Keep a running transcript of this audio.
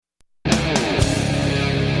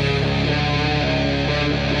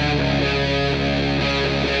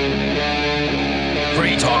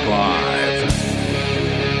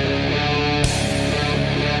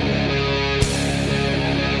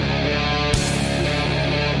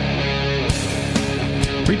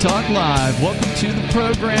Talk Live. Welcome to the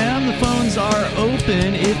program. The phones are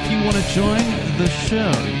open if you want to join the show.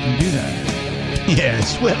 You can do that.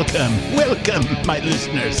 Yes, welcome, my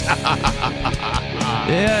listeners.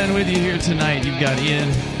 Yeah, and with you here tonight, you've got Ian,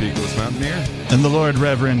 Beagless Mountaineer, and the Lord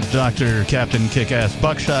Reverend Dr. Captain Kick-Ass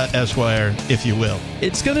Buckshot Esquire, if you will.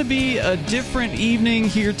 It's going to be a different evening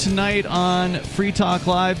here tonight on Free Talk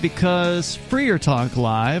Live because Freer Talk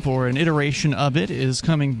Live, or an iteration of it, is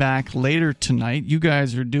coming back later tonight. You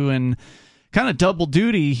guys are doing kind of double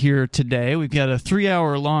duty here today. We've got a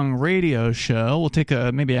 3-hour-long radio show. We'll take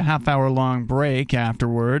maybe a half-hour-long break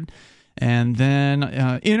afterward. And then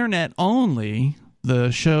internet only,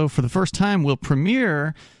 the show for the first time will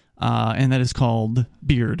premiere, and that is called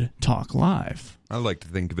Beard Talk Live. I like to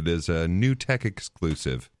think of it as a new tech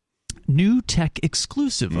exclusive. New tech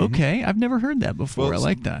exclusive. Okay, I've never heard that before. Well, I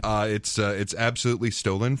like that. It's absolutely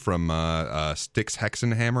stolen from Styx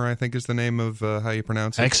Hexenhammer, I think is the name of how you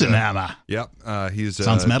pronounce it. Hexenhammer. Yep. He's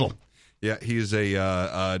sounds metal. Yeah, he's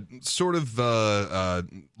a sort of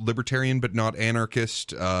libertarian but not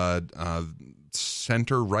anarchist,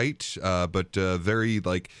 center right, but very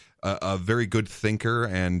a very good thinker,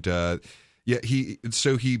 and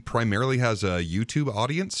he primarily has a YouTube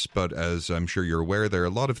audience, but as I'm sure you're aware, there are a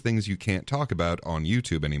lot of things you can't talk about on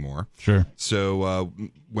YouTube anymore. Sure. So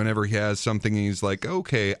whenever he has something, he's like,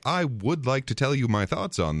 okay, I would like to tell you my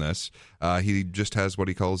thoughts on this. He just has what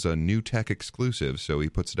he calls a new tech exclusive, so he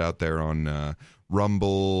puts it out there on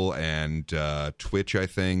Rumble and Twitch, I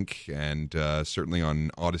think, and certainly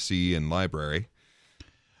on Odyssey and Library.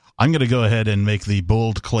 I'm going to go ahead and make the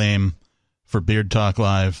bold claim for Beard Talk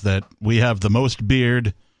Live that we have the most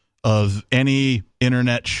beard of any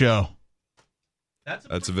internet show.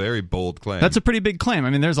 That's a very bold claim. That's a pretty big claim.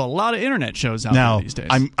 I mean, there's a lot of internet shows out now, there these days.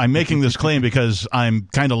 I'm making this claim because I'm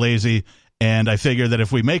kind of lazy, and I figure that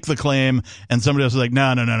if we make the claim and somebody else is like,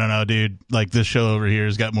 no, dude, like this show over here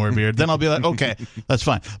has got more beard, then I'll be like, okay, that's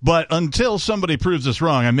fine. But until somebody proves us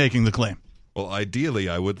wrong, I'm making the claim. Well, ideally,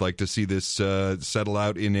 I would like to see this settle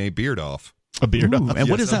out in a beard off. A beard off. And yes,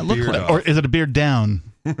 what does that look like? Or is it a beard down?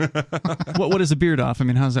 What is a beard off? I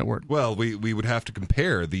mean, how does that work? Well, we would have to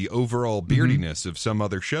compare the overall beardiness of some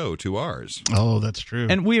other show to ours. Oh, that's true.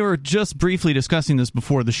 And we were just briefly discussing this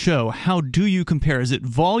before the show. How do you compare? Is it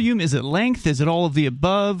volume? Is it length? Is it all of the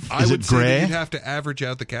above? I would it say gray? that you'd have to average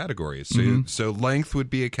out the categories. So length would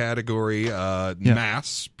be a category.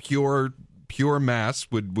 Mass, pure mass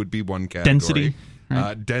would be one category. Density.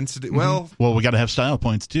 Right? Density. Well, we got to have style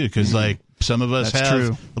points too, because like some of us That's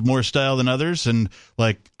have true. more style than others, and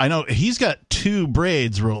like I know he's got 2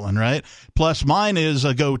 braids rolling, right? Plus mine is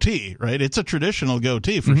a goatee, right? It's a traditional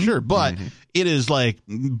goatee for sure, but it is like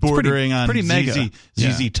bordering on pretty mega.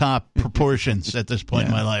 ZZ Top proportions at this point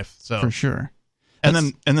in my life. So For sure. and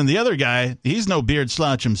then the other guy, he's no beard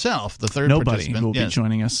slouch himself. The third Nobody participant, will be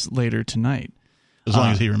joining us later tonight. as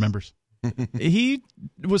long as he remembers. He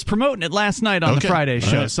was promoting it last night on the Okay. Friday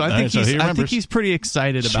show, All right. so All I think right, so he I think remembers. he's pretty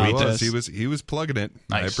excited about this. He was plugging it.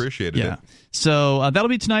 I Nice. appreciated Yeah. it. So that'll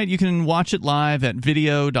be tonight. You can watch it live at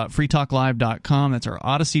video.freetalklive.com. That's our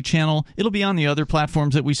Odyssey channel. It'll be on the other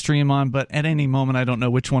platforms that we stream on, but at any moment, I don't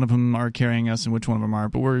know which one of them are carrying us and which one of them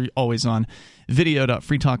aren't, but we're always on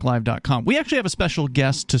video.freetalklive.com. We actually have a special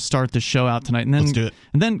guest to start the show out tonight. And then, Let's do it.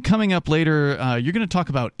 And then coming up later, you're going to talk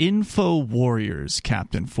about Info Warriors,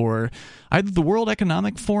 Captain, for either the World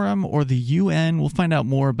Economic Forum or the UN. We'll find out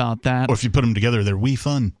more about that. Or if you put them together, they're wee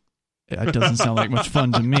fun. It doesn't sound like much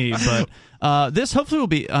fun to me, but this hopefully will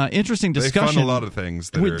be interesting discussion. They fund a lot of things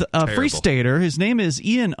that with are a Free terrible. Stater. His name is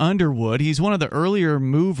Ian Underwood. He's one of the earlier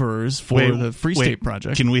movers for the Free State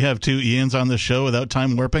Project. Can we have 2 Ians on this show without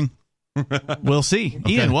time warping? We'll see.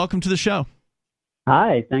 Okay. Ian, welcome to the show.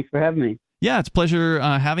 Hi, thanks for having me. Yeah, it's a pleasure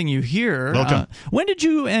having you here. Welcome. When did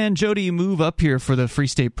you and Jody move up here for the Free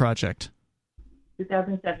State Project?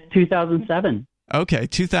 2007. Okay,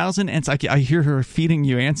 2000. And I hear her feeding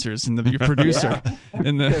you answers, and your producer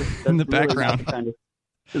in the background.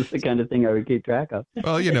 That's the kind of thing I would keep track of.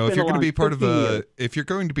 Well, if been you're a going to long be part of 15 years. if you're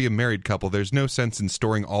going to be a married couple, there's no sense in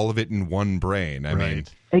storing all of it in one brain. I mean,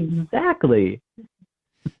 Exactly.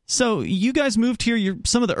 So you guys moved here. You're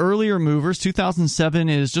some of the earlier movers. 2007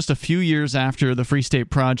 is just a few years after the Free State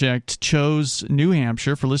Project chose New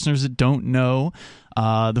Hampshire. For listeners that don't know,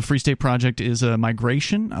 the Free State Project is a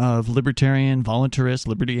migration of libertarian, voluntarist,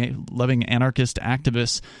 liberty-loving anarchist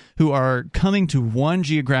activists who are coming to one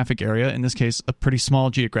geographic area, in this case, a pretty small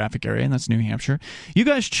geographic area, and that's New Hampshire. You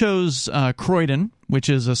guys chose Croydon, which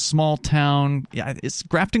is a small town. Yeah, it's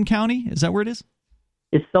Grafton County. Is that where it is?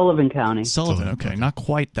 It's Sullivan County. Sullivan, okay, not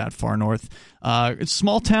quite that far north. It's a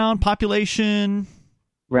small town, population.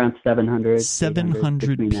 Around 700. 700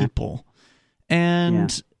 between that. people.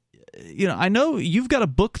 And, you know, I know you've got a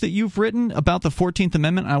book that you've written about the 14th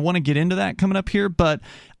Amendment. And I want to get into that coming up here, but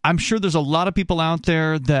I'm sure there's a lot of people out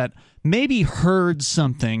there that maybe heard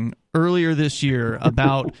something earlier this year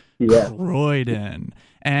about Croydon.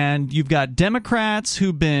 And you've got Democrats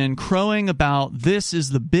who've been crowing about this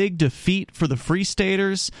is the big defeat for the Free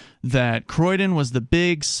Staters, that Croydon was the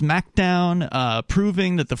big smackdown,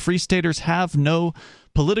 proving that the Free Staters have no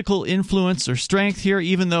political influence or strength here,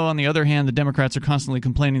 even though, on the other hand, the Democrats are constantly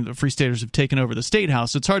complaining that the Free Staters have taken over the State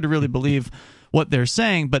House. So it's hard to really believe what they're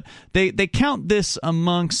saying, but they count this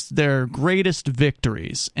amongst their greatest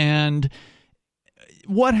victories. And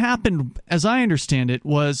what happened, as I understand it,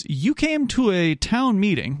 was you came to a town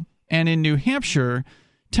meeting, and in New Hampshire,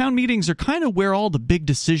 town meetings are kind of where all the big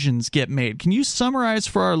decisions get made. Can you summarize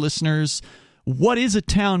for our listeners what is a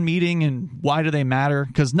town meeting and why do they matter?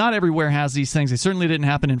 Because not everywhere has these things. They certainly didn't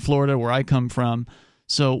happen in Florida, where I come from.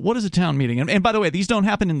 So what is a town meeting? And by the way, these don't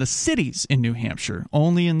happen in the cities in New Hampshire,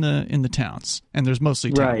 only in the towns, and there's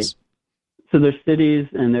mostly towns. Right. So there's cities,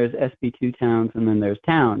 and there's SB2 towns, and then there's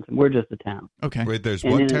towns, and we're just a town. Okay. Wait, there's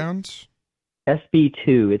And what then- towns?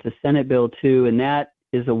 SB2, it's a Senate Bill 2, and that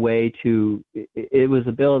is a way to, it was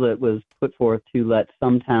a bill that was put forth to let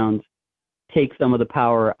some towns take some of the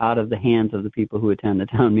power out of the hands of the people who attend the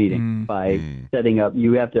town meeting by setting up,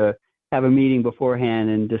 you have to have a meeting beforehand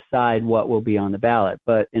and decide what will be on the ballot.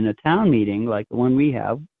 But in a town meeting, like the one we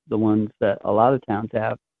have, the ones that a lot of towns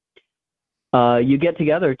have, you get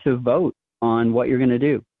together to vote on what you're going to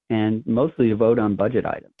do, and mostly to vote on budget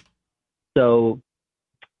items. So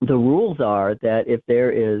the rules are that if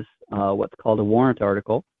there is what's called a warrant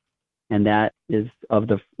article, and that is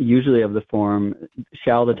usually of the form,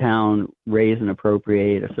 shall the town raise and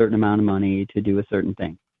appropriate a certain amount of money to do a certain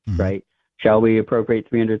thing, right? Shall we appropriate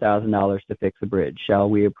 $300,000 to fix a bridge? Shall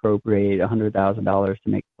we appropriate $100,000 to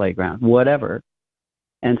make a playground? Whatever.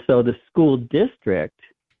 And so the school district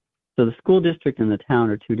and the town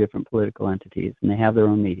are two different political entities, and they have their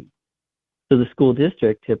own meetings. So the school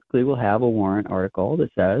district typically will have a warrant article that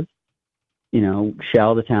says, you know,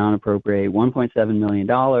 shall the town appropriate $1.7 million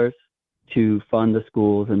to fund the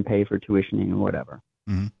schools and pay for tuitioning or whatever.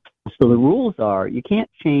 So the rules are you can't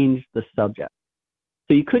change the subject.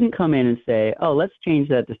 So you couldn't come in and say, oh, let's change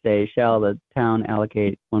that to say, shall the town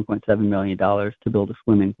allocate $1.7 million to build a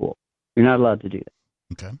swimming pool? You're not allowed to do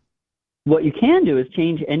that. Okay. What you can do is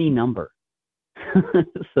change any number.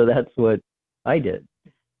 So that's what I did.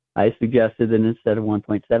 I suggested that instead of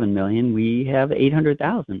 1.7 million, we have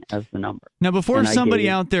 800,000 as the number. Now, before And I somebody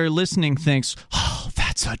gave- out there listening thinks, oh,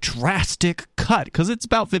 that's a drastic cut, because it's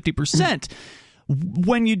about 50%.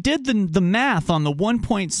 When you did the math on the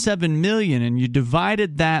 1.7 million and you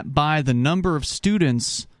divided that by the number of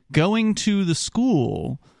students going to the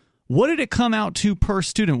school, what did it come out to per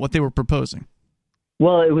student, what they were proposing?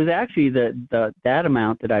 Well, it was actually that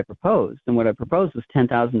amount that I proposed, and what I proposed was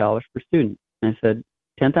 $10,000 per student. And I said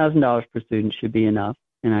 $10,000 per student should be enough,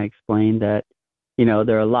 and I explained that, you know,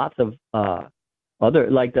 there are lots of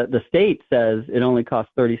other, like the state says it only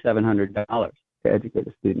costs $3,700 to educate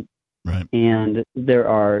a student. Right. And there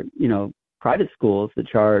are, you know, private schools that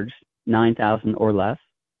charge $9,000 or less.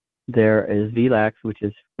 There is VLAX, which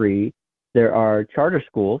is free. There are charter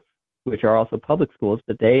schools, which are also public schools,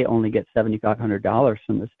 but they only get $7,500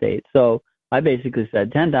 from the state. So I basically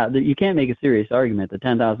said $10,000. You can't make a serious argument that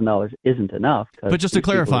 $10,000 isn't enough. But just to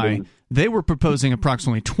clarify, they were proposing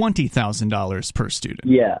approximately $20,000 per student.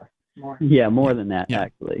 Yeah. More than that,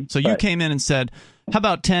 actually. So you came in and said, how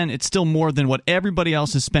about 10? It's still more than what everybody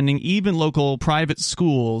else is spending, even local private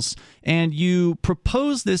schools. And you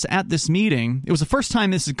proposed this at this meeting. It was the first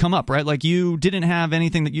time this had come up, right? Like you didn't have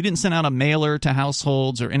anything that you didn't send out a mailer to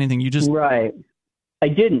households or anything. You just Right. I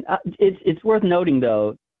didn't. It's worth noting,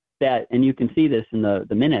 though, that, and you can see this in the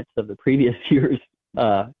minutes of the previous year's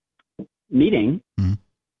meeting,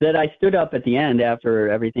 that I stood up at the end after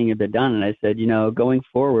everything had been done, and I said, you know, going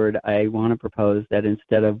forward, I want to propose that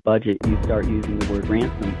instead of budget, you start using the word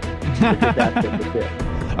ransom. Because that's what this is.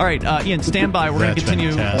 All right, Ian, stand by. We're going to That's continue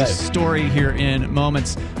the fantastic. story here in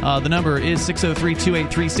moments. The number is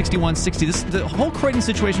 603-283-6160. The whole Croydon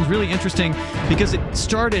situation is really interesting because it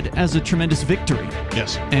started as a tremendous victory.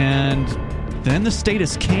 Yes. And then the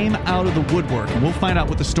status came out of the woodwork, and we'll find out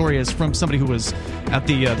what the story is from somebody who was at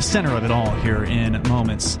the center of it all here in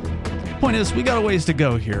moments. Point is, we got a ways to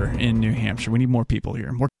go here in New Hampshire. We need more people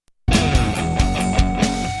here.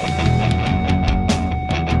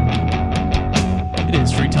 It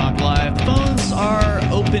is Free Talk Live. The phones are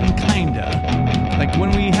open, kinda. Like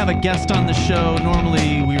when we have a guest on the show,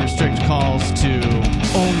 normally we restrict calls to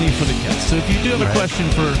only for the guest. So if you do have a question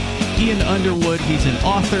for Ian Underwood, he's an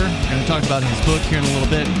author. We're going to talk about his book here in a little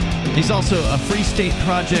bit. He's also a Free State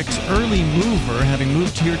Project early mover, having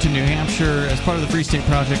moved here to New Hampshire as part of the Free State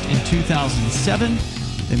Project in 2007.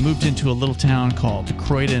 They moved into a little town called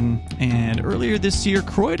Croydon, and earlier this year,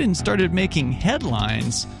 Croydon started making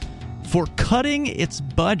headlines for cutting its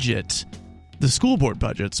budget, the school board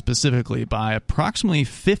budget specifically, by approximately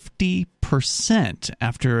 50%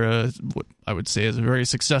 after what I would say is a very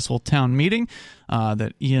successful town meeting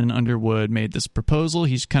that Ian Underwood made this proposal.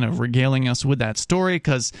 He's kind of regaling us with that story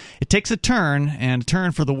because it takes a turn, and a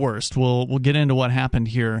turn for the worst. We'll get into what happened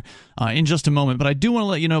here in just a moment, but I do want to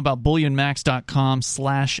let you know about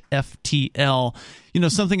bullionmax.com/FTL. You know,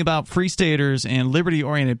 something about Free Staters and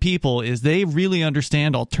liberty-oriented people is they really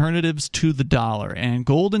understand alternatives to the dollar, and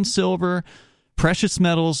gold and silver, precious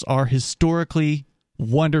metals are historically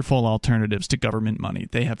wonderful alternatives to government money.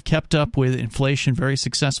 They have kept up with inflation very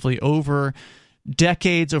successfully over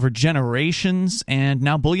decades, over generations, and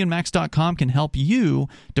now bullionmax.com can help you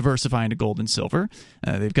diversify into gold and silver.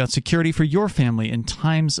 They've got security for your family in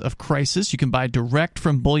times of crisis. You can buy direct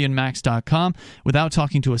from bullionmax.com without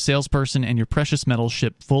talking to a salesperson, and your precious metals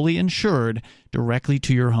ship fully insured directly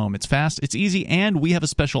to your home. It's fast, it's easy, and we have a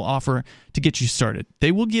special offer to get you started.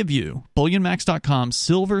 They will give you bullionmax.com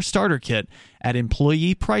Silver Starter Kit at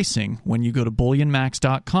employee pricing when you go to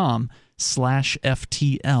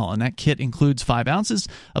bullionmax.com/FTL, and that kit includes 5 ounces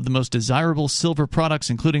of the most desirable silver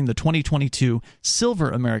products, including the 2022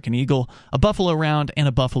 Silver American Eagle, a Buffalo Round, and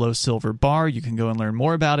a Buffalo Silver Bar. You can go and learn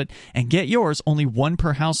more about it and get yours. Only one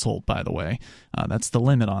per household, by the way. That's the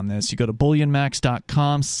limit on this. You go to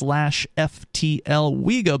bullionmax.com/FTL.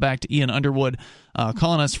 We go back to Ian Underwood,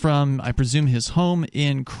 calling us from, I presume, his home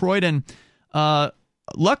in Croydon.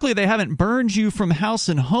 Luckily, they haven't burned you from house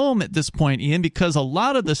and home at this point, Ian, because a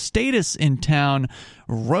lot of the statists in town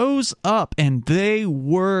rose up and they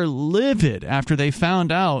were livid after they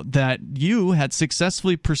found out that you had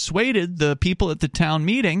successfully persuaded the people at the town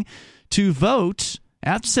meeting to vote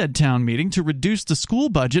at said town meeting to reduce the school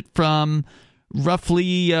budget from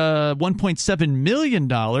roughly $1.7 million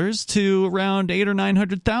to around $800,000 or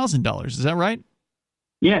 $900,000. Is that right?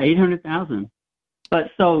 Yeah, $800,000.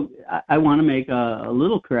 But so I want to make a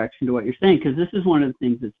little correction to what you're saying, because this is one of the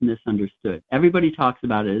things that's misunderstood. Everybody talks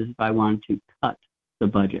about it as if I wanted to cut the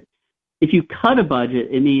budget. If you cut a budget,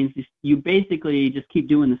 it means you basically just keep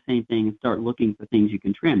doing the same thing and start looking for things you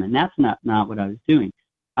can trim. And that's not what I was doing.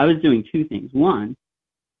 I was doing two things. One,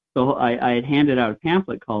 so I had handed out a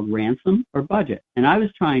pamphlet called Ransom or Budget, and I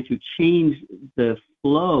was trying to change the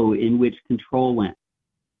flow in which control went.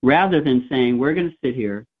 Rather than saying, we're going to sit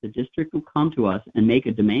here, the district will come to us and make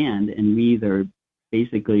a demand, and we either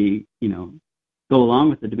basically, go along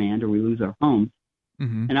with the demand or we lose our homes.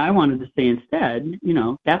 Mm-hmm. And I wanted to say instead,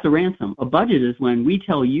 that's a ransom. A budget is when we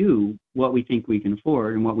tell you what we think we can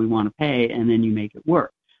afford and what we want to pay, and then you make it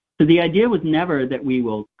work. So the idea was never that we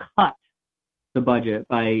will cut the budget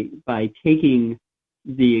by taking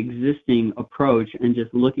the existing approach and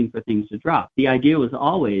just looking for things to drop. The idea was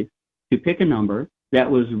always to pick a number that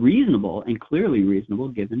was reasonable and clearly reasonable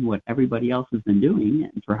given what everybody else has been doing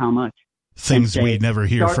and for how much. Things we never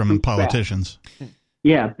hear from politicians.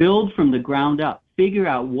 Yeah, build from the ground up. Figure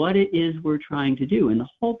out what it is we're trying to do. And the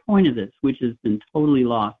whole point of this, which has been totally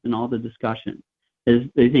lost in all the discussion, is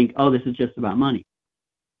they think, this is just about money.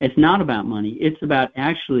 It's not about money. It's about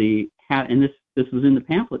actually, and this was in the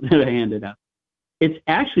pamphlet that I handed out, it's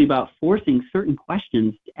actually about forcing certain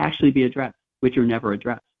questions to actually be addressed, which are never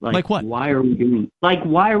addressed. Like what? Why are we doing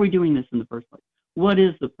this in the first place? What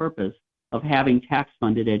is the purpose of having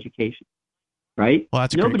tax-funded education? Right? Well,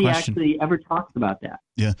 that's a Nobody great question. actually ever talks about that.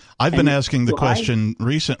 Yeah. I've been asking the question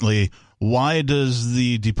recently, why does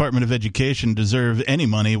the Department of Education deserve any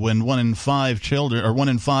money when 1 in 5 children or 1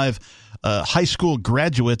 in 5 high school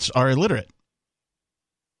graduates are illiterate?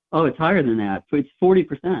 Oh, it's higher than that. It's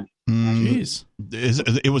 40%. Jeez.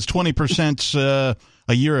 It was 20%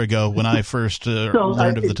 a year ago when I first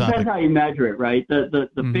learned of the topic. It depends how you measure it, right? The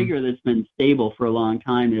figure that's been stable for a long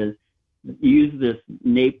time is use this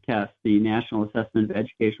NAEP test, the National Assessment of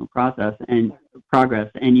Educational Progress,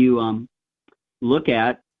 and you look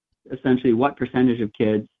at essentially what percentage of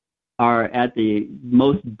kids are at the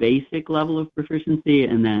most basic level of proficiency,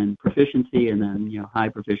 and then high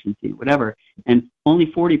proficiency, whatever. And only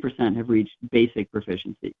 40% have reached basic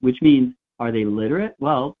proficiency, which means, are they literate?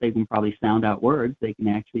 Well, they can probably sound out words. They can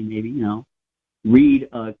actually maybe, read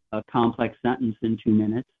a complex sentence in 2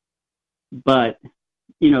 minutes. But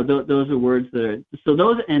those are words that are, so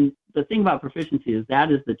those, and the thing about proficiency is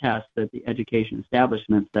that is the test that the education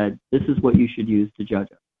establishment said, this is what you should use to judge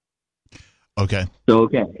us. Okay. So,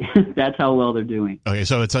 that's how well they're doing. Okay,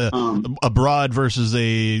 so it's a broad versus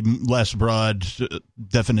a less broad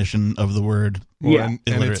definition of the word. Well,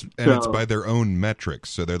 and it's by their own metrics.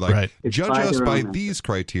 So they're like, judge us by these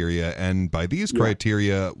criteria, and by these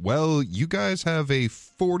criteria, well, you guys have a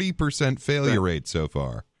 40% failure rate so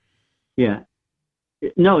far. Yeah.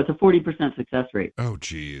 No, it's a 40% success rate. Oh,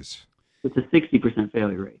 geez. It's a 60%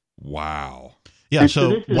 failure rate. Wow. Yeah,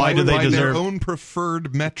 so why do they deserve their own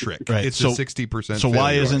preferred metric? Right. It's a 60%. So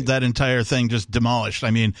why isn't that entire thing just demolished?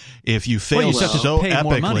 I mean, if you fail so pay epically,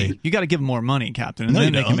 more money. You got to give them more money, Captain, and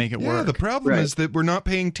then they can make it work. Yeah, the problem is that we're not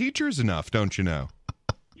paying teachers enough, don't you know?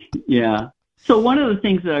 Yeah. So one of the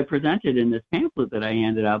things that I presented in this pamphlet that I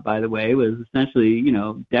handed out, by the way, was essentially,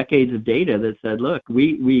 decades of data that said, look,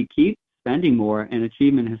 we keep spending more and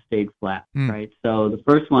achievement has stayed flat, right? So the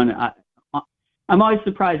first one, I'm always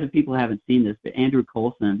surprised if people haven't seen this, but Andrew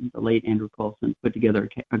Coulson, the late Andrew Coulson, put together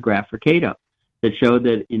a graph for Cato that showed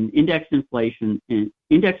that in index for inflation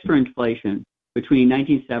between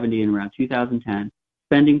 1970 and around 2010,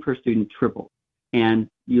 spending per student tripled. And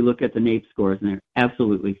you look at the NAEP scores and they're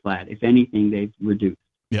absolutely flat. If anything, they've reduced.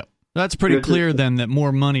 Yeah. That's pretty clear then that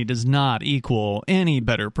more money does not equal any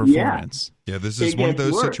better performance. Yeah, this is one of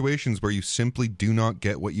those situations where you simply do not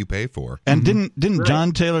get what you pay for. And didn't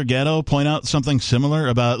John Taylor Gatto point out something similar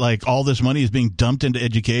about like all this money is being dumped into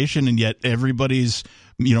education and yet everybody's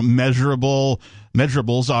measurables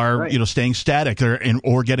are staying static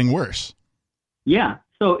or getting worse. Yeah.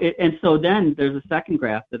 So then there's a second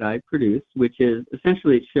graph that I produced, which is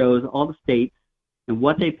essentially it shows all the states and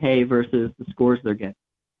what they pay versus the scores they're getting.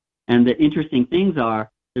 And the interesting things are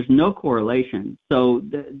there's no correlation. So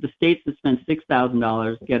the states that spend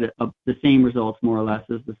 $6,000 get the same results more or less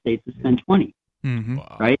as the states that spend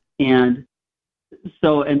 $20,000, right? And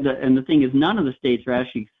so and the thing is none of the states are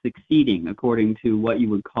actually succeeding according to what you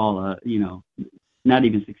would call not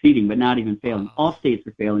even succeeding, but not even failing. All states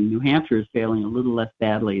are failing. New Hampshire is failing a little less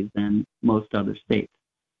badly than most other states.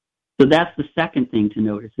 So that's the second thing to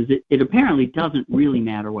notice, is it apparently doesn't really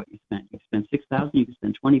matter what you spend. You spend $6,000, you can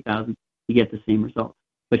spend $20,000, you get the same results.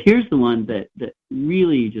 But here's the one that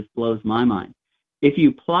really just blows my mind. If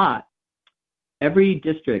you plot every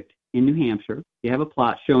district in New Hampshire, you have a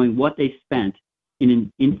plot showing what they spent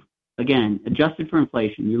again, adjusted for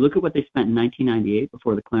inflation. You look at what they spent in 1998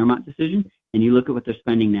 before the Claremont decision, and you look at what they're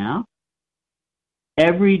spending now.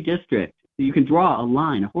 Every district, you can draw a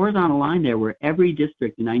line, a horizontal line there where every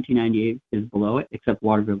district in 1998 is below it, except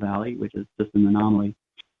Waterville Valley, which is just an anomaly.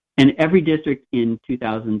 And every district in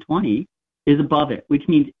 2020 is above it, which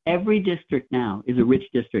means every district now is a rich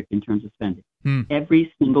district in terms of spending.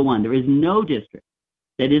 Every single one. There is no district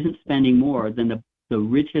that isn't spending more than the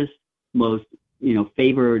richest, most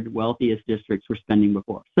favored, wealthiest districts were spending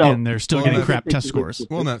before. So, and they're still getting crap test scores.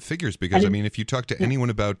 Well, that figures because, if you talk to anyone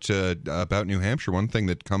about New Hampshire, one thing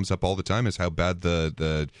that comes up all the time is how bad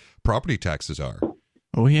the property taxes are.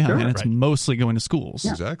 Oh, yeah, and it's mostly going to schools. Yeah.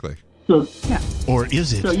 Exactly. So, yeah. Or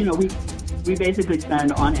is it? So, we basically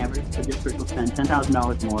spend, on average, a district will spend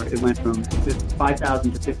 $10,000 more. It went from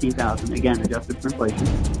 $5,000 to $15,000, again, adjusted for inflation.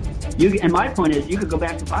 And my point is, you could go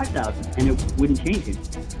back to $5,000 and it wouldn't change it.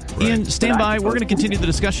 Right. Ian, stand by. We're going to continue the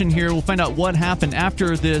discussion here. We'll find out what happened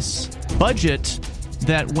after this budget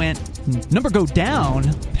that went go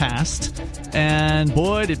down past. And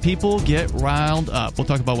boy, did people get riled up. We'll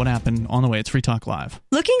talk about what happened on the way. It's Free Talk Live.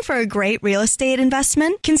 Looking for a great real estate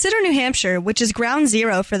investment? Consider New Hampshire, which is ground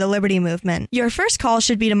zero for the Liberty Movement. Your first call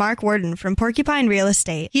should be to Mark Worden from Porcupine Real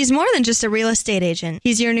Estate. He's more than just a real estate agent.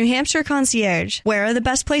 He's your New Hampshire concierge. Where are the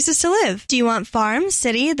best places to live? Do you want farm,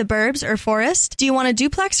 city, the burbs, or forest? Do you want a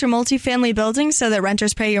duplex or multifamily building so that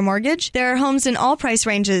renters pay your mortgage? There are homes in all price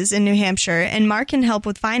ranges in New Hampshire, and Mark can help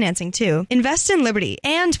with financing too. Invest in liberty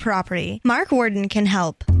and property. Mark Worden can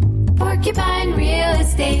help.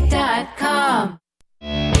 PorcupineRealEstate.com.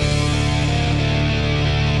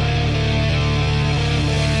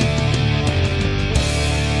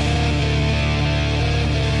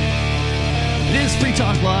 It is Free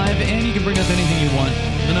Talk Live, and you can bring up anything you want.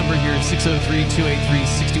 The number here is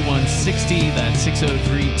 603-283-6160. That's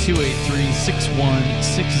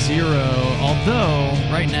 603-283-6160. Although,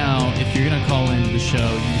 right now, if you're going to call into the show,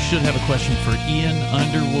 you should have a question for Ian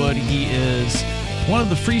Underwood. He is one of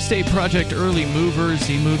the Free State Project early movers.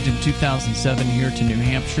 He moved in 2007 here to New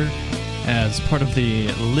Hampshire as part of the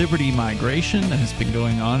Liberty migration that has been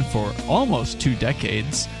going on for almost 2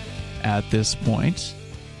 decades at this point.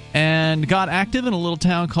 and got active in a little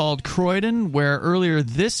town called Croydon, where earlier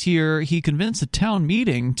this year he convinced a town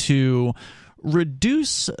meeting to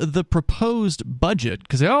reduce the proposed budget,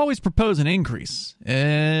 because they always propose an increase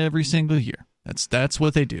every single year. That's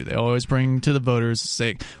what they do. They always bring to the voters,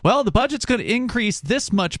 say, well, the budget's going to increase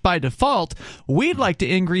this much by default. We'd like to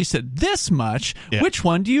increase it this much. Yeah. Which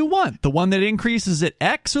one do you want? The one that increases at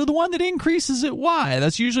X or the one that increases at Y?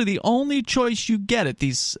 That's usually the only choice you get at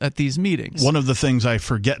these meetings. One of the things I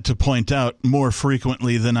forget to point out more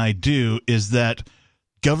frequently than I do is that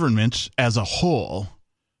government as a whole,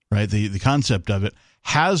 right, the concept of it,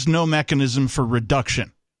 has no mechanism for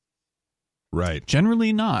reduction. Right.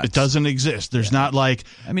 Generally not. It doesn't exist. There's not like...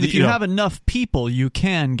 I mean, if you have enough people, you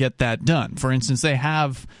can get that done. For instance, they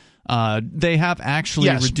have actually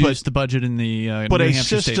reduced the budget in the but New a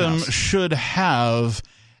Hampshire State system House. should have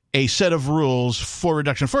a set of rules for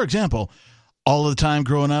reduction. For example, all of the time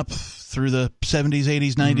growing up through the 70s,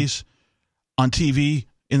 80s, 90s, on TV,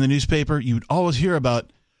 in the newspaper, you'd always hear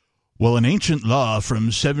about, well, an ancient law from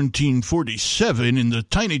 1747 in the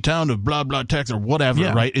tiny town of blah, blah, Texas, or whatever,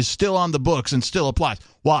 right, is still on the books and still applies.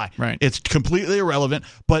 Why? Right. It's completely irrelevant,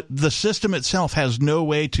 but the system itself has no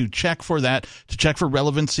way to check for that, to check for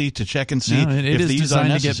relevancy, to check and see it if is these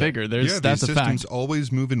designed are to get necessary. bigger. These That's a systems fact.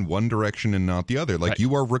 always move in one direction and not the other. Like,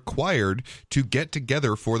 you are required to get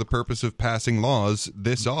together for the purpose of passing laws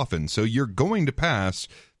this often. So you're going to pass...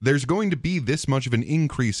 There's going to be this much of an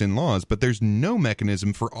increase in laws, but there's no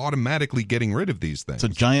mechanism for automatically getting rid of these things.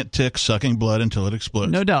 It's a giant tick sucking blood until it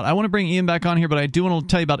explodes. No doubt. I want to bring Ian back on here, but I do want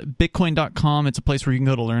to tell you about Bitcoin.com. It's a place where you can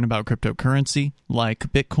go to learn about cryptocurrency like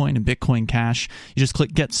Bitcoin and Bitcoin Cash. You just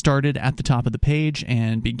click Get Started at the top of the page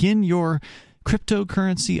and begin your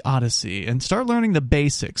cryptocurrency odyssey and start learning the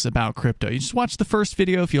basics about crypto. You just watch the first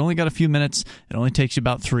video. If you only got a few minutes, it only takes you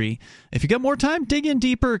about 3. If you get more time, dig in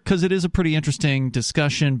deeper, because it is a pretty interesting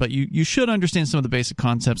discussion, but you should understand some of the basic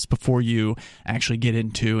concepts before you actually get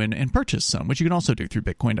into and purchase some, which you can also do through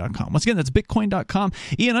Bitcoin.com. Once again, that's Bitcoin.com.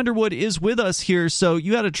 Ian Underwood is with us here. So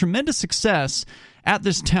you had a tremendous success at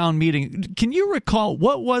this town meeting. Can you recall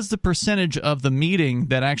what was the percentage of the meeting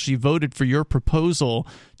that actually voted for your proposal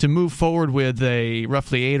to move forward with a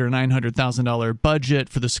roughly $800,000 or $900,000 budget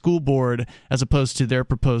for the school board, as opposed to their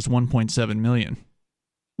proposed $1.7 million?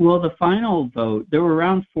 Well, the final vote, there were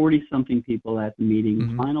around 40-something people at the meeting.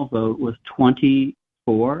 The final vote was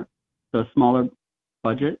 24, so a smaller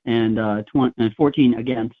budget, and 14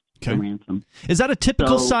 against the ransom. Is that a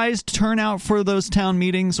typical sized turnout for those town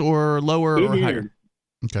meetings, or lower or higher?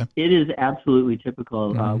 Okay. It is absolutely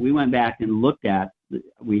typical. We went back and looked at,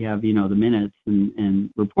 we have, the minutes and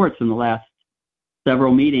reports from the last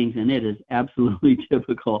several meetings, and it is absolutely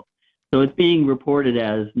typical. So it's being reported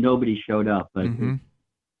as nobody showed up, but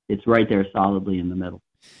it's right there solidly in the middle.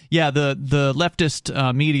 Yeah, the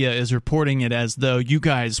leftist media is reporting it as though you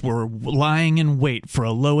guys were lying in wait for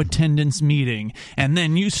a low attendance meeting, and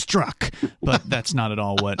then you struck. But that's not at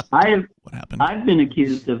all what happened. I've been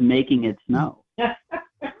accused of making it snow.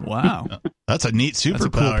 Wow. That's a neat superpower. That's a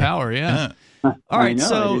cool power, yeah. All right,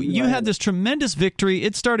 so you had this tremendous victory.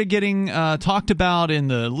 It started getting talked about in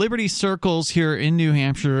the Liberty circles here in New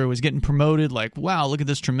Hampshire. It was getting promoted like, wow, look at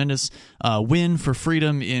this tremendous win for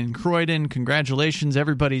freedom in Croydon. Congratulations.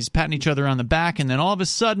 Everybody's patting each other on the back. And then all of a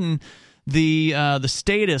sudden, the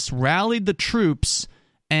statists rallied the troops,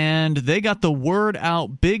 and they got the word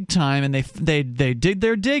out big time, and they did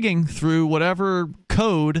their digging through whatever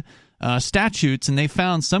code statutes, and they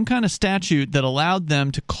found some kind of statute that allowed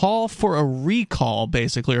them to call for a recall,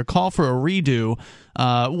 basically, or call for a redo.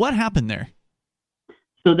 What happened there?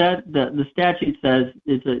 So that the statute says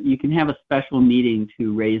you can have a special meeting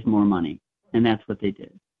to raise more money, and that's what they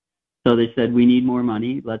did. So they said, we need more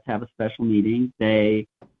money, let's have a special meeting. They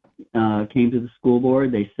came to the school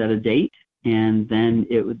board, they set a date, and then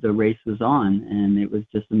the race was on, and it was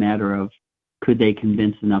just a matter of, could they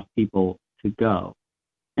convince enough people to go?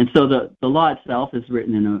 And so the law itself is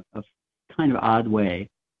written in a kind of odd way.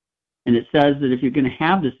 And it says that if you're going to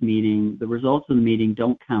have this meeting, the results of the meeting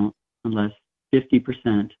don't count unless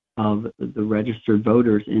 50% of the registered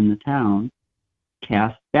voters in the town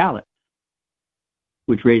cast ballots,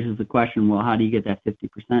 which raises the question, well, how do you get that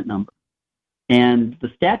 50% number? And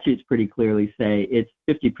the statutes pretty clearly say it's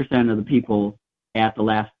 50% of the people at the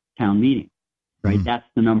last town meeting, right? That's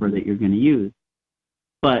the number that you're going to use.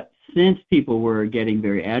 But since people were getting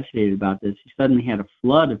very agitated about this, you suddenly had a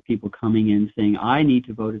flood of people coming in saying, I need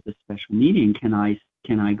to vote at this special meeting. Can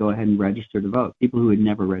I go ahead and register to vote? People who had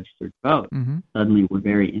never registered to vote suddenly were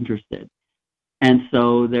very interested. And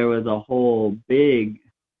so there was a whole big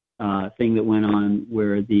thing that went on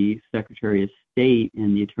where the Secretary of state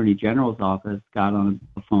and the Attorney General's office got on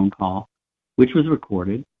a phone call, which was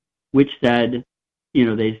recorded, which said,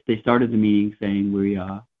 they started the meeting saying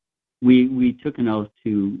we took an oath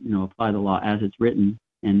to apply the law as it's written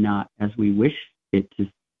and not as we wish it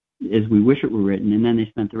were written. And then they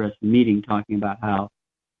spent the rest of the meeting talking about how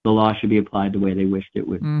the law should be applied the way they wished it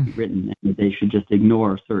would be written, and that they should just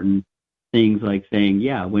ignore certain things, like saying,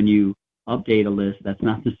 when you update a list, that's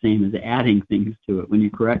not the same as adding things to it. When you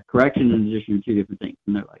correction and addition are two different things.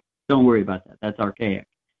 And they're like, don't worry about that. That's archaic.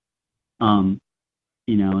 And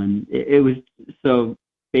it was, so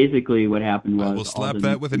basically what happened was, we'll slap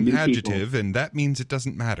that with an adjective, and that means it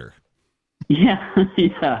doesn't matter.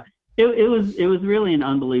 Yeah. It was really an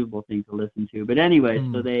unbelievable thing to listen to. But anyway,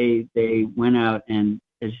 so they went out and,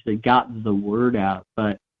 as you said, got the word out.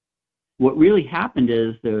 But what really happened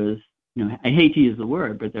is there was, I hate to use the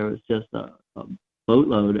word, but there was just a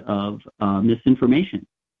boatload of misinformation,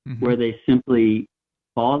 where they simply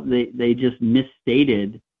they just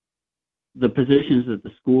misstated the positions that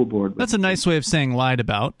the school board was. That's a nice way of saying lied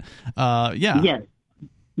about. Yes.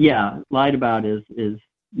 Yeah, lied about is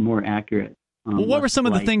more accurate. Well, what were some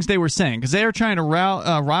of the things they were saying? Because they are trying to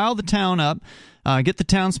rile the town up, get the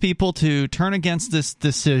townspeople to turn against this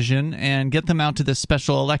decision and get them out to this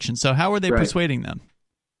special election. So how were they persuading them?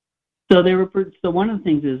 So one of the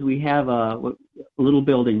things is we have a little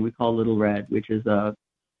building we call Little Red, which is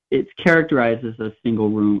it's characterized as a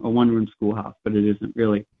one-room schoolhouse, but it isn't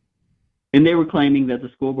really. And they were claiming that the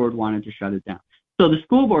school board wanted to shut it down. So the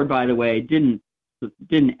school board, by the way, didn't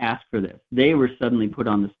ask for this. They were suddenly put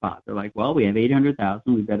on the spot. They're like, well, we have $800,000.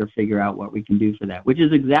 We better figure out what we can do for that, which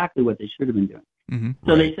is exactly what they should have been doing.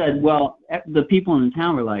 So they said, well, the people in the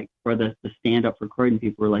town were like, or the stand up for Croydon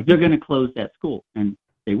people were like, they're going to close that school. And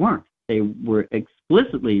they weren't. They were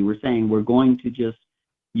explicitly saying, we're going to just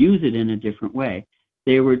use it in a different way.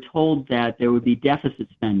 They were told that there would be deficit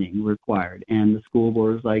spending required. And the school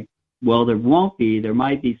board was like, well, there won't be. There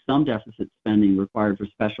might be some deficit spending required for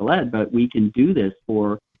special ed, but we can do this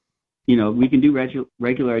for, we can do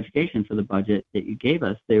regular education for the budget that you gave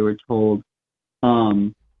us. They were told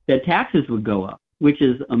that taxes would go up, which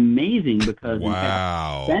is amazing because in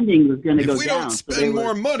fact, spending was going to go down. If we don't spend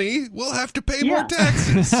more money, we'll have to pay more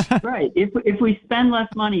taxes. Right. If we spend less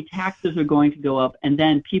money, taxes are going to go up, and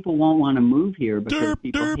then people won't want to move here because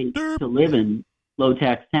people hate to live in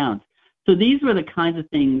low-tax towns. So these were the kinds of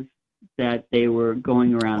things that they were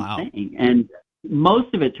going around saying. And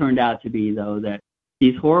most of it turned out to be, though, that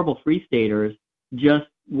these horrible free staters just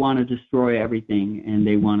want to destroy everything and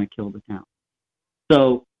they want to kill the town.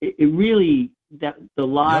 So it really, that the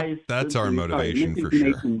lies, that's our motivation for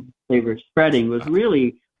sure. They were spreading was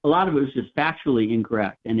really, a lot of it was just factually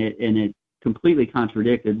incorrect, and it completely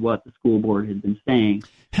contradicted what the school board had been saying.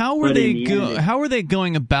 How were they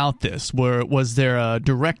going about this? Was there a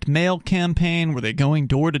direct mail campaign? Were they going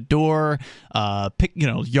door to door,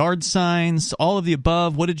 yard signs, all of the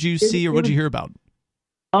above? What did you see or what did you hear about?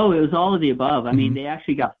 Oh, it was all of the above. I mean, they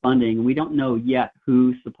actually got funding. We don't know yet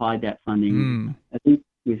who supplied that funding. I think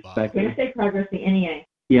we expect Granite State Progress, the NEA.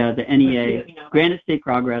 Yeah, the NEA, Granite State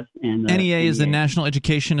Progress, and the NEA is the National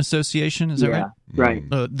Education Association. Is that right? Right.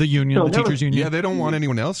 The union, the teachers' union. Yeah, they don't want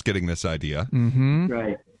anyone else getting this idea.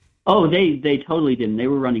 Right. Oh, they totally didn't. They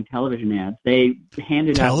were running television ads. They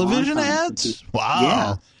handed out television ads. Wow.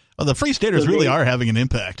 Yeah. Well, the Free Staters really are having an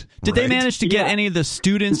impact. Did they manage to get any of the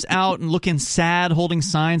students out and looking sad, holding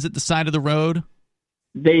signs at the side of the road?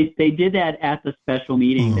 They did that at the special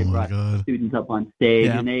meeting. They brought students up on stage,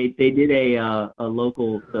 and they did a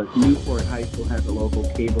local. The Newport High School has a local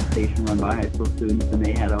cable station run by high school students, and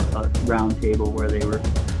they had a round table where the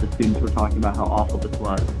students were talking about how awful this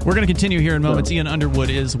was. We're going to continue here in moments. Ian Underwood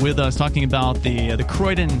is with us talking about the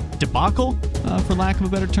Croydon debacle, for lack of a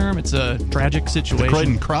better term. It's a tragic situation. The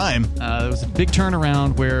Croydon crime. There was a big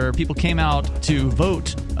turnaround where people came out to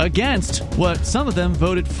vote against what some of them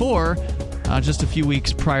voted for. Just a few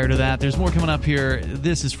weeks prior to that. There's more coming up here.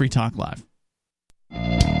 This is Free Talk Live.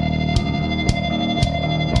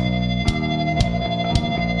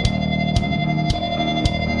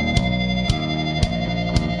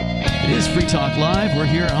 It is Free Talk Live. We're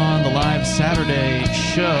here on the live Saturday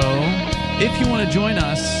show. If you want to join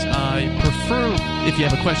us, I prefer if you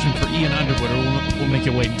have a question for Ian Underwood, or we'll make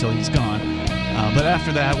you wait until he's gone. But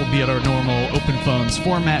after that, we'll be at our normal open phones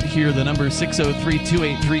format here. The number is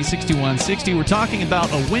 603-283-6160. We're talking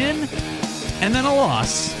about a win and then a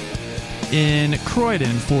loss in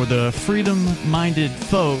Croydon for the freedom-minded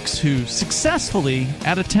folks who successfully,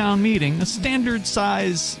 at a town meeting, a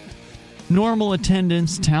standard-size, normal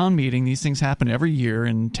attendance town meeting. These things happen every year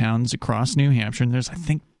in towns across New Hampshire, and there's, I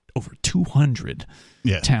think, over 200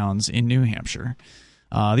 towns in New Hampshire.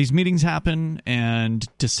 These meetings happen and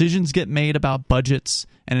decisions get made about budgets.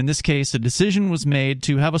 And in this case, a decision was made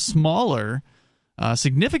to have a smaller,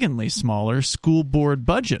 significantly smaller school board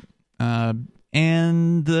budget.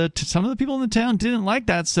 And some of the people in the town didn't like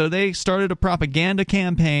that, so they started a propaganda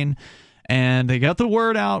campaign, and they got the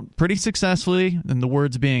word out pretty successfully, and the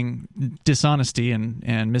words being dishonesty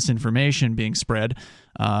and misinformation being spread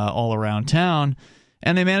all around town.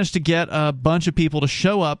 And they managed to get a bunch of people to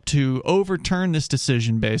show up to overturn this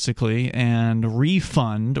decision, basically, and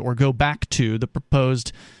refund or go back to the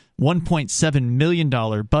proposed $1.7 million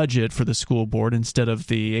budget for the school board instead of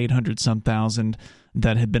the 800-some thousand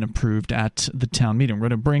that had been approved at the town meeting. We're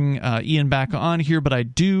going to bring Ian back on here, but I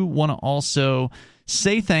do want to also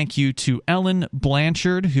say thank you to Ellen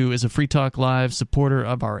Blanchard, who is a Free Talk Live supporter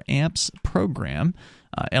of our AMPS program.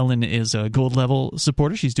 Ellen is a gold level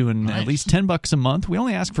supporter. She's doing at least $10 a month. We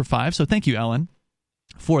only ask for $5, so thank you, Ellen.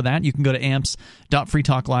 For that, you can go to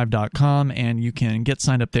amps.freetalklive.com and you can get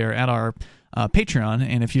signed up there at our Patreon.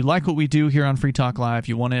 And if you like what we do here on Free Talk Live,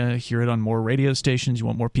 you want to hear it on more radio stations, you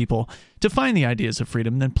want more people to find the ideas of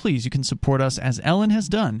freedom, then please, you can support us as Ellen has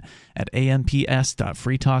done at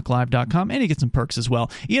amps.freetalklive.com, and you get some perks as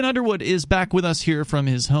well. Ian Underwood is back with us here from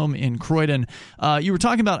his home in Croydon. You were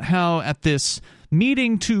talking about how at this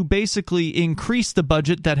meeting to basically increase the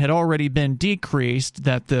budget that had already been decreased,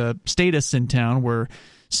 that the statists in town were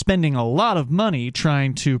spending a lot of money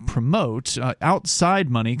trying to promote outside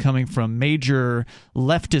money coming from major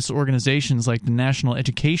leftist organizations like the National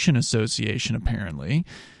Education Association, apparently,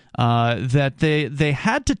 that they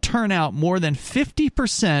had to turn out more than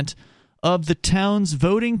 50% of the town's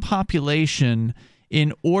voting population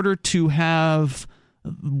in order to have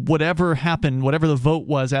whatever happened, whatever the vote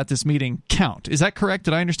was at this meeting, count. Is that correct?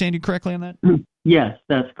 Did I understand you correctly on that? Yes,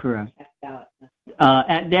 that's correct.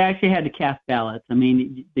 They actually had to cast ballots. I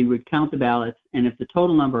mean, they would count the ballots, and if the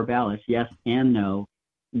total number of ballots, yes and no,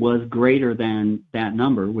 was greater than that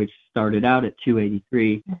number, which started out at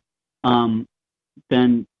 283,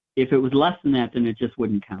 then if it was less than that, then it just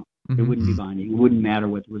wouldn't count. It wouldn't be binding. It wouldn't matter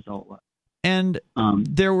what the result was. And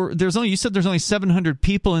you said there's only 700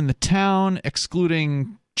 people in the town,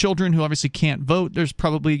 excluding children who obviously can't vote. There's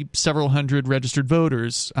probably several hundred registered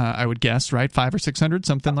voters, I would guess, right? 500 or 600,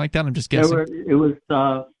 something like that. I'm just guessing. It was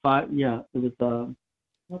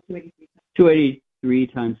 283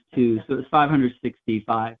 times 2, so it was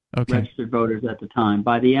 565 registered voters at the time.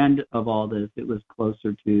 By the end of all this, it was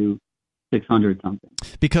closer to 600 something.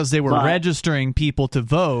 Because they were registering people to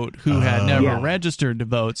vote who had never registered to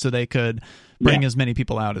vote, so they could bring as many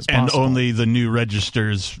people out as possible. And only the new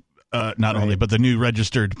registers, but the new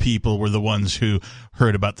registered people were the ones who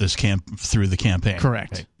heard about this through the campaign.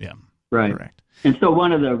 Correct. Okay. Yeah. Right. Correct. And so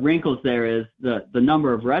one of the wrinkles there is the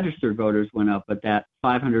number of registered voters went up, but that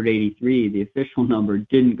 583, the official number,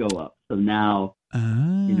 didn't go up. So now,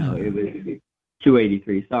 it was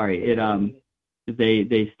 283. Sorry.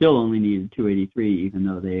 They still only needed 283, even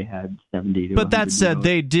though they had 70 to 100. But that said,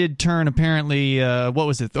 they did turn apparently, what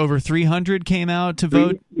was it, over 300 came out to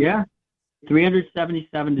vote? Yeah,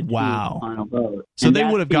 377 to 2 wow. was the final vote. So they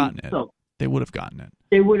would have gotten it. They would have gotten it.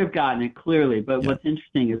 They would have gotten it, clearly. But what's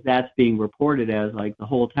interesting is that's being reported as like the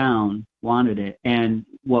whole town wanted it. And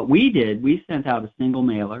what we did, we sent out a single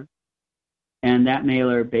mailer. And that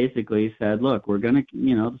mailer basically said, look, we're going to,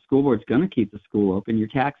 the school board's going to keep the school open. Your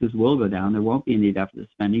taxes will go down. There won't be any deficit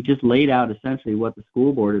spending. Just laid out essentially what the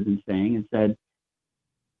school board had been saying and said,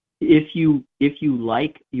 if you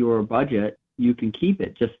like your budget, you can keep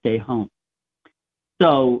it. Just stay home.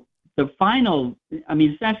 So the final,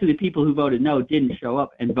 essentially the people who voted no didn't show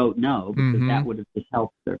up and vote no because that would have just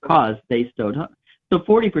helped their cause. They stood home. So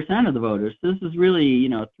 40% of the voters, this is really,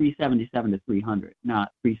 377 to 300,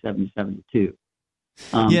 not 377 to 2.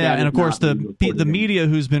 And of course the media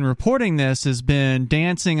who's been reporting this has been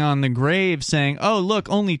dancing on the grave saying, oh, look,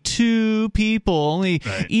 only 2 people, only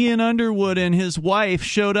Ian Underwood and his wife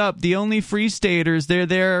showed up, the only Free Staters, they're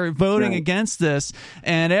there voting against this,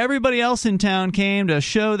 and everybody else in town came to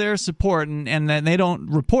show their support, and then they don't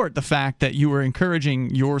report the fact that you were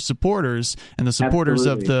encouraging your supporters and the supporters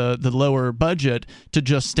of the lower budget to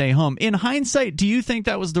just stay home. In hindsight, do you think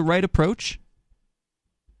that was the right approach?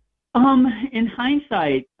 In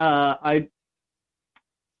hindsight, I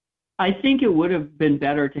think it would have been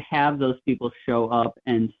better to have those people show up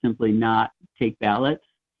and simply not take ballots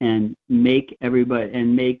and make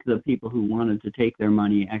the people who wanted to take their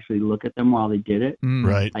money actually look at them while they did it.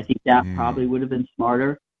 Right. I think that probably would have been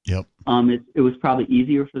smarter. Yep. It was probably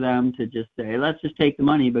easier for them to just say, let's just take the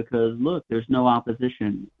money because look, there's no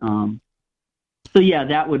opposition. So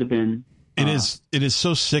that would have been It is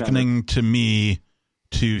so sickening to me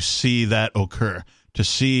to see that occur. To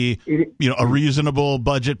see, a reasonable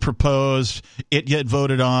budget proposed, it get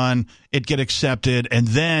voted on, it get accepted, and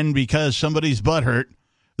then because somebody's butthurt,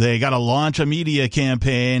 they got to launch a media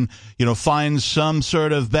campaign, find some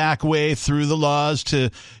sort of back way through the laws to,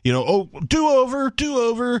 do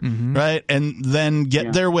over, right? And then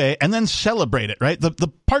get their way and then celebrate it, right?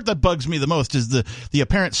 The part that bugs me the most is the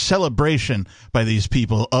apparent celebration by these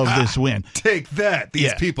people of this win. Take that.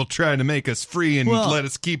 These people trying to make us free and let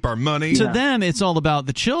us keep our money. To them, it's all about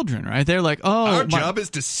the children, right? They're like, our job is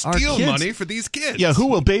to steal money for these kids. Yeah, who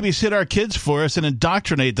will babysit our kids for us and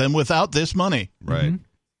indoctrinate them without this money? Right. Mm-hmm.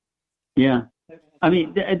 Yeah. I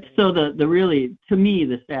mean, so the really, to me,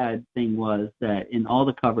 the sad thing was that in all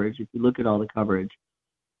the coverage, if you look at all the coverage,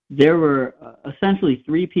 there were essentially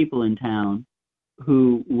 3 people in town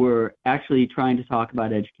who were actually trying to talk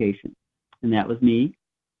about education. And that was me,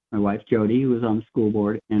 my wife Jody, who was on the school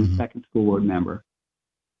board, and a second school board member.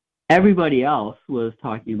 Everybody else was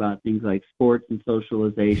talking about things like sports and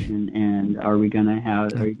socialization, and are you going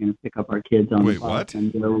to pick up our kids on the bus, what?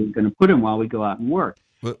 and where are we going to put them while we go out and work?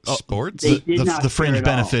 Sports? The fringe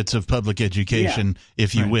benefits of public education,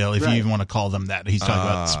 if you will, if you even want to call them that. He's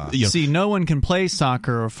talking about. See, no one can play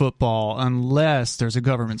soccer or football unless there's a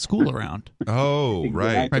government school around. Oh,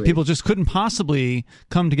 right. Right. People just couldn't possibly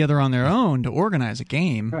come together on their own to organize a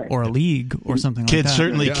game or a league or something like that. Kids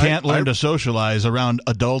certainly can't learn to socialize around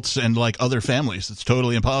adults and other families. It's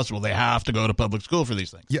totally impossible. They have to go to public school for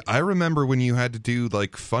these things. Yeah, I remember when you had to do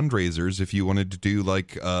fundraisers if you wanted to do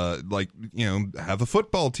have a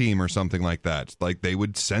football team or something like that. Like they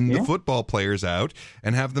would send the football players out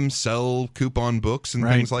and have them sell coupon books and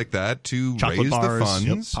things like that to raise the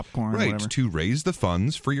funds. Popcorn, right, whatever. to raise the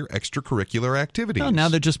funds for your extracurricular activities. Well, now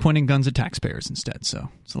they're just pointing guns at taxpayers instead, so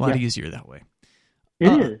it's a lot easier that way.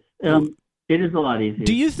 It is. It is a lot easier.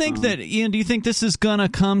 Do you think Ian, do you think this is going to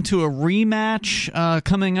come to a rematch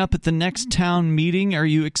coming up at the next town meeting? Are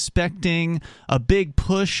you expecting a big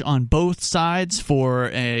push on both sides for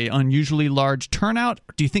a unusually large turnout?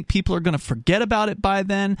 Do you think people are going to forget about it by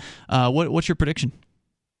then? What's your prediction?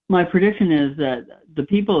 My prediction is that the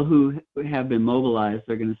people who have been mobilized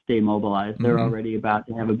are going to stay mobilized. They're already about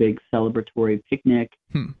to have a big celebratory picnic.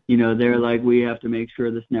 They're like, we have to make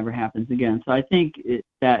sure this never happens again. So I think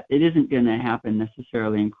that it isn't going to happen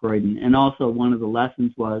necessarily in Croydon. And also one of the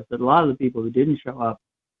lessons was that a lot of the people who didn't show up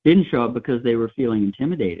because they were feeling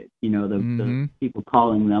intimidated. The people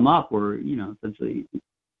calling them up were, essentially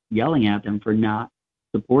yelling at them for not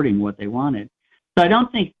supporting what they wanted. So I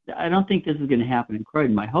don't think this is going to happen in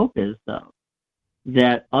Croydon. My hope is, though,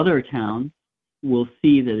 that other towns will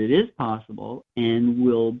see that it is possible and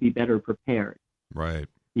will be better prepared. Right.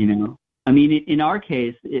 I mean, in our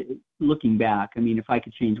case, looking back, if I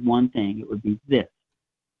could change one thing, it would be this.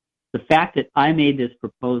 The fact that I made this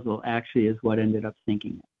proposal actually is what ended up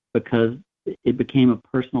sinking it, because it became a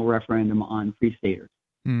personal referendum on Free Staters.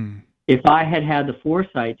 If I had had the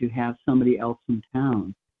foresight to have somebody else from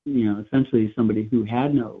town, essentially somebody who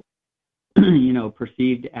had no,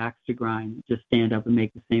 perceived axe to grind, just stand up and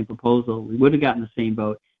make the same proposal, we would have gotten the same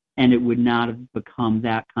vote, and it would not have become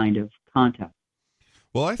that kind of contest.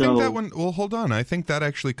 Well, I think that one, hold on. I think that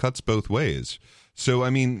actually cuts both ways. So,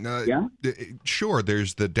 sure,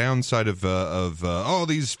 there's the downside of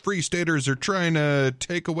these Free Staters are trying to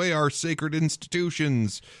take away our sacred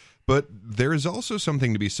institutions. But there is also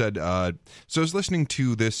something to be said. So I was listening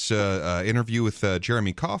to this interview with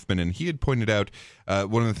Jeremy Kauffman, and he had pointed out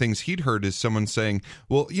one of the things he'd heard is someone saying,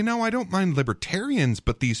 well, I don't mind libertarians,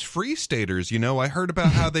 but these Free Staters, I heard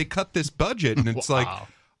about how they cut this budget. And it's like,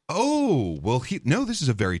 oh, well, no, this is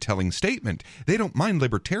a very telling statement. They don't mind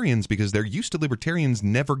libertarians because they're used to libertarians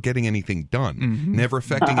never getting anything done, never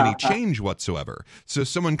affecting any change whatsoever. So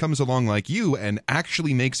someone comes along like you and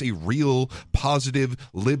actually makes a real, positive,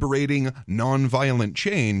 liberating, nonviolent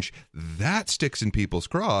change, that sticks in people's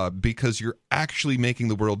craw because you're actually making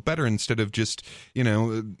the world better instead of just,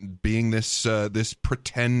 being this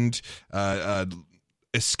pretend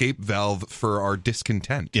escape valve for our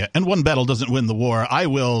discontent. Yeah, and one battle doesn't win the war. I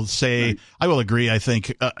will agree, I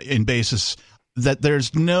think, in basis, that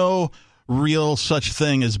there's no real such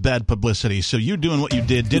thing as bad publicity. So you doing what you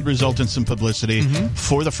did result in some publicity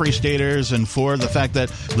for the Free Staters and for the fact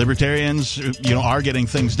that libertarians, are getting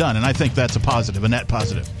things done. And I think that's a positive, a net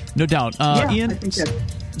positive. No doubt. Ian,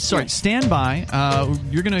 stand by.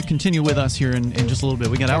 You're going to continue with us here in just a little bit.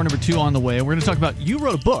 We got hour number 2 on the way. We're going to talk about, you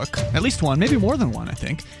wrote a book, at least one, maybe more than one, I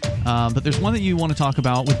think. But there's one that you want to talk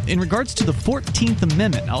about in regards to the 14th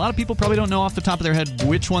Amendment. Now, a lot of people probably don't know off the top of their head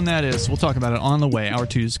which one that is. We'll talk about it on the way. Hour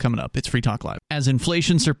 2 is coming up. It's Free Talk Live. As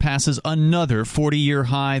inflation surpasses another 40-year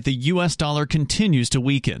high, the U.S. dollar continues to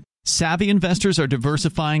weaken. Savvy investors are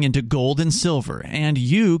diversifying into gold and silver, and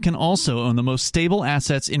you can also own the most stable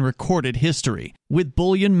assets in recorded history with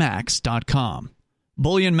BullionMax.com.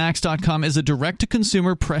 BullionMax.com is a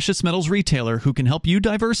direct-to-consumer precious metals retailer who can help you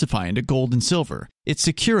diversify into gold and silver. It's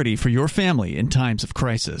security for your family in times of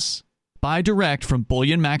crisis. Buy direct from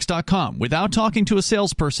BullionMax.com without talking to a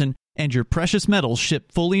salesperson, and your precious metals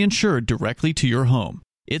ship fully insured directly to your home.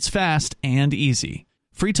 It's fast and easy.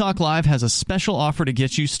 Free Talk Live has a special offer to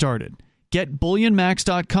get you started. Get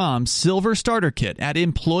BullionMax.com Silver Starter Kit at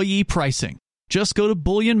employee pricing. Just go to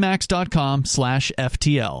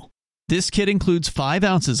BullionMax.com/FTL. This kit includes 5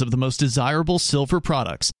 ounces of the most desirable silver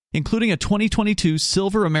products, including a 2022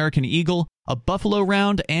 Silver American Eagle, a Buffalo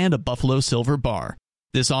Round, and a Buffalo Silver Bar.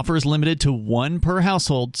 This offer is limited to 1 per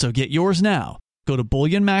household, so get yours now. Go to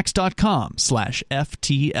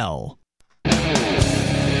BullionMax.com/FTL.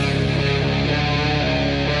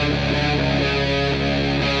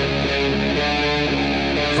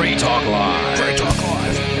 Free Talk Live. Free Talk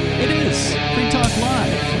Live. It is Free Talk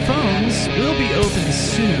Live. Phones will be open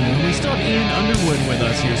soon. We still have Ian Underwood with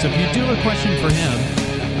us here, so if you do have a question for him,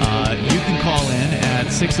 you can call in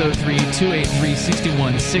at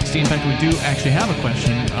 603-283-6160. In fact, we do actually have a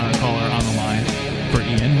question caller on the line for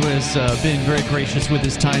Ian, who has been very gracious with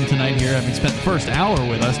his time tonight here, having spent the first hour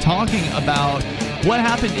with us talking about what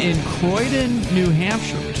happened in Croydon, New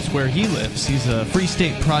Hampshire, which is where he lives. He's a Free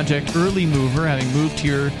State Project early mover, having moved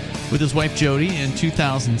here with his wife Jody in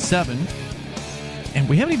 2007. And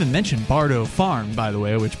we haven't even mentioned Bardo Farm, by the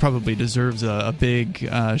way, which probably deserves a big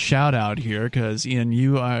shout out here, because Ian,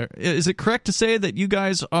 you are. Is it correct to say that you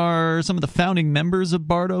guys are some of the founding members of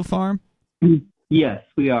Bardo Farm? Yes,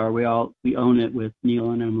 we are. We own it with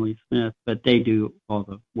Neil and Emily Smith, but they do all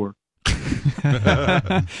the work.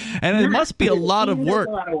 And it must be a lot of work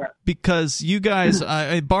because you guys,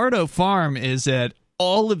 Bardo Farm is at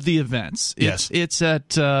all of the events. It's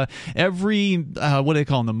at every, what do they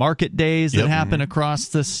call them, the market days that happen across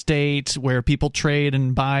the state, where people trade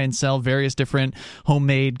and buy and sell various different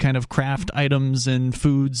homemade kind of craft items and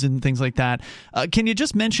foods and things like that. Can you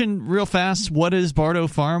just mention real fast, what is Bardo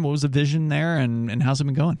Farm? What was the vision there, and how's it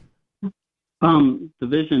been going? The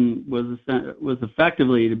vision was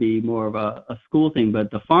effectively to be more of a school thing, but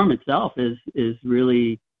the farm itself is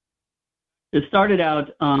really, it started out,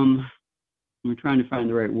 I'm trying to find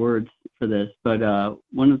the right words for this, but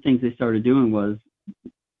one of the things they started doing was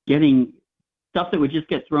getting stuff that would just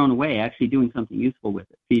get thrown away, actually doing something useful with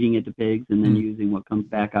it, feeding it to pigs, and then using what comes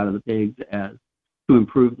back out of the pigs as to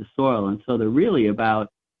improve the soil. And so they're really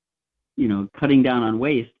about, cutting down on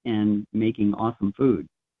waste and making awesome food.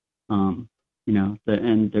 And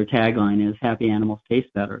their tagline is "Happy Animals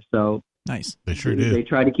Taste Better." So nice. They sure do. They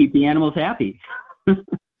try to keep the animals happy.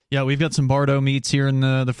 Yeah, we've got some Bardo meats here in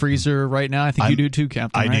the freezer right now. I think you do too,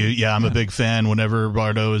 Captain. I do. Yeah, I'm a big fan. Whenever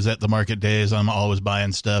Bardo is at the market days, I'm always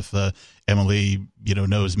buying stuff. Emily,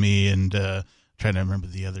 knows me, and trying to remember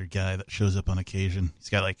the other guy that shows up on occasion. He's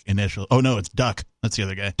got initial. Oh no, it's Duck. That's the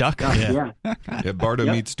other guy. Duck. Yeah.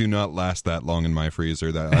 Bardo meats do not last that long in my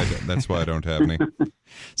freezer. That's why I don't have any.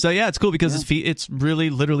 So yeah, it's cool because it's really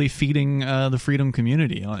literally feeding the Freedom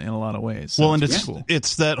community in a lot of ways. So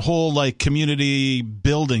it's that whole community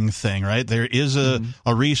building thing, right? There is a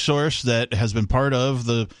resource that has been part of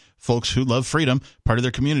the folks who love freedom, part of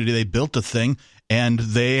their community. They built a thing, and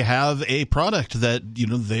they have a product that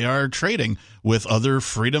they are trading with other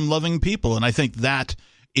freedom-loving people, and I think that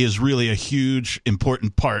is really a huge,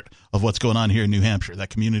 important part of what's going on here in New Hampshire.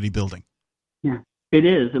 That community building. Yeah. It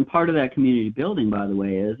is, and part of that community building, by the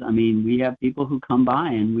way, is, we have people who come by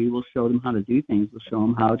and we will show them how to do things. We'll show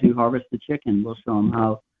them how to harvest the chicken. We'll show them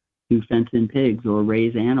how to fence in pigs or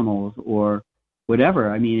raise animals or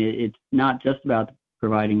whatever. It's not just about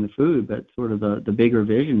providing the food, but sort of the bigger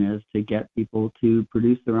vision is to get people to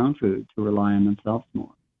produce their own food, to rely on themselves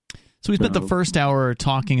more. So we spent the first hour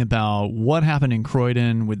talking about what happened in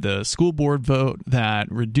Croydon with the school board vote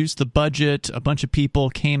that reduced the budget. A bunch of people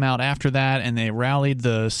came out after that, and they rallied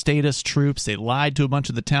the statist troops. They lied to a bunch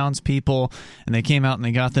of the townspeople, and they came out and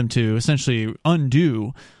they got them to essentially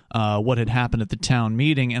undo what had happened at the town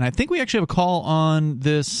meeting. And I think we actually have a call on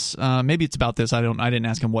this. Maybe it's about this. I didn't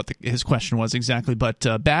ask him what his question was exactly, but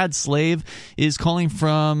Bad Slave is calling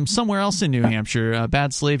from somewhere else in New Hampshire.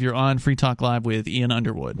 Bad Slave, you're on Free Talk Live with Ian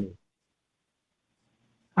Underwood.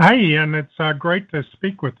 Hi, Ian. It's great to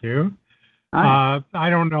speak with you. Hi. I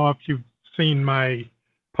don't know if you've seen my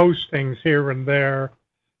postings here and there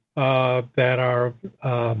that are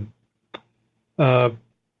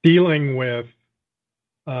dealing with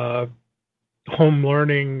home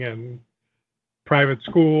learning and private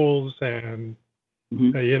schools and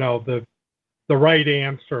the right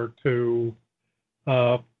answer to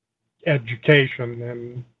education,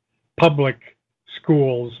 and public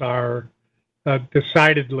schools are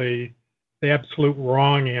decidedly the absolute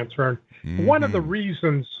wrong answer. And one of the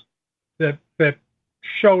reasons that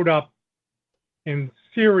showed up in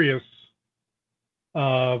serious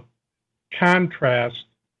contrast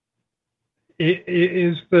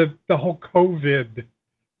is the whole COVID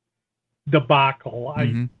debacle.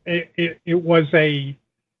 It was a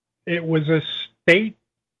state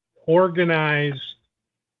organized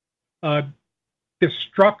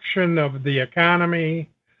destruction of the economy,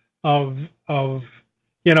 of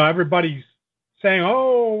everybody's saying,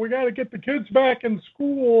 oh, we got to get the kids back in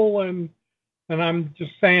school, and I'm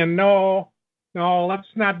just saying no, let's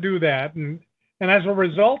not do that. And as a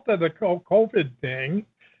result of the COVID thing,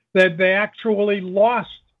 that they actually lost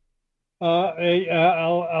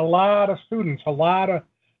a lot of students, a lot of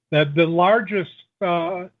the largest.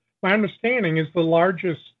 My understanding is the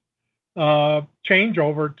largest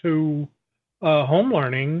changeover to home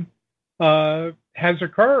learning has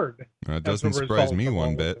occurred. It doesn't surprise me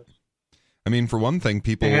one bit. I mean, for one thing,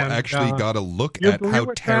 people actually got to look at how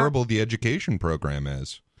terrible the education program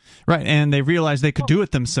is. Right, and they realized they could do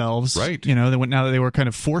it themselves. Right. Now that they were kind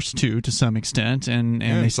of forced to some extent, and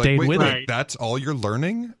they stayed with it. That's all you're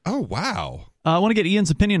learning? Oh, wow. I want to get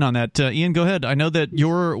Ian's opinion on that. Ian, go ahead. I know that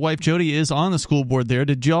your wife, Jody, is on the school board there.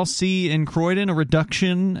 Did y'all see in Croydon a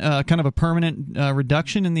reduction, kind of a permanent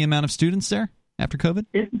reduction in the amount of students there after COVID?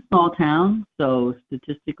 It's a small town, so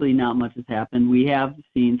statistically not much has happened. We have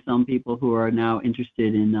seen some people who are now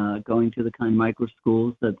interested in going to the kind of micro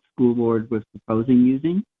schools that the school board was proposing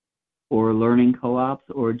using, or learning co-ops,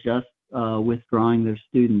 or just withdrawing their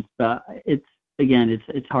students. But it's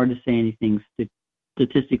hard to say anything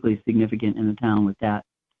statistically significant in a town with that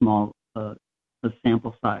small a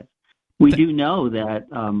sample size. We do know that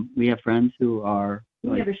we have friends who are.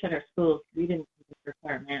 We never shut our schools. We didn't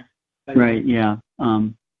require masks. Right. Yeah.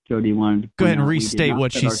 Jody wanted to go ahead and restate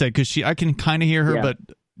what she said, because I can kind of hear her, but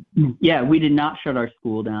yeah, we did not shut our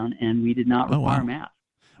school down, and we did not require masks.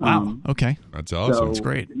 Wow. Okay. That's awesome. So, that's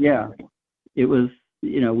great. Yeah. It was.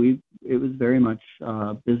 It was very much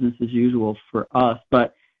business as usual for us,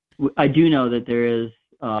 but I do know that there is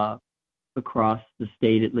across the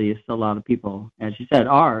state, at least, a lot of people, as you said,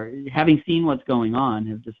 are, having seen what's going on,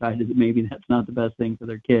 have decided that maybe that's not the best thing for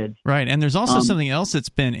their kids. Right, and there's also something else that's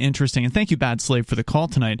been interesting, and thank you, Bad Slave, for the call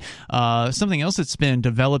tonight. Something else that's been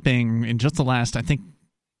developing in just the last, I think,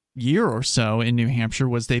 year or so in New Hampshire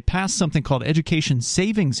was they passed something called education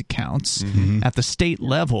savings accounts at the state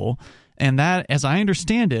level. And that, as I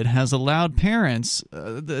understand it, has allowed parents.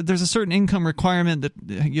 There's a certain income requirement that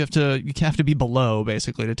you have to be below,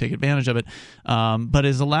 basically, to take advantage of it. But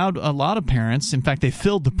has allowed a lot of parents. In fact, they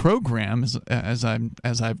filled the program, as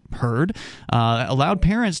I've heard, allowed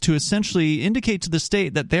parents to essentially indicate to the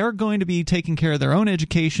state that they're going to be taking care of their own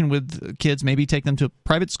education with kids. Maybe take them to a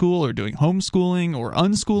private school or doing homeschooling or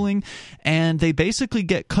unschooling, and they basically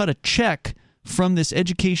get cut a check from this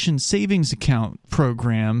education savings account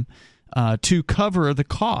program. To cover the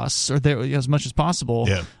costs, or as much as possible,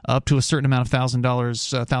 up to a certain amount of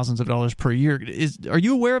thousands of dollars per year. Are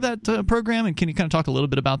you aware of that program, and can you kind of talk a little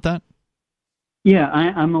bit about that? Yeah,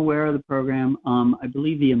 I'm aware of the program. I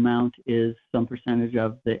believe the amount is some percentage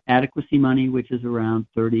of the adequacy money, which is around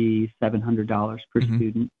 $3,700 per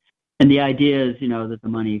student. And the idea is, that the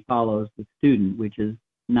money follows the student, which is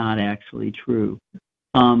not actually true.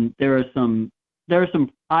 There are some.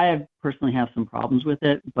 I personally have some problems with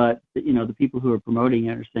it, but the people who are promoting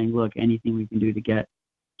it are saying, look, anything we can do to get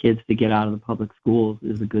kids to get out of the public schools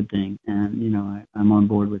is a good thing, and I'm on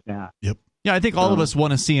board with that. Yep. Yeah, I think all of us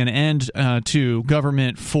want to see an end to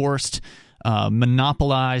government-forced,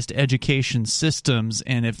 monopolized education systems,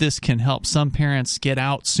 and if this can help some parents get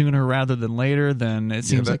out sooner rather than later, then it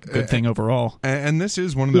seems like a good thing overall. And this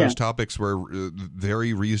is one of those topics where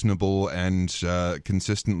very reasonable and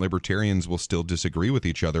consistent libertarians will still disagree with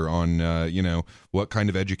each other on, what kind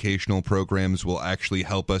of educational programs will actually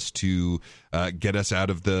help us to get us out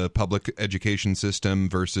of the public education system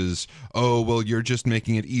versus, oh, well, you're just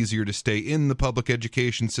making it easier to stay in the public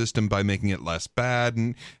education system by making it less bad.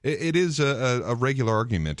 And it is a regular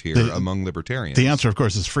argument here among libertarians? The answer, of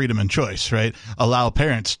course, is freedom and choice, right? Allow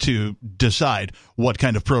parents to decide what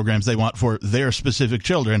kind of programs they want for their specific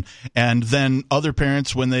children, and then other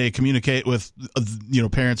parents, when they communicate with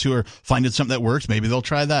parents who are finding something that works, maybe they'll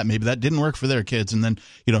try that. Maybe that didn't work for their kids, and then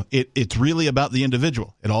it's really about the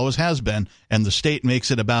individual. It always has been, and the state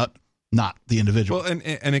makes it about not the individual. Well,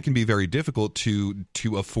 and it can be very difficult to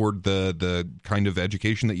afford the kind of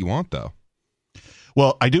education that you want, though.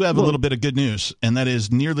 Well, I do have a little bit of good news, and that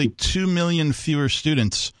is nearly 2 million fewer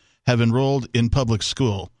students have enrolled in public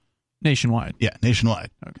school. Nationwide. Yeah, nationwide.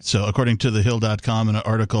 Okay. So according to thehill.com, in an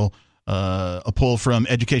article, a poll from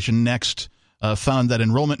Education Next found that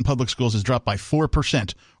enrollment in public schools has dropped by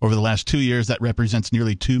 4% over the last 2 years. That represents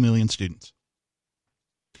nearly 2 million students.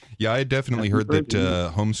 Yeah, I definitely heard that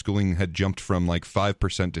homeschooling had jumped from like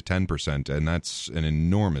 5% to 10%, and that's an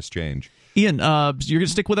enormous change. Ian, you're going to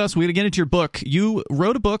stick with us. We're going to get into your book. You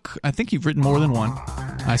wrote a book. I think you've written more than one.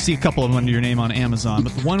 I see a couple of them under your name on Amazon,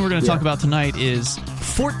 but the one we're going to talk about tonight is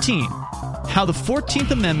 14, How the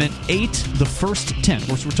 14th Amendment Ate the First 10. Of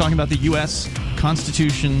course, we're talking about the U.S.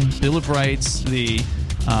 Constitution, Bill of Rights, the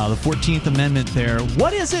 14th Amendment there.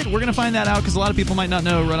 What is it? We're going to find that out because a lot of people might not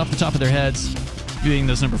know right off the top of their heads. Being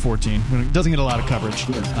this number 14. It doesn't get a lot of coverage.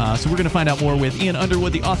 So we're going to find out more with Ian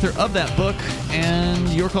Underwood, the author of that book. And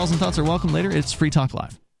your calls and thoughts are welcome later. It's Free Talk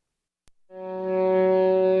Live.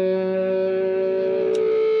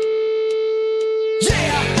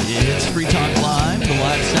 It's Free Talk Live, the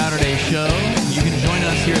live Saturday show. You can join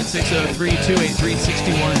us here at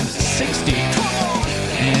 603-283-6160.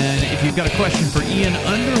 And if you've got a question for Ian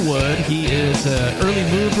Underwood, he is an early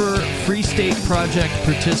mover, Free State Project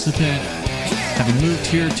participant, having moved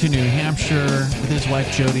here to New Hampshire with his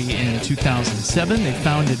wife Jody in 2007. They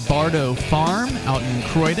founded Bardo Farm out in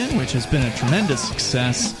Croydon, which has been a tremendous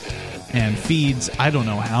success and feeds I don't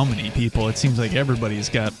know how many people. It seems like everybody's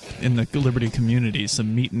got in the Liberty community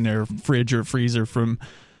some meat in their fridge or freezer from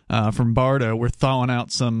Bardo. We're thawing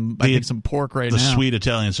out some pork right now. The sweet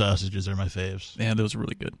Italian sausages are my faves. Yeah, those are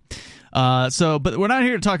really good. But we're not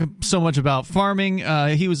here to talk so much about farming.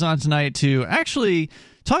 He was on tonight to actually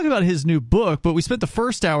talk about his new book, but we spent the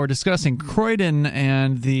first hour discussing Croydon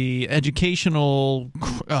and the educational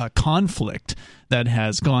conflict that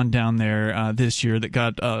has gone down there this year that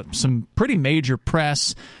got some pretty major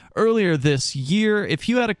press earlier this year. If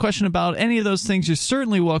you had a question about any of those things, you're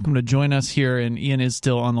certainly welcome to join us here, and Ian is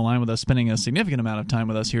still on the line with us, spending a significant amount of time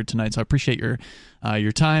with us here tonight, so I appreciate your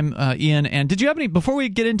time, Ian. And did you have any, before we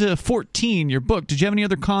get into 14, your book, did you have any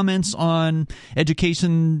other comments on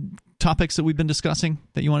education topics that we've been discussing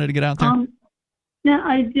that you wanted to get out there?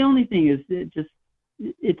 The only thing is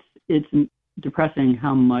it's depressing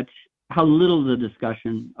how little the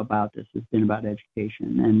discussion about this has been about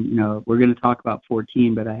education. And we're going to talk about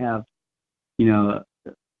 14, but I have a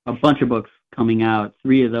bunch of books coming out.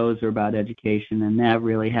 3 of those are about education, and that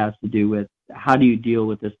really has to do with how do you deal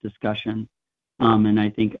with this discussion. And I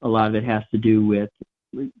think a lot of it has to do with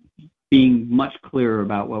being much clearer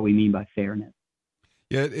about what we mean by fairness.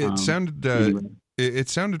 Yeah, it sounded it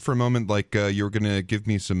sounded for a moment like you were going to give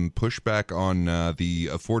me some pushback on the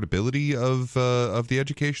affordability of the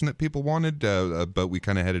education that people wanted, but we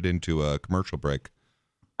kind of headed into a commercial break.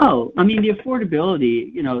 Oh, I mean, the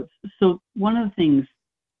affordability, so one of the things,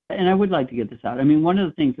 and I would like to get this out, I mean, one of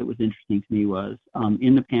the things that was interesting to me was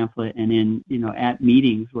in the pamphlet and in, at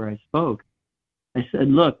meetings where I spoke, I said,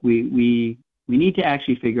 look, we need to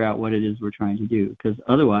actually figure out what it is we're trying to do, because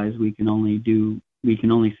otherwise we can only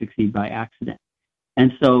succeed by accident.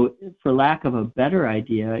 And so, for lack of a better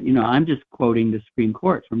idea, I'm just quoting the Supreme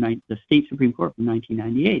Court the state Supreme Court from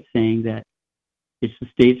 1998, saying that it's the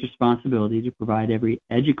state's responsibility to provide every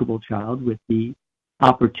educable child with the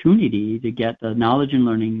opportunity to get the knowledge and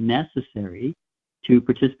learning necessary to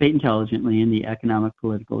participate intelligently in the economic,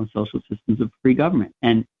 political, and social systems of free government.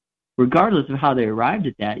 And regardless of how they arrived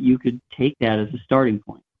at that, you could take that as a starting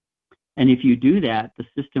point. And if you do that, the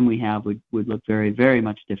system we have would look very, very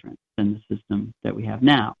much different than the system that we have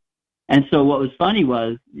now. And so what was funny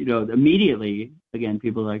was, immediately, again,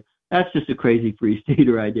 people are like, that's just a crazy free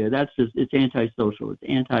stater idea. It's anti-social, it's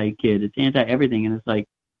anti-kid, it's anti-everything. And it's like,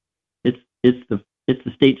 it's the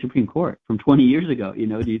state Supreme Court from 20 years ago.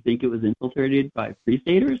 Do you think it was infiltrated by free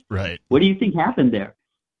staters? Right. What do you think happened there?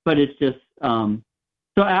 But it's just, so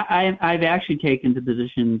I've actually taken the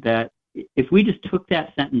position that if we just took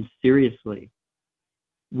that sentence seriously,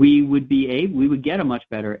 we would get a much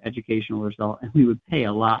better educational result, and we would pay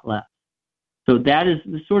a lot less. So that is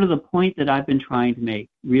sort of the point that I've been trying to make,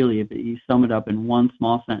 really, if you sum it up in one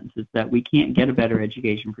small sentence, is that we can't get a better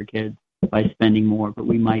education for kids by spending more, but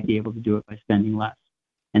we might be able to do it by spending less.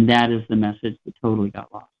 And that is the message that totally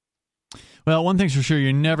got lost. Well, one thing's for sure,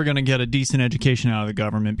 you're never going to get a decent education out of the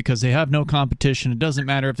government because they have no competition. It doesn't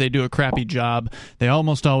matter if they do a crappy job. They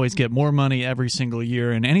almost always get more money every single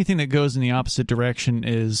year, and anything that goes in the opposite direction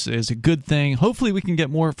is a good thing. Hopefully we can get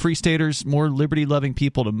more free staters, more liberty-loving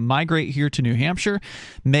people to migrate here to New Hampshire,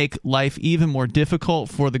 make life even more difficult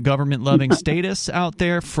for the government-loving statists out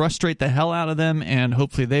there, frustrate the hell out of them, and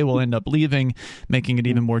hopefully they will end up leaving, making it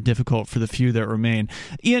even more difficult for the few that remain.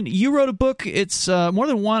 Ian, you wrote a book. It's more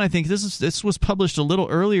than one, I think. This was published a little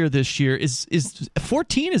earlier this year. Is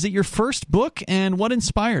 14? Is it your first book? And what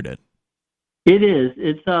inspired it? It is.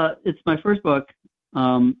 It's my first book.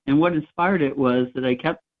 And what inspired it was that I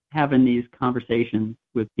kept having these conversations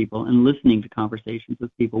with people and listening to conversations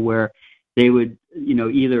with people where they would,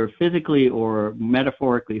 either physically or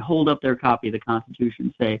metaphorically hold up their copy of the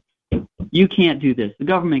Constitution and say, you can't do this. The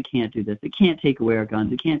government can't do this. It can't take away our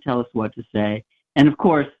guns. It can't tell us what to say. And of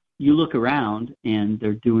course, you look around and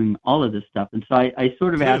they're doing all of this stuff. And so I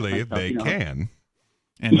sort of asked myself, they can.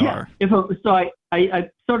 And are.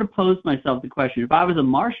 I sort of posed myself the question, if I was a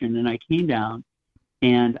Martian and I came down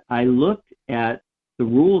and I looked at the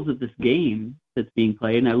rules of this game that's being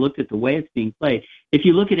played and I looked at the way it's being played, if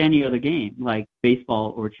you look at any other game like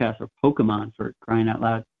baseball or chess or Pokemon, for crying out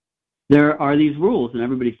loud, there are these rules and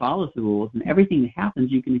everybody follows the rules, and everything that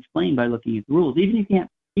happens you can explain by looking at the rules. Even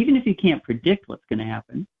if you can't predict what's going to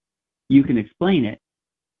happen, you can explain it.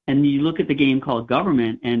 And you look at the game called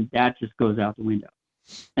government, and that just goes out the window.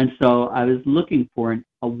 And so I was looking for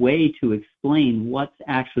a way to explain what's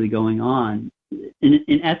actually going on.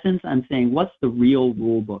 In essence, I'm saying, what's the real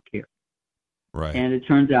rule book here? Right. And it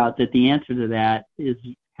turns out that the answer to that is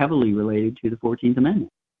heavily related to the 14th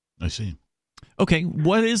Amendment. I see. Okay,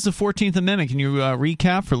 what is the 14th Amendment? Can you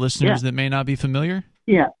recap for listeners that may not be familiar?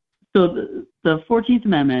 Yeah. So the 14th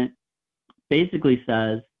Amendment basically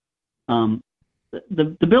says,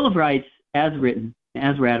 the Bill of Rights, as written,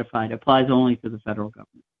 as ratified, applies only to the federal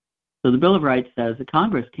government. So the Bill of Rights says that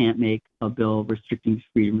Congress can't make a bill restricting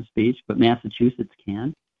freedom of speech, but Massachusetts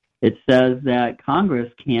can. It says that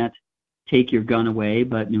Congress can't take your gun away,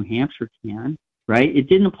 but New Hampshire can, right? It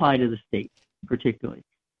didn't apply to the states particularly.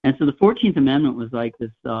 And so the 14th Amendment was like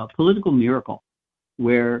this political miracle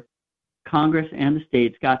where Congress and the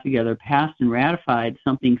states got together, passed and ratified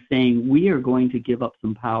something saying we are going to give up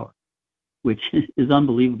some power, which is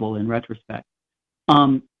unbelievable in retrospect.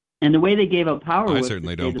 And the way they gave up power was I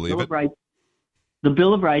certainly don't believe it. The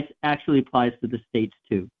Bill of Rights actually applies to the states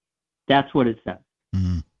too. That's what it says.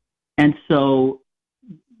 Mm-hmm. And so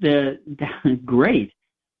great.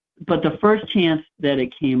 But the first chance that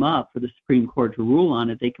it came up for the Supreme Court to rule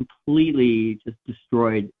on it, they completely just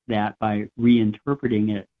destroyed that by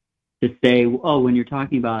reinterpreting it to say, oh, when you're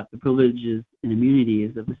talking about the privileges and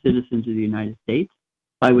immunities of the citizens of the United States,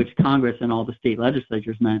 by which Congress and all the state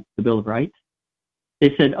legislatures meant the Bill of Rights,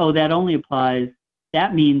 they said, oh, that only applies,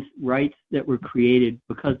 that means rights that were created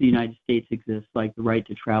because the United States exists, like the right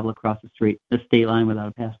to travel across the state line without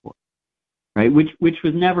a passport, right? Which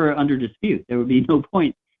was never under dispute. There would be no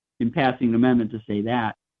point in passing an amendment to say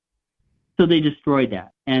that. So they destroyed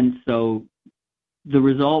that. And so the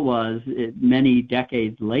result was, many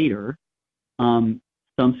decades later, some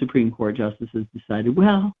Supreme Court justices decided,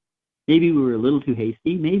 well, maybe we were a little too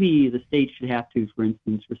hasty. Maybe the state should have to, for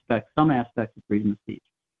instance, respect some aspects of freedom of speech.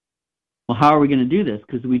 Well, how are we going to do this?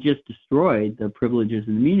 Because we just destroyed the Privileges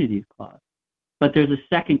and Immunities Clause. But there's a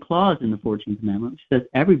second clause in the 14th Amendment which says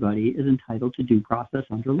everybody is entitled to due process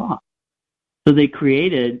under law. So they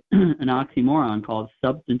created an oxymoron called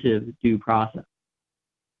substantive due process,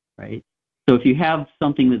 right? So if you have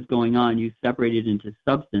something that's going on, you separate it into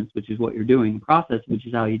substance, which is what you're doing, process, which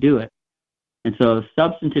is how you do it. And so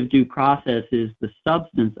substantive due process is the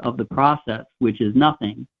substance of the process, which is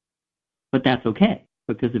nothing, but that's okay,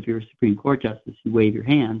 because if you're a Supreme Court justice, you wave your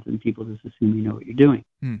hands and people just assume you know what you're doing.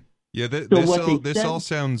 Yeah, this all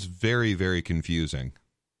sounds very, very confusing.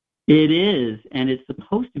 It is, and it's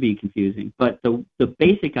supposed to be confusing, but the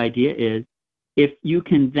basic idea is if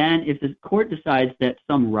the court decides that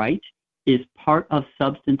some right is part of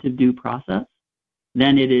substantive due process,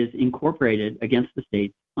 then it is incorporated against the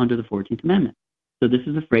states under the 14th Amendment. So this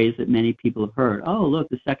is a phrase that many people have heard. Oh, look,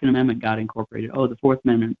 the Second Amendment got incorporated. Oh, the Fourth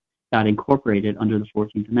Amendment got incorporated under the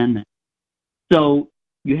 14th Amendment. So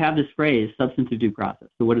you have this phrase, substantive due process.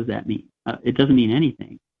 So what does that mean? It doesn't mean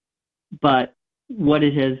anything. But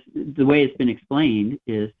the way it's been explained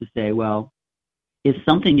is to say, well, if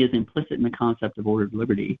something is implicit in the concept of ordered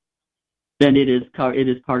liberty, then it is part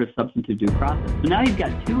of substantive due process. So now you've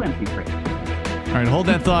got two empty phrases. All right, hold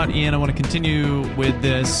that thought, Ian. I want to continue with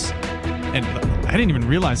this. And I didn't even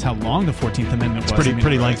realize how long the 14th Amendment was.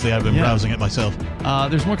 Pretty lengthy. I've been browsing it myself.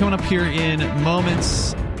 There's more coming up here in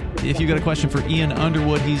moments. If you got a question for Ian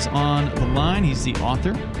Underwood, he's on the line. He's the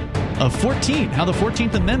author of 14, How the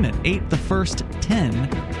 14th Amendment Ate the First 10.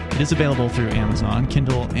 It is available through Amazon,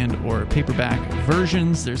 Kindle, and or paperback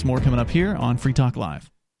versions. There's more coming up here on Free Talk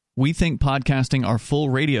Live. We think podcasting our full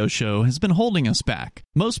radio show has been holding us back.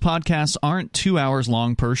 Most podcasts aren't 2 hours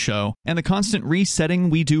long per show, and the constant resetting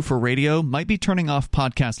we do for radio might be turning off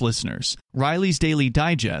podcast listeners. Riley's Daily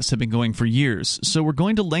Digests have been going for years, so we're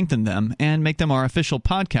going to lengthen them and make them our official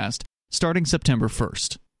podcast starting September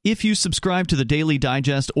 1st. If you subscribe to the Daily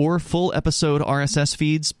Digest or full episode RSS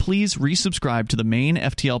feeds, please resubscribe to the main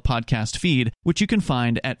FTL podcast feed, which you can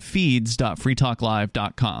find at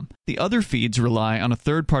feeds.freetalklive.com. The other feeds rely on a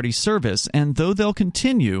third-party service, and though they'll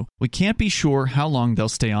continue, we can't be sure how long they'll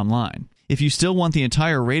stay online. If you still want the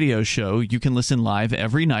entire radio show, you can listen live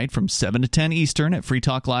every night from 7 to 10 Eastern at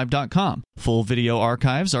freetalklive.com. Full video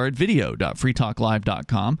archives are at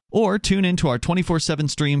video.freetalklive.com, or tune into our 24/7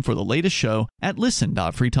 stream for the latest show at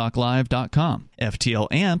listen.freetalklive.com. FTL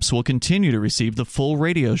Amps will continue to receive the full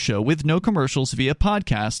radio show with no commercials via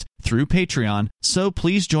podcast through Patreon, so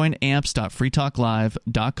please join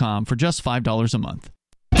amps.freetalklive.com for just $5 a month.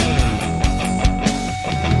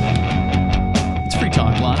 Free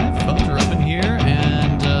Talk Live. Phones are open here,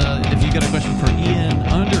 and if you got a question for Ian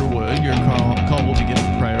Underwood, your call will be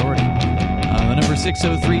given priority. The number is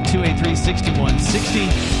 603-283-6160.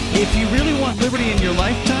 If you really want liberty in your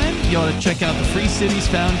lifetime, you ought to check out the Free Cities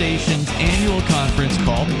Foundation's annual conference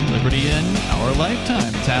called Liberty in Our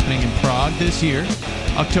Lifetime. It's happening in Prague this year.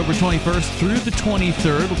 October 21st through the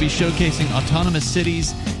 23rd, we'll be showcasing autonomous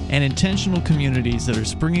cities and intentional communities that are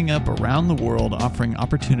springing up around the world, offering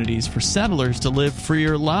opportunities for settlers to live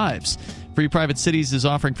freer lives. Free Private Cities is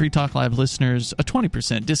offering Free Talk Live listeners a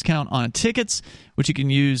 20% discount on tickets, which you can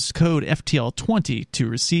use code FTL20 to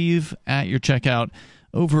receive at your checkout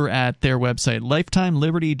over at their website,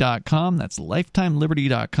 lifetimeliberty.com. That's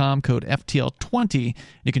lifetimeliberty.com, code FTL20.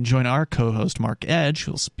 You can join our co-host, Mark Edge,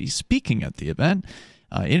 who will be speaking at the event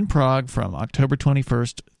in Prague from October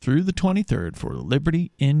 21st through the 23rd for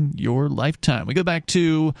Liberty in Your Lifetime. We go back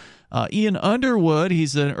to Ian Underwood.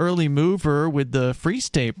 He's an early mover with the Free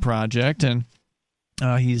State Project, and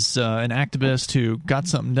he's an activist who got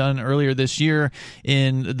something done earlier this year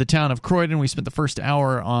in the town of Croydon. We spent the first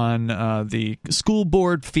hour on the school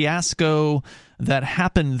board fiasco that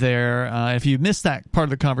happened there. If you missed that part of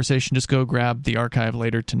the conversation, just go grab the archive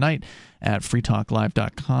later tonight at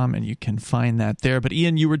freetalklive.com, and you can find that there. But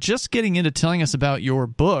Ian, you were just getting into telling us about your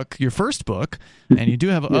book, your first book, and you do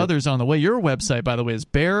have others on the way. Your website, by the way, is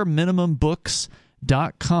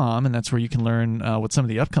bareminimumbooks.com, and that's where you can learn what some of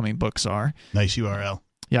the upcoming books are. Nice URL.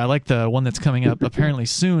 Yeah, I like the one that's coming up apparently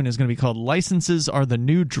soon is going to be called Licenses Are the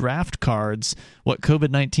New Draft Cards, What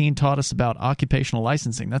COVID-19 Taught Us About Occupational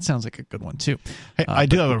Licensing. That sounds like a good one, too. Hey, I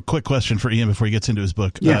do have a quick question for Ian before he gets into his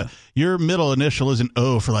book. Yeah. Your middle initial isn't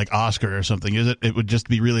O for like Oscar or something, is it? It would just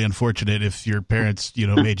be really unfortunate if your parents,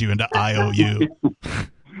 made you into IOU.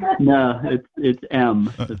 No, it's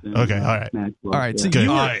M. Okay, all right. All right, so Good.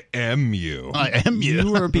 I am you. I am you.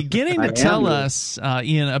 You were beginning to tell us,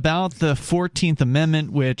 Ian, about the 14th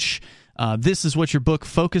Amendment, which this is what your book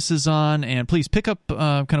focuses on. And please pick up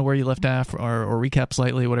kind of where you left off or recap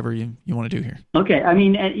slightly, whatever you want to do here. Okay, I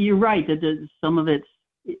mean, you're right that some of it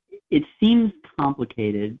seems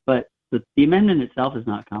complicated, but the amendment itself is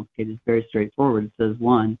not complicated. It's very straightforward. It says,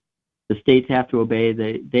 one, the states have to obey,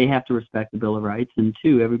 they have to respect the Bill of Rights, and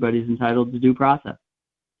two, everybody's entitled to due process.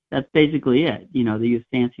 That's basically it. They use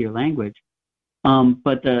fancier language.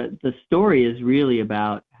 But the story is really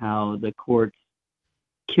about how the courts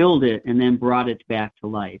killed it and then brought it back to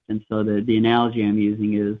life. And so the analogy I'm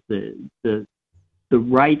using is the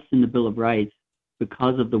rights in the Bill of Rights,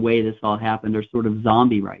 because of the way this all happened, are sort of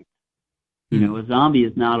zombie rights. A zombie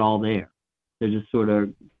is not all there. They're just sort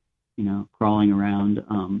of, crawling around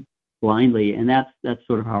blindly, and that's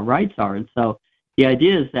sort of how rights are. And so the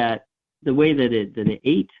idea is that the way that it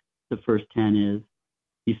ate the first 10 is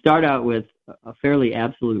you start out with a fairly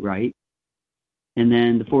absolute right, and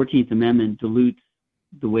then the 14th Amendment dilutes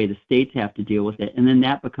the way the states have to deal with it, and then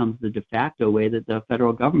that becomes the de facto way that the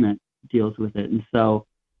federal government deals with it. And so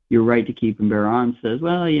your right to keep and bear arms says,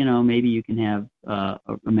 well, maybe you can have a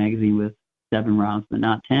magazine with 7 rounds but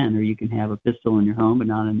not 10, or you can have a pistol in your home but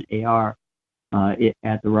not an AR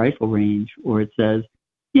at the rifle range. Or it says,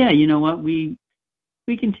 yeah, you know what, we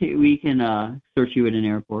can search you at an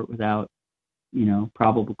airport without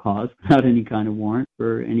probable cause, without any kind of warrant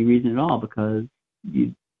for any reason at all, because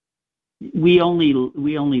we only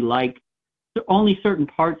like only certain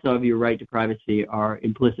parts of your right to privacy are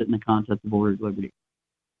implicit in the concept of ordered liberty.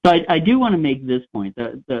 So I do want to make this point.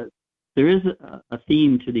 There is a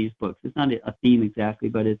theme to these books. It's not a theme exactly,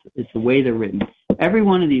 but it's the way they're written. Every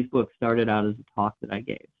one of these books started out as a talk that I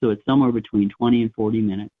gave. So it's somewhere between 20 and 40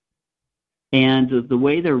 minutes. And the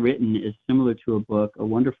way they're written is similar to a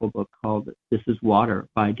wonderful book called This is Water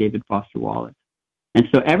by David Foster Wallace. And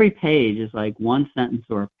so every page is like one sentence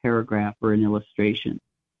or a paragraph or an illustration.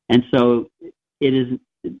 And so it is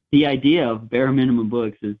the idea of bare minimum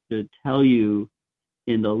books is to tell you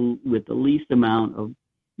with the least amount of,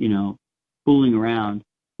 fooling around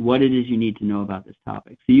what it is you need to know about this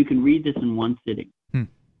topic. So you can read this in one sitting.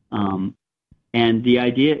 And the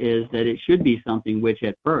idea is that it should be something which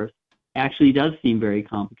at first actually does seem very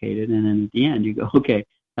complicated. And then at the end you go, okay,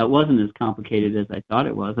 that wasn't as complicated as I thought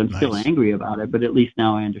it was. I'm still angry about it, but at least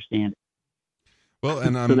now I understand it. Well,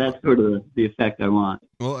 and so that's sort of the effect I want.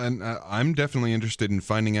 Well, and I'm definitely interested in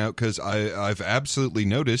finding out, because I've absolutely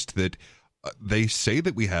noticed that they say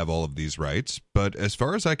that we have all of these rights, but as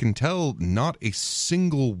far as I can tell, not a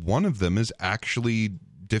single one of them is actually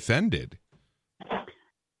defended.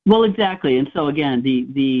 Well, exactly. And so again,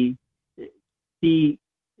 the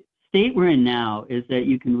state we're in now is that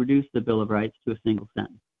you can reduce the Bill of Rights to a single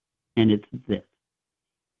sentence, and it's this: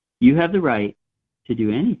 you have the right to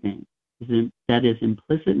do anything that is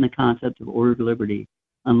implicit in the concept of ordered liberty,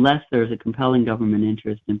 unless there's a compelling government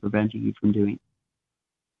interest in preventing you from doing it.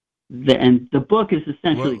 And the book is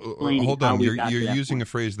essentially explaining. Hold on, how you're point. using a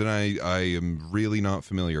phrase that I am really not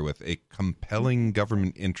familiar with. A compelling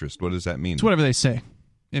government interest. What does that mean? It's whatever they say.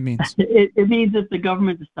 It means it means if the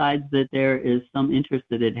government decides that there is some interest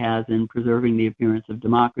that it has in preserving the appearance of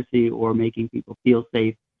democracy, or making people feel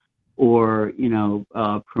safe, or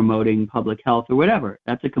promoting public health or whatever.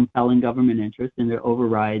 That's a compelling government interest, and it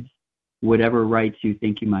overrides whatever rights you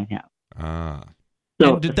think you might have.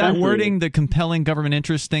 So did that wording, the compelling government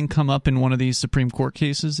interest thing, come up in one of these Supreme Court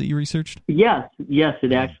cases that you researched? Yes,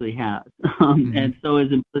 it actually has. And so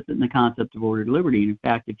is implicit in the concept of ordered liberty. And in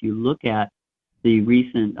fact, if you look at the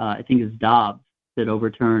recent, I think it's Dobbs that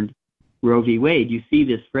overturned Roe v. Wade, you see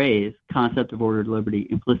this phrase, concept of ordered liberty,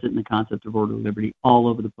 implicit in the concept of ordered liberty, all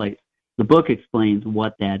over the place. The book explains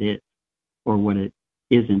what that is, or what it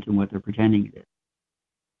isn't, and what they're pretending it is.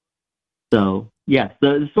 So, yes,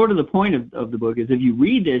 the sort of the point of the book is, if you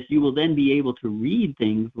read this, you will then be able to read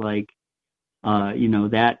things like, that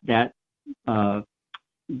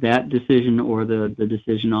decision, or the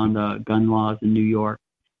decision on the gun laws in New York,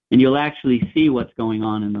 and you'll actually see what's going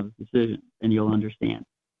on in those decisions, and you'll understand.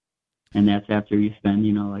 And that's after you spend,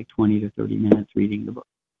 like 20 to 30 minutes reading the book.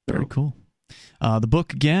 So, very cool. The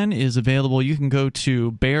book, again, is available. You can go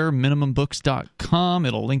to bareminimumbooks.com.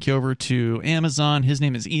 It'll link you over to Amazon. His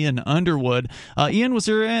name is Ian Underwood. Ian, was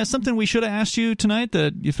there something we should have asked you tonight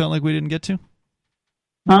that you felt like we didn't get to?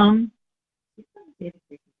 So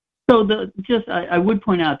I would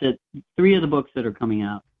point out that 3 of the books that are coming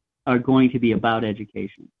out are going to be about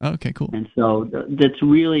education. Okay, cool. And so that's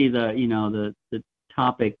really the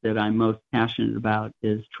topic that I'm most passionate about,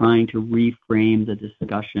 is trying to reframe the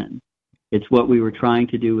discussion. It's what we were trying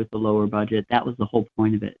to do with the lower budget. That was the whole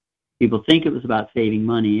point of it. People think it was about saving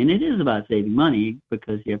money, and it is about saving money,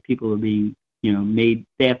 because you have people who are being, made,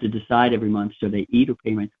 they have to decide every month, should they eat or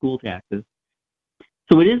pay my school taxes.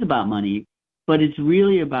 So it is about money, but it's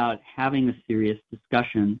really about having a serious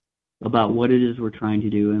discussion about what it is we're trying to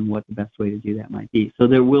do and what the best way to do that might be. So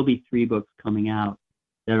there will be 3 books coming out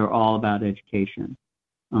that are all about education.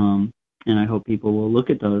 And I hope people will look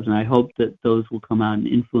at those, and I hope that those will come out and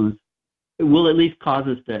influence. It will at least cause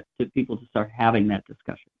us to people to start having that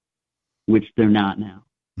discussion, which they're not now.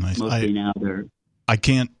 Nice. Mostly now they're. I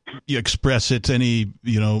can't express it any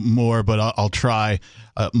more, but I'll try.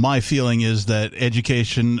 My feeling is that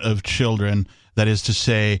education of children, that is to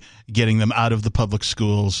say, getting them out of the public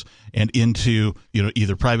schools and into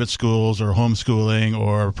either private schools or homeschooling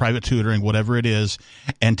or private tutoring, whatever it is,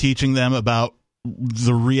 and teaching them about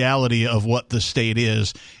the reality of what the state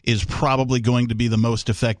is probably going to be the most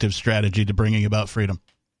effective strategy to bringing about freedom.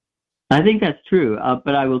 I think that's true,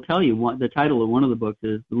 but I will tell you, the title of one of the books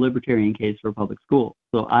is The Libertarian Case for Public School.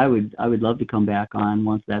 So I would love to come back on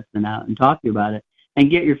once that's been out and talk to you about it and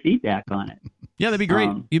get your feedback on it. Yeah, that'd be great.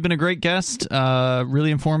 You've been a great guest, really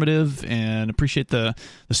informative, and appreciate the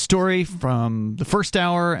story from the first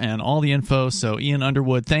hour and all the info. So Ian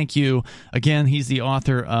Underwood, thank you. Again, he's the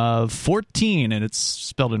author of 14, and it's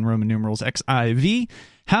spelled in Roman numerals, XIV,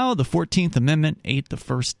 How the 14th Amendment ate the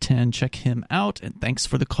first 10. Check him out. And thanks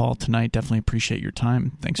for the call tonight. Definitely appreciate your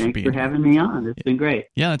time. Thanks for being here. having me on. It's been great.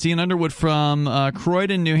 Yeah, that's Ian Underwood from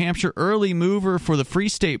Croydon, New Hampshire, early mover for the Free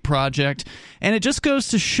State Project. And it just goes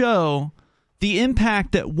to show the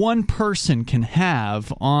impact that one person can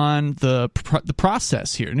have on the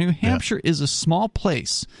process here. New Hampshire is a small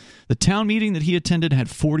place. The town meeting that he attended had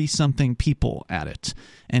 40-something people at it,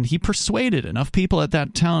 and he persuaded enough people at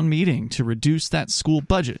that town meeting to reduce that school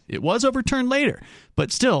budget. It was overturned later,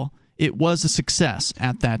 but still, it was a success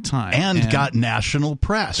at that time. And got national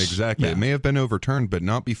press. Exactly. Yeah. It may have been overturned, but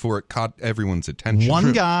not before it caught everyone's attention.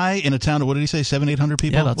 One guy in a town of, what did he say, 700-800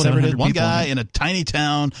 people? Yeah, about whatever it is. 700 One people, guy yeah. in a tiny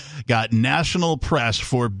town got national press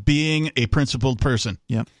for being a principled person.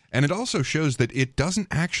 Yep. And it also shows that it doesn't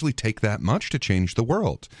actually take that much to change the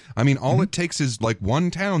world. I mean, all it takes is like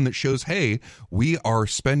one town that shows, hey, we are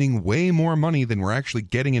spending way more money than we're actually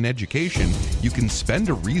getting in education. You can spend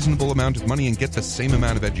a reasonable amount of money and get the same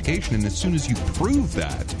amount of education. And as soon as you prove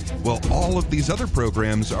that, well, all of these other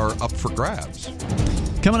programs are up for grabs.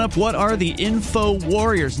 Coming up, what are the Info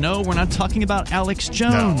Warriors? No, we're not talking about Alex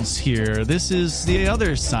Jones here. This is the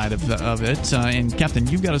other side of it. And Captain,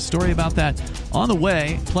 you've got a story about that on the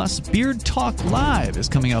way. Plus, Beard Talk Live is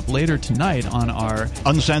coming up later tonight on our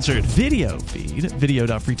Uncensored video feed,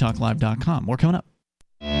 video.freetalklive.com. More coming up.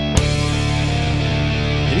 It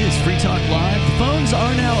is Free Talk Live. The phones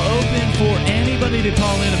are now open for anybody to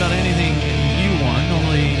call in about anything you want.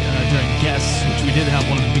 Normally during guests, which we did have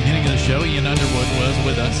one at the beginning of the show. Ian Underwood was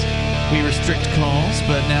with us. We restrict calls,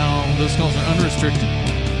 but now those calls are unrestricted.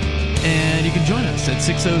 And you can join us at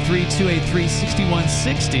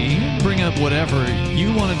 603-283-6160. Bring up whatever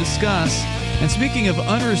you want to discuss. And speaking of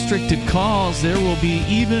unrestricted calls, there will be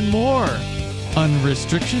even more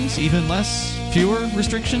unrestrictions, fewer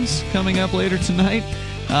restrictions coming up later tonight.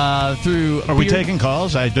 Are we taking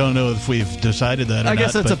calls? I don't know if we've decided that or not. I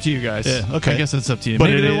guess that's up to you guys. Yeah, okay. I guess that's up to you. But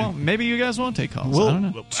Maybe you guys won't take calls. I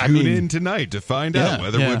don't know. Tune in tonight to find out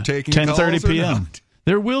whether we're taking calls 10:30 or p.m. not.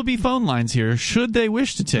 There will be phone lines here, should they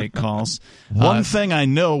wish to take calls. One thing I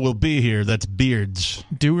know will be here, that's beards.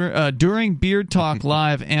 During Beard Talk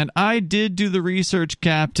Live, and I did do the research,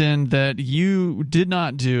 Captain, that you did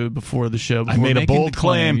not do before the show. I made a bold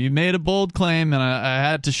claim. You made a bold claim, and I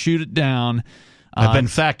had to shoot it down. I've been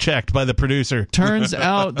fact-checked by the producer. Turns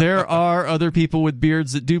out there are other people with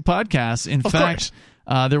beards that do podcasts. In fact,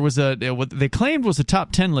 there was what they claimed was a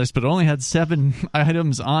top 10 list, but it only had 7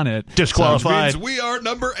 items on it. Disqualified. Which means we are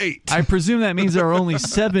number 8. I presume that means there are only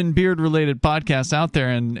 7 beard-related podcasts out there,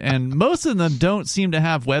 and most of them don't seem to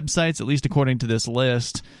have websites, at least according to this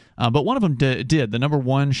list. But one of them did. The number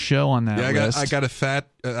 1 show on that list. I got to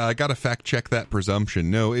fact check that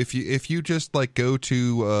presumption. No, if you just like go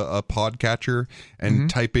to a podcatcher and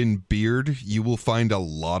type in beard, you will find a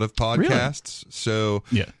lot of podcasts. Really? So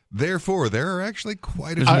therefore, there are actually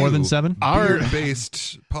quite a few more than 7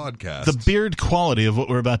 beard-based podcasts. The beard quality of what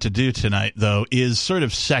we're about to do tonight, though, is sort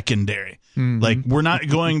of secondary. Like, we're not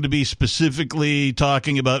going to be specifically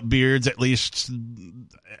talking about beards, at least,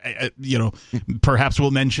 perhaps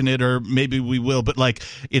we'll mention it, or maybe we will, but like,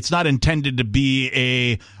 it's not intended to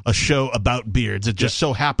be a show about beards. It just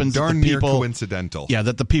so happens darn that the people, near coincidental. Yeah,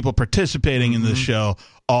 that the people participating in this show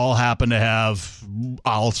all happen to have,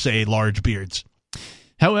 I'll say, large beards.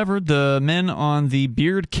 However, the men on the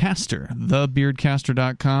Beardcaster,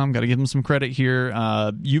 thebeardcaster.com, got to give them some credit here.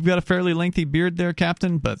 You've got a fairly lengthy beard there,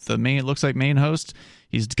 Captain, but the main host,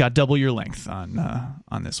 he's got double your length on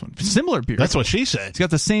this one. Similar beard. That's what she said. He's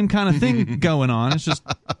got the same kind of thing going on. It's just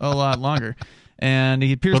a lot longer. And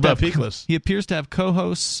he appears to have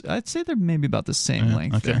co-hosts. I'd say they're maybe about the same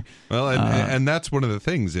length. Okay. There. Well, and that's one of the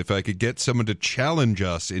things. If I could get someone to challenge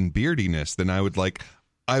us in beardiness, then I would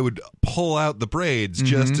pull out the braids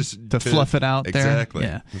just to fluff it out there. Exactly.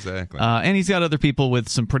 Yeah. Exactly. And he's got other people with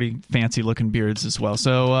some pretty fancy looking beards as well.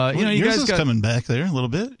 So you yours guys is coming back there a little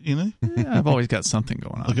bit. Yeah, I've always got something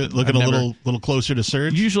going on. Looking a little closer to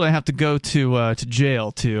Serge. Usually, I have to go to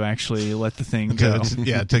jail to actually let the thing go.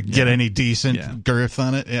 To get any decent girth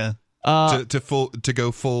on it. Yeah. To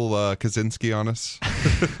go full Kaczynski on us.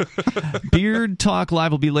 Beard Talk Live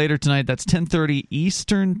will be later tonight. That's 10:30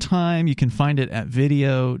 Eastern Time. You can find it at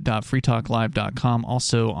video.freetalklive.com.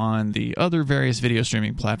 Also on the other various video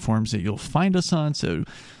streaming platforms that you'll find us on. So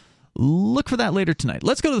look for that later tonight.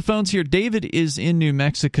 Let's go to the phones here. David is in New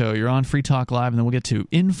Mexico. You're on Free Talk Live, and then we'll get to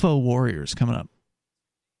Info Warriors coming up.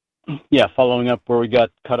 Yeah, following up where we got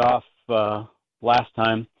cut off last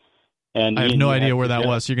time. And I have no idea where that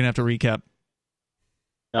was, so you're going to have to recap.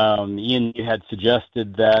 Ian, you had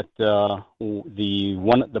suggested that the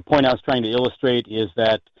point I was trying to illustrate is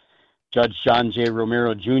that Judge John J.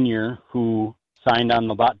 Romero Jr., who signed on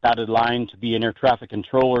the dotted line to be an air traffic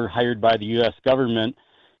controller hired by the U.S. government,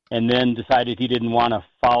 and then decided he didn't want to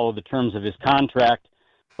follow the terms of his contract,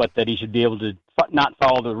 but that he should be able to not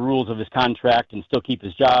follow the rules of his contract and still keep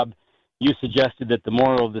his job. You suggested that the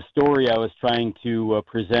moral of the story I was trying to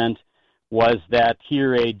present was that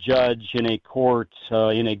here a judge in a court,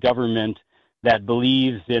 in a government that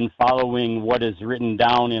believes in following what is written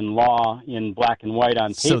down in law in black and white on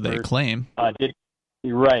paper. So they claim. Did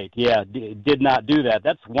not do that.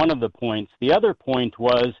 That's one of the points. The other point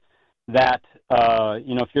was that,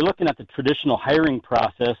 if you're looking at the traditional hiring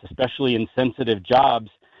process, especially in sensitive jobs,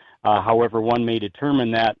 however one may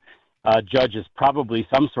determine that, judge is probably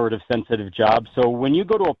some sort of sensitive job. So when you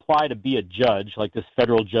go to apply to be a judge, like this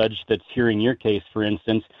federal judge that's hearing your case, for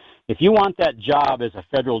instance, if you want that job as a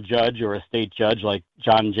federal judge or a state judge like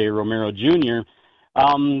John J. Romero Jr.,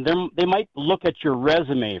 they might look at your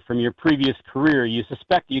resume from your previous career. You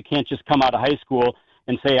suspect that you can't just come out of high school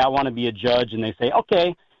and say, I want to be a judge, and they say,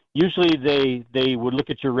 okay. Usually they would look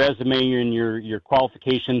at your resume and your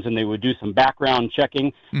qualifications, and they would do some background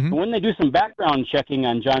checking. Mm-hmm. And when they do some background checking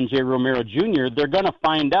on John J. Romero Jr., they're going to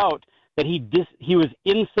find out that he was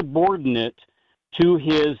insubordinate to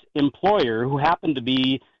his employer, who happened to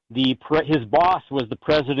be his boss was the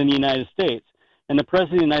President of the United States. And the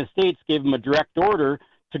President of the United States gave him a direct order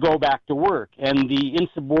to go back to work. And the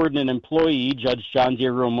insubordinate employee, Judge John J.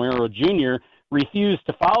 Romero Jr., refused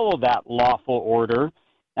to follow that lawful order,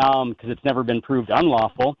 because it's never been proved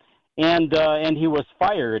unlawful, and he was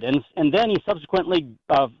fired. And then he subsequently,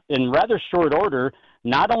 in rather short order,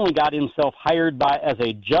 not only got himself hired as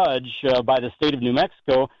a judge by the state of New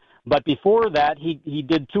Mexico, but before that he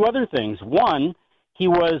did two other things. One, he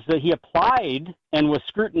applied and was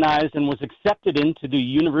scrutinized and was accepted into the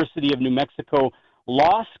University of New Mexico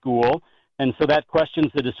Law School, and so that questions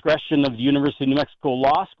the discretion of the University of New Mexico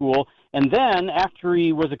Law School. And then after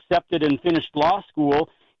he was accepted and finished law school,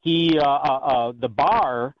 he applied to the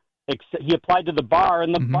bar,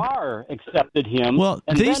 and the bar accepted him. Well,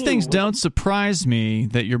 these things don't surprise me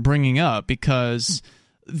that you're bringing up, because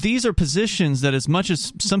these are positions that, as much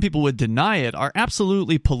as some people would deny it, are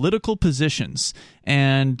absolutely political positions.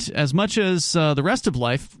 And as much as the rest of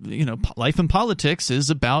life, life in politics is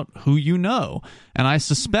about who you know. And I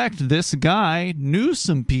suspect this guy knew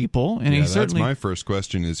some people, and he certainly... That's my first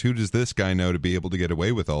question, is who does this guy know to be able to get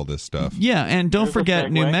away with all this stuff? Yeah, and don't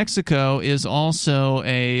forget, New Mexico is also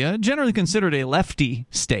generally considered a lefty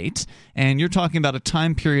state, and you're talking about a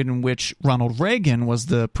time period in which Ronald Reagan was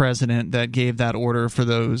the president that gave that order for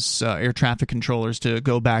those air traffic controllers to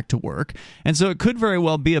go back to work. And so it could very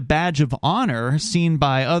well be a badge of honor seen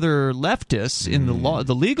by other leftists in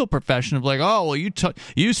the legal profession of like, oh, well,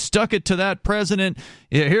 you stuck it to that president.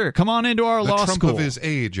 Here, come on into our law school. The Trump of his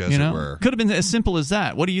age, as it were. Could have been as simple as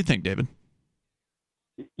that. What do you think, David?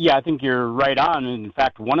 Yeah, I think you're right on. In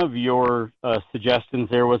fact, one of your suggestions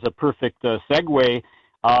there was a perfect segue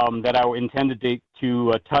that I intended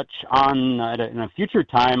to touch on in a future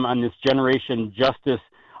time on this Generation Justice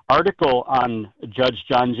article on Judge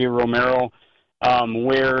John J. Romero,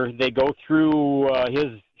 where they go through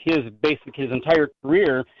his entire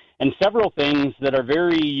career, and several things that are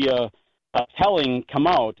very telling come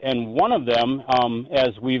out. And one of them,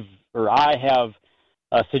 I have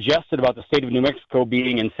suggested about the state of New Mexico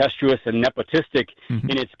being incestuous and nepotistic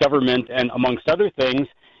in its government, and amongst other things,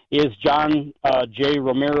 is John J.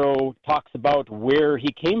 Romero talks about where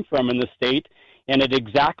he came from in the state, and it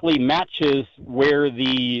exactly matches where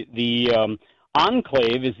the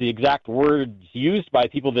enclave is the exact words used by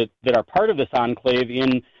people that are part of this enclave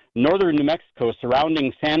in northern New Mexico,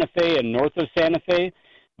 surrounding Santa Fe and north of Santa Fe.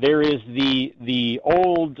 There is the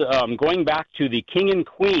old, going back to the king and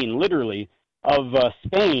queen, literally, of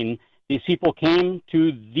Spain. These people came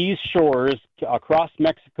to these shores across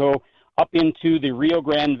Mexico, up into the Rio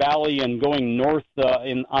Grande Valley, and going north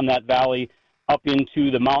on that valley, up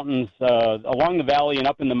into the mountains, along the valley and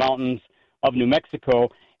up in the mountains of New Mexico.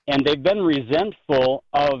 And they've been resentful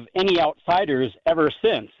of any outsiders ever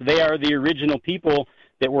since. They are the original people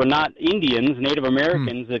that were not Indians, Native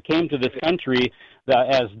Americans, that came to this country,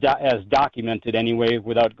 as documented anyway,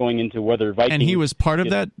 without going into whether Vikings. And he was part of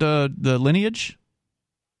that the lineage?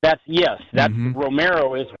 Yes.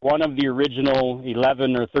 Romero is one of the original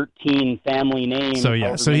 11 or 13 family names. So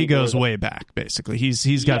he goes way back, basically.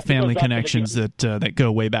 He's got family connections that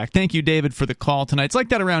go way back. Thank you, David, for the call tonight. It's like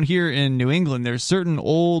that around here in New England. There's certain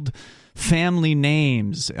old family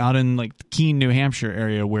names out in like the Keene, New Hampshire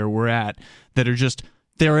area where we're at that are just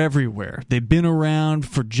they're everywhere. They've been around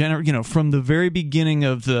for from the very beginning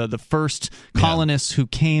of the first colonists who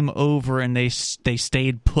came over, and they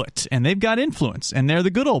stayed put, and they've got influence, and they're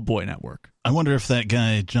the good old boy network. I wonder if that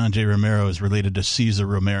guy John J. Romero is related to Cesar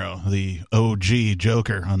Romero, the OG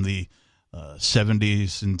Joker on the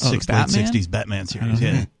 70s and late 60s Batman series.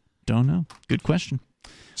 Yeah, don't know. Good question.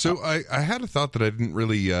 So I had a thought that I didn't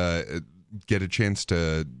really get a chance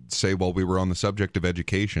to say while we were on the subject of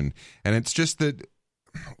education, and it's just that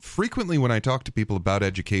frequently when I talk to people about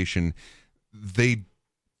education, they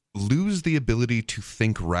lose the ability to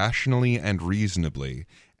think rationally and reasonably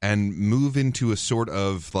and move into a sort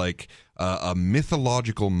of like a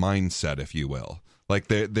mythological mindset, if you will. Like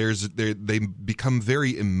they become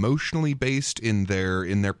very emotionally based in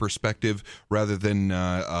their perspective rather than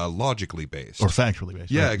logically based or factually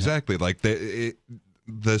based. Yeah, right? exactly. Like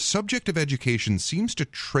the subject of education seems to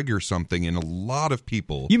trigger something in a lot of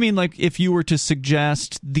people. You mean like if you were to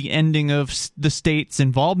suggest the ending of the state's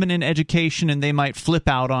involvement in education, and they might flip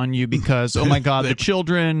out on you because, oh my God, the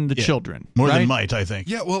children. More right? than might, I think.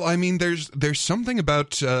 Yeah, well, I mean, there's something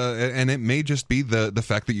about, and it may just be the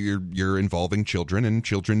fact that you're involving children, and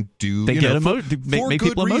children do make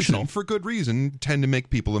people emotional for good reason, tend to make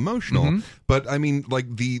people emotional. Mm-hmm. But I mean,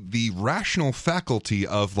 like the rational faculty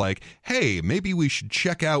of like, hey, maybe we should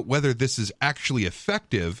check out whether this is actually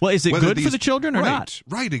effective. Well, is it good for the children or not?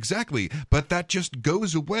 Right, exactly. But that just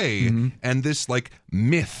goes away, and this like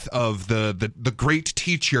myth of the great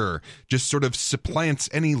teacher just sort of supplants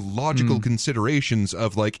any logical considerations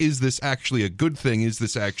of like, is this actually a good thing? Is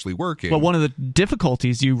this actually working? Well, one of the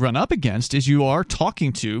difficulties you run up against is you are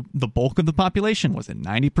talking to the bulk of the population. Was it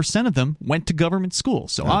 90% of them went to government school?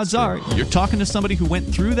 So odds are you're talking to somebody who went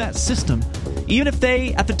through that system, even if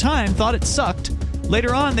they at the time thought it sucked.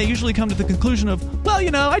 Later on, they usually come to the conclusion of, well,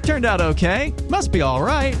 I turned out okay. Must be all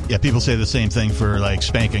right. Yeah, people say the same thing for like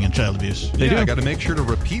spanking and child abuse. They do. I got to make sure to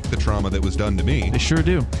repeat the trauma that was done to me. They sure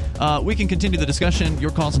do. We can continue the discussion.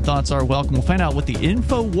 Your calls and thoughts are welcome. We'll find out what the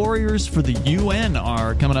info warriors for the UN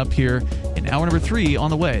are coming up here in hour number 3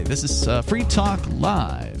 on the way. This is Free Talk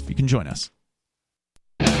Live. You can join us.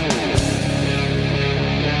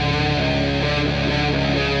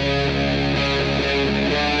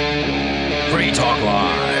 Free Talk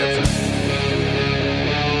Live.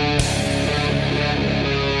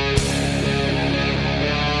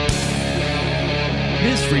 It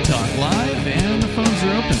is Free Talk Live, and the phones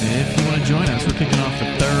are open if you want to join us. We're kicking off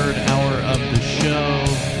the third hour of the show.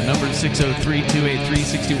 The number is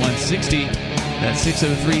 603-283-6160. That's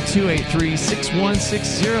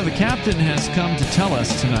 603-283-6160. The captain has come to tell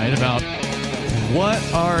us tonight about what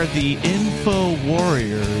are the info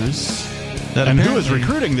warriors that and who is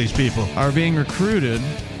recruiting these people? Are being recruited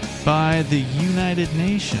by the United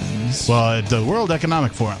Nations. Well, the World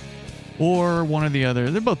Economic Forum. Or one or the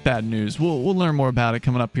other. They're both bad news. We'll learn more about it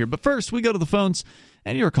coming up here. But first, we go to the phones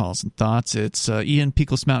and your calls and thoughts. It's Ian,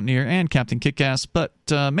 Peakless Mountaineer, and Captain Kickass. But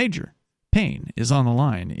Major Payne is on the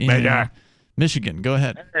line in Michigan. Go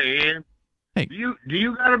ahead. Hey, Ian. Hey. Do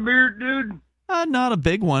you got a beard, dude? Not a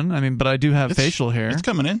big one. I mean, but I do have facial hair. It's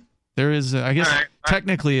coming in. There is, I guess,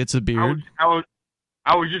 technically it's a beard. I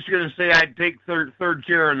was just going to say I'd take third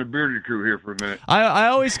chair in the bearded crew here for a minute. I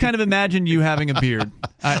always kind of imagine you having a beard.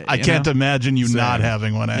 I can't imagine you not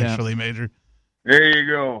having one, actually, Major. There you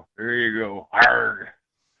go. Arrgh.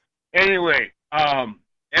 Anyway,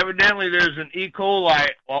 evidently there's an E. coli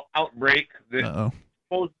outbreak that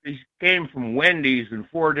supposedly came from Wendy's in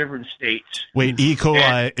 4 different states. Wait, E.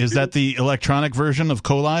 coli, is that the electronic version of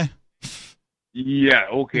coli? Yeah,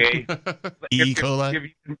 okay. E.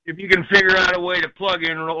 coli? If you can figure out a way to plug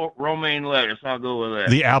in romaine lettuce, I'll go with that.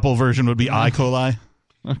 The Apple version would be I. coli?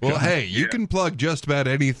 Well, hey, you can plug just about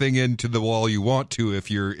anything into the wall you want to if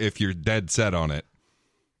you're dead set on it.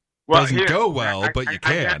 Well, doesn't go well, but you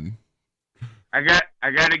can. I got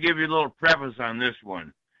to give you a little preface on this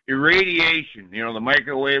one. Irradiation, the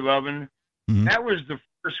microwave oven, that was the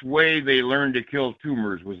first way they learned to kill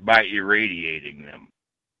tumors was by irradiating them.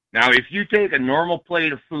 Now, if you take a normal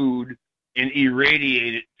plate of food and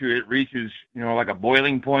irradiate it till it reaches, like a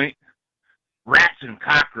boiling point, rats and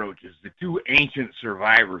cockroaches, the 2 ancient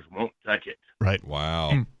survivors, won't touch it. Right.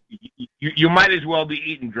 Wow. You might as well be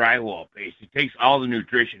eating drywall paste. It takes all the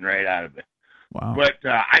nutrition right out of it. Wow. But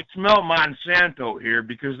I smell Monsanto here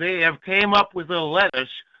because they have came up with a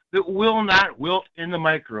lettuce that will not wilt in the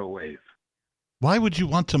microwave. Why would you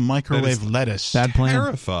want to microwave lettuce? Bad plan.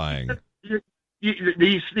 Terrifying.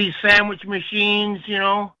 These sandwich machines,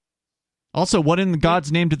 Also, what in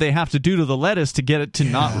God's name did they have to do to the lettuce to get it to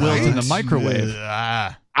not wilt in the microwave?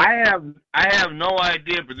 I have no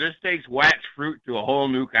idea, but this takes wax fruit to a whole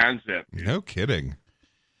new concept. No kidding.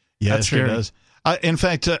 Yeah, That's it sure scary. does. In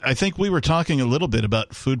fact, I think we were talking a little bit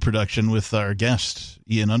about food production with our guest,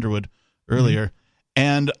 Ian Underwood, earlier.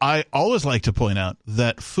 And I always like to point out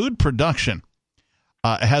that food production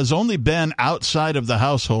has only been outside of the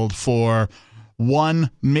household for 1,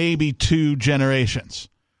 maybe 2 generations.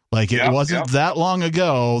 Like, it wasn't that long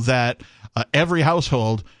ago that every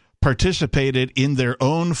household participated in their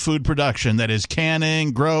own food production, that is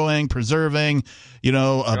canning, growing, preserving,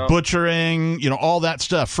 butchering, all that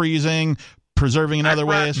stuff, freezing, preserving in other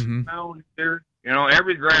ways.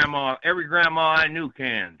 Every grandma I knew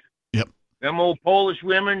canned. Yep. Them old Polish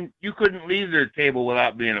women, you couldn't leave their table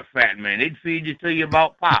without being a fat man. They'd feed you till you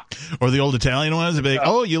about pop. Or the old Italian ones, they'd be like,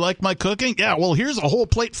 oh, you like my cooking? Yeah, well, here's a whole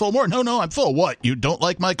plate full more. No, I'm full. What, you don't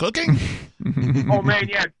like my cooking? Oh, man,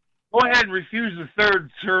 yeah. Go ahead and refuse the 3rd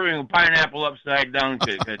serving of pineapple upside down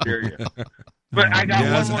cake, I dare you. But I got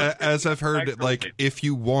one more as I've heard, like, if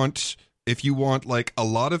you want like a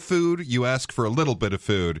lot of food, you ask for a little bit of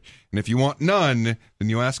food, and if you want none, then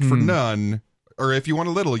you ask for none. Or if you want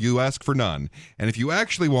a little, you ask for none, and if you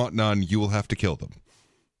actually want none, you will have to kill them.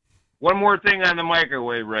 One more thing on the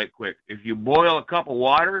microwave, right quick. If you boil a cup of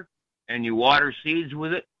water and you water seeds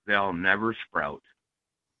with it, they'll never sprout.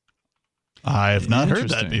 I have not heard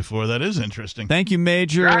that before. That is interesting. Thank you,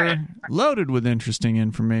 Major. Loaded with interesting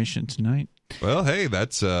information tonight. Well, hey,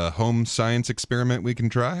 that's a home science experiment we can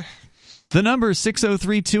try. The number is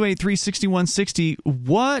 603-283-6160.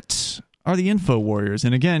 What are the Info Warriors?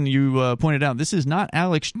 And again, you pointed out this is not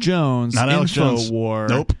Alex Jones. Not Alex Jones. War.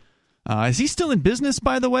 Nope. Is he still in business,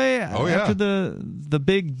 by the way? Oh, yeah. After the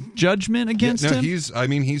big judgment against him? He's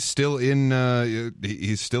still in.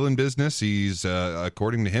 He's still in business. He's,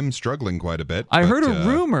 according to him, struggling quite a bit. I heard a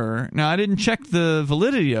rumor. Now, I didn't check the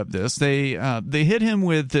validity of this. They hit him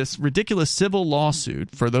with this ridiculous civil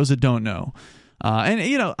lawsuit. For those that don't know, and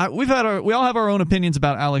we all have our own opinions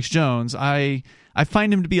about Alex Jones. I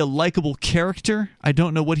find him to be a likable character. I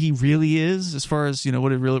don't know what he really is as far as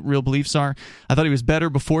what his real beliefs are. I thought he was better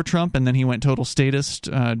before Trump, and then he went total statist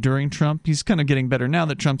during Trump. He's kind of getting better now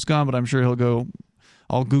that Trump's gone, but I'm sure he'll go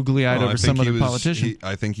all googly-eyed over some other politician.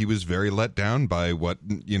 I think he was very let down by what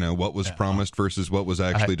was promised versus what was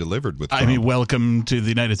actually delivered with Trump. I mean, welcome to the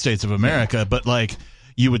United States of America, but like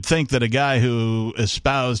you would think that a guy who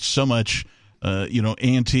espoused so much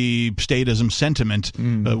anti-statism sentiment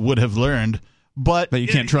would have learned. But you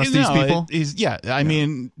can't trust these people? I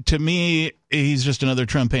mean, to me, he's just another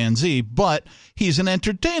Trumpanzee, but he's an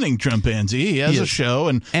entertaining Trumpanzee. He has a show,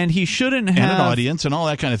 and he shouldn't have an audience and all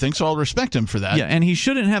that kind of thing, so I'll respect him for that. Yeah, and he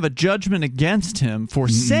shouldn't have a judgment against him for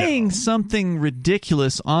saying something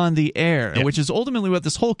ridiculous on the air, which is ultimately what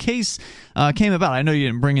this whole case came about. I know you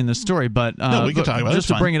didn't bring in this story, but we can talk about it. Just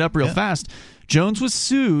to bring it up real fast, Jones was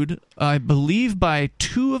sued, I believe, by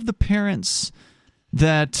 2 of the parents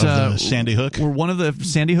that Sandy Hook were one of the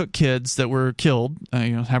Sandy Hook kids that were killed,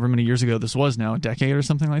 however many years ago this was now, a decade or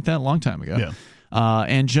something like that, a long time ago. Yeah.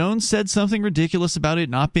 And Jones said something ridiculous about it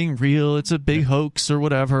not being real. It's a big hoax or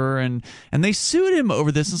whatever. And they sued him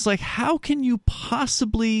over this. It's like, how can you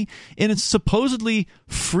possibly, in a supposedly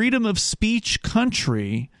freedom of speech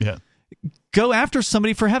country, go after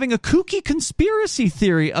somebody for having a kooky conspiracy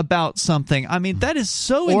theory about something? I mean, that is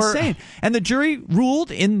so insane. And the jury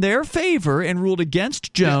ruled in their favor and ruled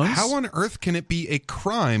against Jones. Yeah, how on earth can it be a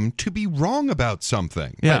crime to be wrong about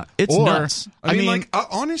something? Yeah, it's nuts. I mean,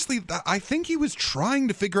 honestly, I think he was trying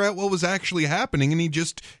to figure out what was actually happening, and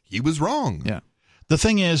he was wrong. Yeah. The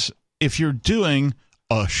thing is, if you're doing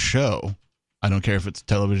a show, I don't care if it's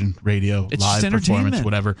television, radio, it's live performance,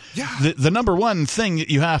 whatever. Yeah. The number one thing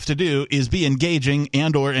that you have to do is be engaging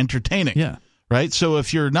and or entertaining. Yeah. Right? So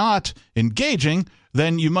if you're not engaging,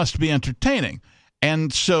 then you must be entertaining.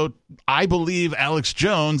 And so I believe Alex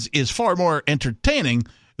Jones is far more entertaining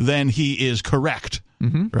than he is correct.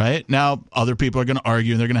 Mm-hmm. Right? Now, other people are going to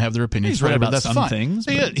argue and they're going to have their opinions. He's right about that's some fine. things.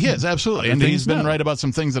 He is, absolutely. And he's been right about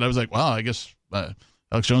some things that I was like, wow, I guess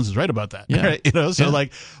Alex Jones is right about that. Yeah. Right? So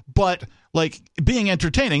but being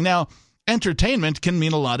entertaining. Now, entertainment can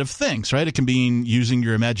mean a lot of things, right? It can mean using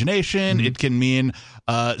your imagination. Mm-hmm. It can mean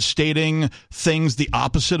stating things the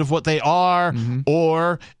opposite of what they are,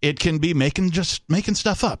 or it can be making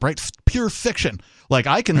stuff up, right? Pure fiction. Like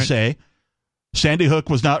I can say, Sandy Hook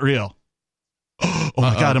was not real. Oh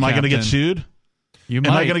my God, am I going to get sued? Am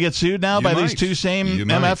I going to get sued now by these 2 same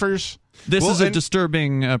MFers? This is a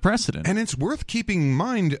disturbing precedent. And it's worth keeping in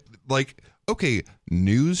mind,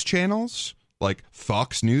 news channels, like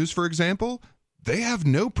Fox News, for example, they have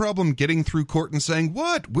no problem getting through court and saying,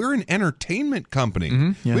 what? We're an entertainment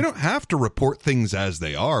company. Yeah. We don't have to report things as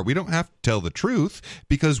they are. We don't have to tell the truth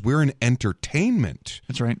because we're an entertainment.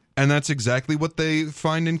 That's right. And that's exactly what they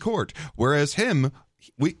find in court. Whereas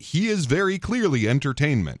he is very clearly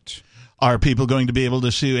entertainment. Are people going to be able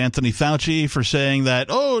to sue Anthony Fauci for saying that,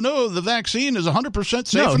 oh, no, the vaccine is 100%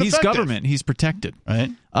 safe No, and he's effective? government. He's protected.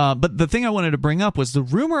 Right. But the thing I wanted to bring up was the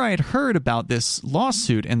rumor I had heard about this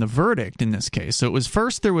lawsuit and the verdict in this case. So it was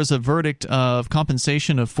first there was a verdict of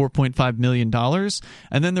compensation of $4.5 million,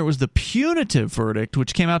 and then there was the punitive verdict,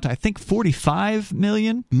 which came out to, I think, $45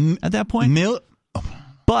 million at that point.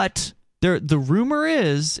 But the rumor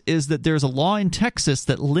is that there's a law in Texas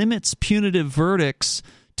that limits punitive verdicts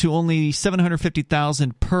to only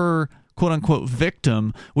 $750,000 per quote-unquote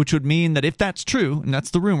victim, which would mean that if that's true, and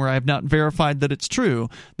that's the rumor, I have not verified that it's true,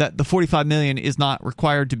 that the $45 million is not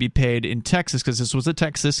required to be paid in Texas because this was a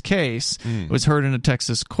Texas case. It was heard in a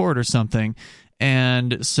Texas court or something.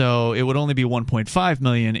 And so it would only be $1.5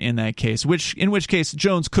 million in that case, in which case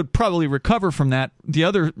Jones could probably recover from that. The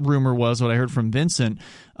other rumor was, what I heard from Vincent,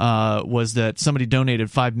 was that somebody donated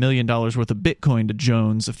 $5 million worth of Bitcoin to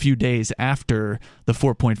Jones a few days after the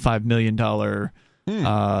 $4.5 million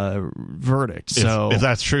verdict. So if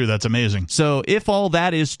that's true, that's amazing. So if all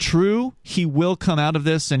that is true, he will come out of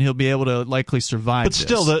this and he'll be able to likely survive. But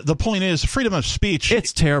still, the point is, freedom of speech.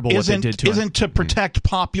 It's terrible what they did to him. Isn't to protect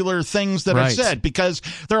popular things that are said because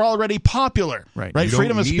they're already popular. Right. You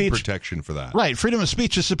Freedom don't of need speech protection for that. Right. Freedom of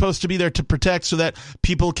speech is supposed to be there to protect so that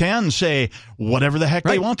people can say whatever the heck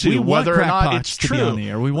they want to, whether or not it's true. To be on the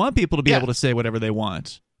air. We want people to be able to say whatever they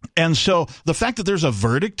want. And so the fact that there's a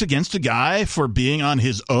verdict against a guy for being on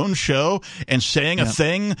his own show and saying a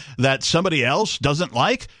thing that somebody else doesn't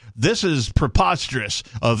like, this is preposterous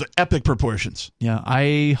of epic proportions. Yeah,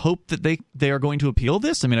 I hope that they are going to appeal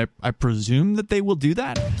this. I mean, I presume that they will do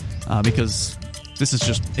that because this is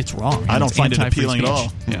just, it's wrong. I don't find it appealing at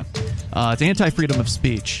all. Yeah. It's anti-freedom of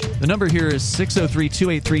speech. The number here is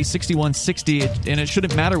 603-283-6160, and it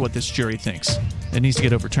shouldn't matter what this jury thinks. It needs to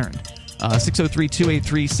get overturned.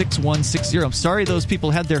 603-283-6160. I'm sorry those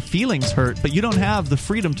people had their feelings hurt, but you don't have the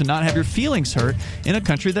freedom to not have your feelings hurt in a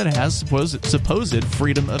country that has supposed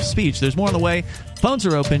freedom of speech. There's more on the way. Phones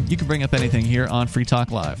are open. You can bring up anything here on Free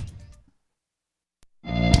Talk Live.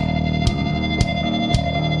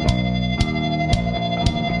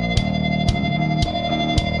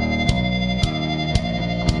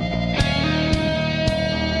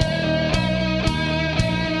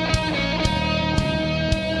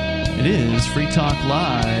 It is Free Talk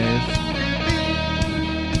Live,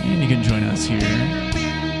 and you can join us here.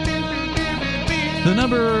 The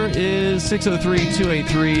number is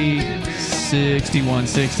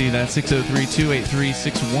 603-283-6160. That's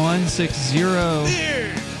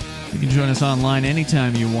 603-283-6160. You can join us online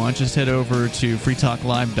anytime you want. Just head over to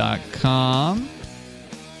freetalklive.com.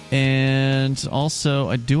 And also,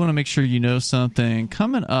 I do want to make sure you know something.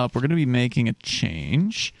 Coming up, we're going to be making a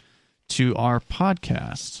change to our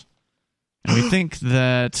podcast. And we think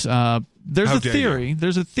that there's a theory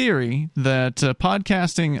that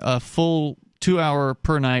podcasting a full 2-hour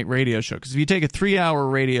per night radio show, because if you take a 3-hour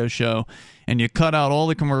radio show and you cut out all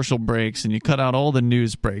the commercial breaks and you cut out all the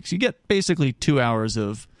news breaks, you get basically 2 hours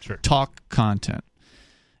of talk content.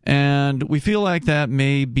 And we feel like that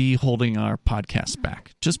may be holding our podcast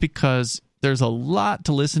back just because there's a lot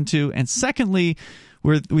to listen to. And secondly,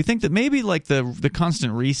 we think that maybe like the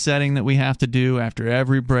constant resetting that we have to do after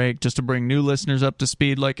every break just to bring new listeners up to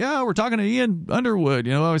speed, like, we're talking to Ian Underwood.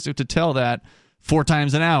 You know, I always have to tell that 4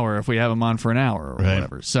 times an hour if we have him on for an hour or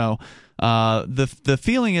whatever. So the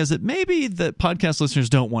feeling is that maybe the podcast listeners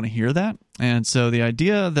don't want to hear that. And so the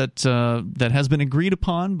idea that has been agreed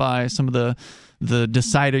upon by some of the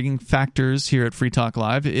deciding factors here at Free Talk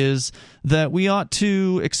Live is that we ought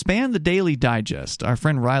to expand the Daily Digest. Our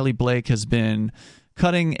friend Riley Blake has been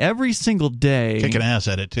cutting every single day, kicking ass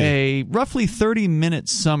at it too, a roughly 30-minute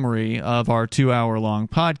summary of our 2-hour-long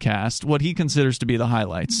podcast, what he considers to be the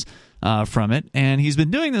highlights from it. And he's been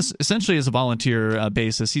doing this essentially as a volunteer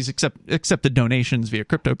basis. He's accepted donations via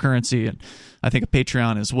cryptocurrency and I think a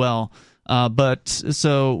Patreon as well. But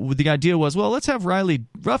so the idea was, well, let's have Riley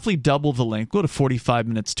roughly double the length, go to 45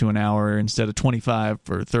 minutes to an hour instead of 25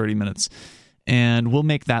 or 30 minutes. And we'll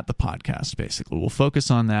make that the podcast, basically. We'll focus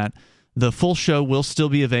on that. The full show will still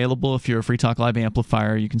be available if you're a Free Talk Live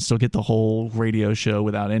amplifier. You can still get the whole radio show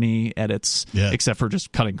without any edits, except for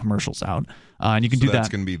just cutting commercials out. And you can do that. That's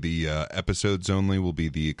going to be the episodes only will be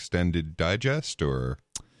the extended digest, or?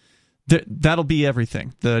 That'll be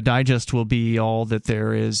everything. The digest will be all that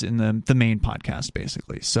there is in the main podcast,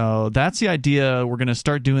 basically. So that's the idea. We're going to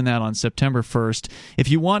start doing that on September 1st. If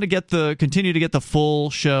you want to continue to get the full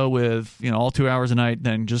show with all 2 hours a night,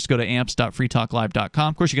 then just go to amps.freetalklive.com.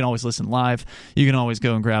 Of course, you can always listen live. You can always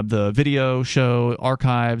go and grab the video show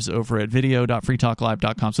archives over at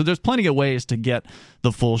video.freetalklive.com. So there's plenty of ways to get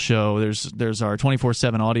the full show. There's our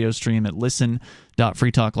 24/7 audio stream at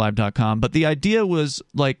listen.freetalklive.com. But the idea was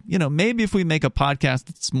maybe if we make a podcast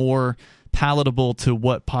that's more palatable to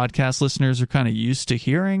what podcast listeners are kind of used to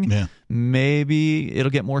hearing, maybe it'll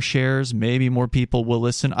get more shares, maybe more people will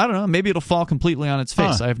listen. I don't know. Maybe it'll fall completely on its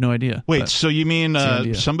face. I have no idea. Wait, so you mean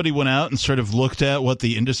somebody went out and sort of looked at what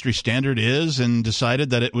the industry standard is and decided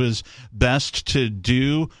that it was best to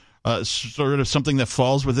do sort of something that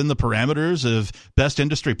falls within the parameters of best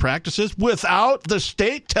industry practices without the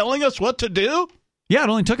state telling us what to do? Yeah, it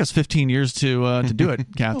only took us 15 years to do it,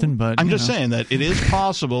 Captain. But I'm just saying that it is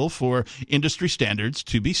possible for industry standards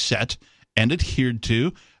to be set and adhered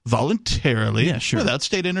to voluntarily without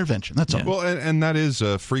state intervention. That's all. Well, and that is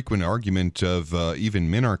a frequent argument of even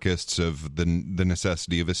minarchists of the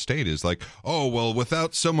necessity of a state is like, oh, well,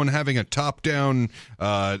 without someone having a top-down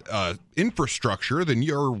infrastructure, then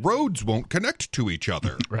your roads won't connect to each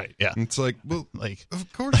other. Right, yeah. And it's like, well,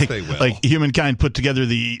 of course they will. Like humankind put together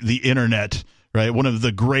the internet, right? One of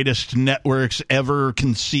the greatest networks ever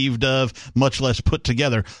conceived of, much less put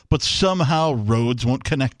together, but somehow roads won't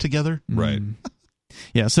connect together. Right.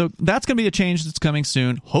 Yeah, so that's going to be a change that's coming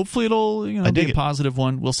soon. Hopefully it'll be a positive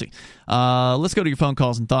one. We'll see. Let's go to your phone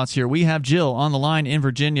calls and thoughts here. We have Jill on the line in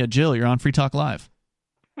Virginia. Jill, you're on Free Talk Live.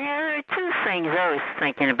 Yeah, there are two things I was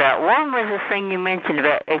thinking about. One was the thing you mentioned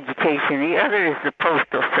about education. The other is the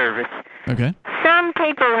Postal Service. Okay. Some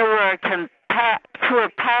people who are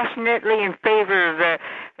passionately in favor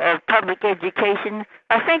of public education,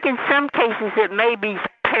 I think in some cases it may be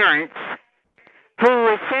parents who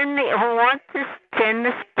want to send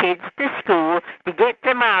the kids to school to get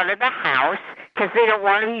them out of the house because they don't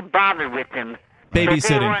want to be bothered with them.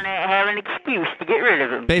 Babysitting. They want to have an excuse to get rid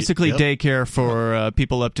of them. Basically daycare for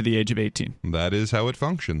people up to the age of 18. That is how it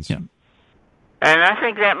functions. Yeah. And I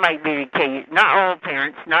think that might be the case. Not all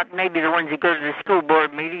parents, not maybe the ones who go to the school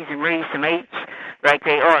board meetings and raise some H's like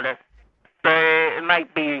they ought to. But it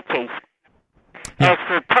might be the case. As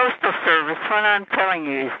for the Postal Service, what I'm telling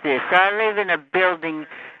you is this. I live in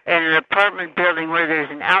an apartment building where there's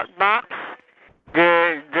an outbox.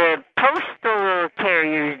 The postal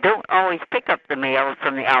carriers don't always pick up the mail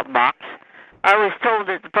from the outbox. I was told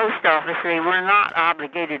at the post office they were not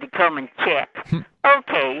obligated to come and check.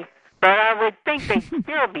 Okay, but I would think they'd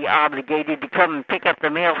still be obligated to come and pick up the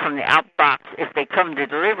mail from the outbox if they come to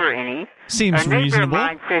deliver any. Seems reasonable. A neighbor of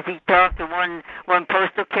mine says he talked to one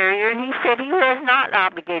postal carrier, and he said he was not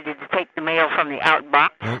obligated to take the mail from the outbox.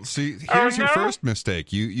 Well, see, here's your first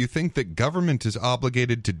mistake. You think that government is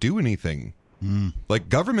obligated to do anything. Like,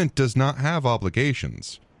 government does not have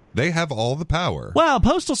obligations. They have all the power. Wow,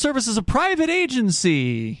 Postal Service is a private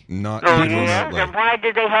agency. Not then why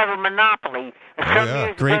did they have a monopoly? Some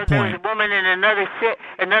years Great ago, there was a woman in another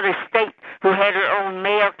state who had her own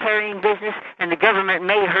mail carrying business, and the government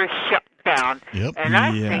made her shut down. Yep. And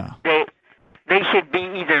I think they should be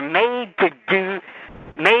either made to do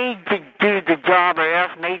the job or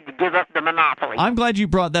else made to give up the monopoly. I'm glad you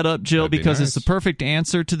brought that up, Jill, because it's the perfect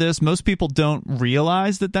answer to this. Most people don't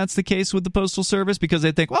realize that that's the case with the Postal Service because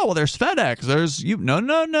they think, oh, well, there's FedEx. There's you.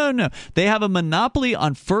 No. They have a monopoly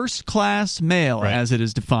on first-class mail, as it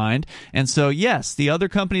is defined. And so, yes, the other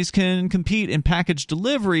companies can compete in package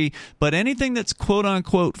delivery, but anything that's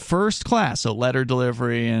quote-unquote first class, so letter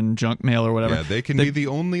delivery and junk mail or whatever. Yeah, they can be the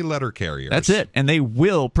only letter carriers. That's it. And they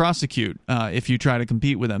will prosecute if you try to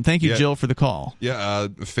compete with them. Thank you, Jill, for the call. Yeah,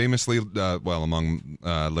 famously, among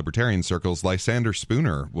libertarian circles, Lysander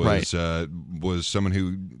Spooner was someone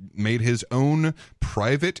who made his own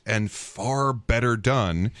private and far better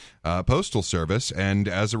done postal service, and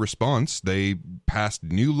as a response, they passed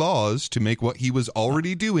new laws to make what he was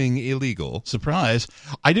already doing illegal. Surprise.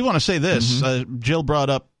 I do want to say this. Jill brought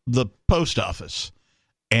up the post office,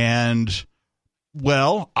 and,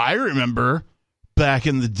 well, I remember back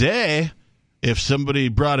in the day, if somebody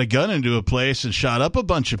brought a gun into a place and shot up a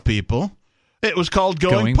bunch of people, it was called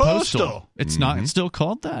going postal. It's not. It's still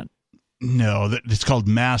called that. No, it's called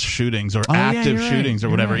mass shootings or active shootings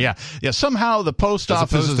or whatever. Right. Yeah. Somehow the post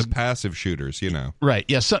office is passive shooters. Right.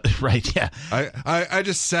 Yeah. Yeah. I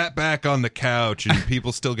just sat back on the couch and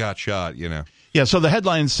people still got shot. Yeah, so the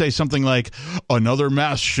headlines say something like, another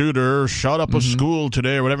mass shooter shot up a school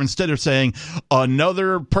today or whatever. Instead of saying,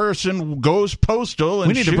 another person goes postal and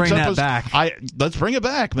we need to bring that back. Let's bring it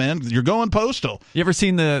back, man. You're going postal. You ever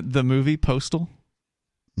seen the movie Postal?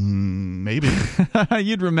 Maybe.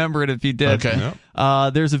 You'd remember it if you did. Okay.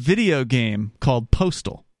 There's a video game called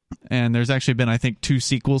Postal. And there's actually been, I think, 2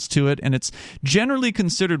 sequels to it. And it's generally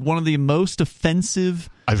considered one of the most offensive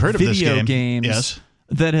I've heard of video this games. Yes.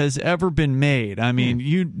 That has ever been made. I mean,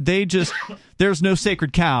 there's no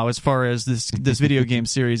sacred cow as far as this video game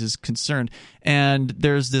series is concerned. And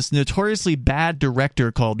there's this notoriously bad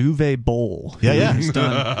director called Uwe Boll. Yeah. Who's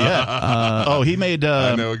done, he made.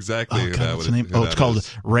 I know exactly who that what's would. the name? It's called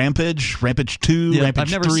Rampage 2, yeah, Rampage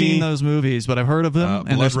I've never 3. seen those movies, but I've heard of them, and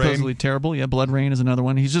they're Blood Rain. supposedly terrible. Yeah, Blood Rain is another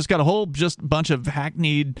one. He's just got a whole bunch of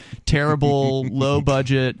hackneyed, terrible, low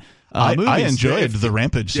budget. Movies. I enjoyed the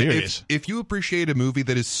Rampage series. If you appreciate a movie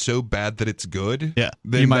that is so bad that it's good, then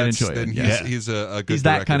you might enjoy it. Then he's a good. He's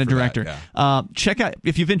that kind of director. That, check out,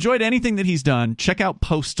 if you've enjoyed anything that he's done, check out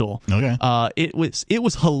Postal. Okay. It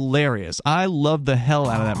was hilarious. I loved the hell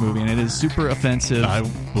out of that movie, and it is super offensive. I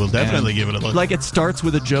will definitely give it a look. Like, it starts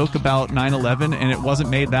with a joke about 9/11, and it wasn't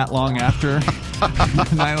made that long after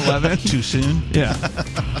 9/11. Too soon. Yeah.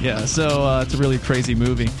 So it's a really crazy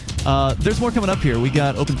movie. There's more coming up here. We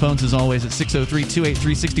got open phones as always at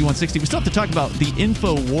 603-283-6160. We still have to talk about the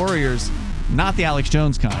Info Warriors, not the Alex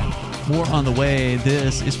Jones kind. More on the way.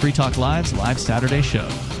 This is Free Talk Live's live Saturday show.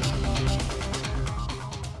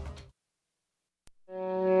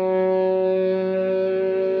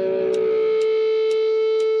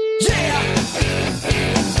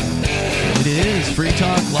 It is Free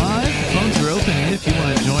Talk Live. Phones are open if you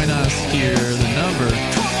want to join us here. The number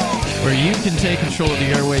where you can take control of the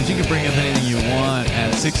airwaves. You can bring up anything you want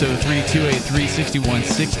at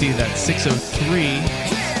 603-283-6160. That's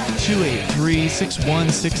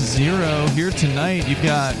 603-283-6160. Here tonight, you've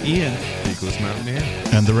got Ian. Eagles Mountaineer.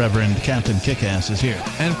 And the Reverend Captain Kickass is here.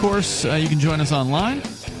 And, of course, you can join us online.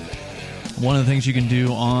 One of the things you can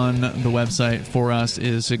do on the website for us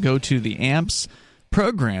is to go to the AMPS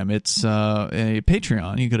program. It's a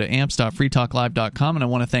Patreon. You go to amps.freetalklive.com, and I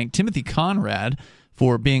want to thank Timothy Conrad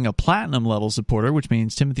for being a platinum level supporter, which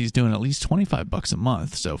means Timothy's doing at least $25 a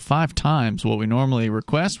month. So 5 times what we normally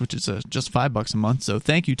request, which is just $5 a month. So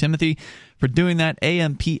thank you, Timothy, for doing that.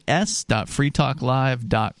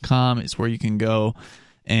 amps.freetalklive.com is where you can go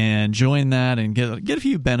and join that and get a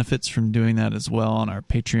few benefits from doing that as well on our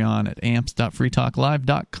Patreon at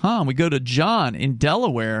amps.freetalklive.com. We go to John in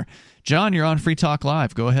Delaware. John, you're on Free Talk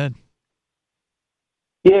Live. Go ahead.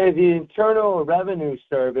 Yeah, the Internal Revenue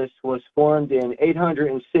Service was formed in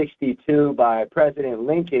 1862 by President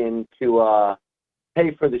Lincoln to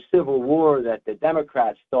pay for the Civil War that the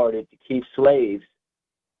Democrats started to keep slaves.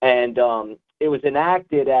 And it was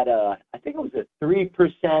enacted at I think it was a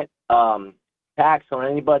 3% tax on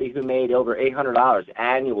anybody who made over $800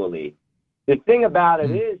 annually. The thing about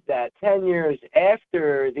it is that 10 years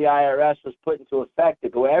after the IRS was put into effect to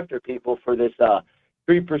go after people for this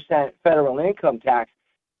 3% federal income tax,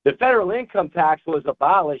 the federal income tax was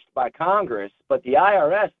abolished by Congress, but the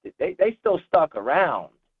IRS, they still stuck around.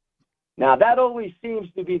 Now, that always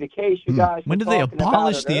seems to be the case. You guys. When did they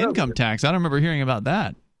abolish the income tax? I don't remember hearing about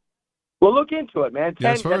that. Well, look into it, man.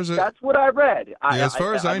 Yeah, that's what I read. As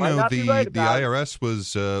far as I know, the IRS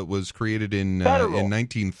was created in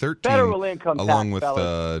 1913, federal income along tax,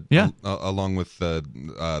 with along with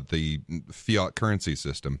the fiat currency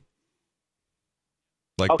system.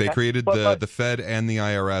 Like they created the Fed and the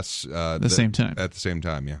IRS the same time. At the same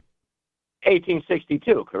time, yeah.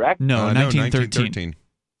 1862, correct? No, 1913.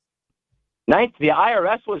 The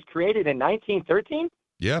IRS was created in 1913?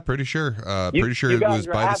 Yeah, pretty sure. Pretty sure it was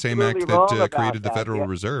by the same act that created the Federal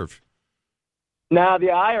Reserve. Now, the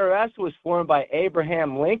IRS was formed by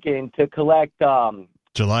Abraham Lincoln to collect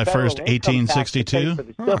July 1st, 1862? For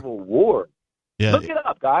the Civil War. Yeah. Look it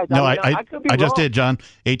up, guys. No, I could be wrong. just did, John.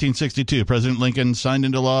 1862. President Lincoln signed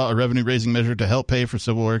into law a revenue-raising measure to help pay for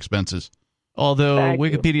Civil War expenses. Although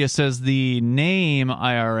Wikipedia says the name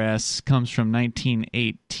IRS comes from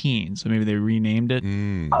 1918, so maybe they renamed it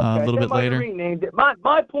a little bit later. Renamed it.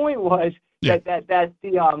 My point was that the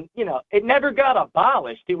it never got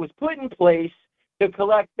abolished. It was put in place to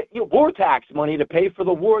collect war tax money to pay for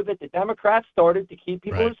the war that the Democrats started to keep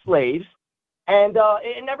people as slaves. And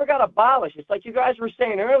it never got abolished. It's like you guys were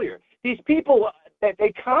saying earlier. These people,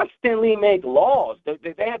 they constantly make laws.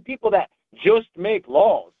 They have people that just make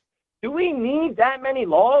laws. Do we need that many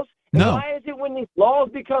laws? No. And why is it when these laws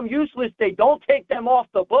become useless, they don't take them off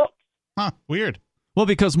the books? Huh, weird. Well,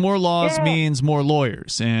 because more laws means more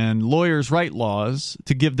lawyers, and lawyers write laws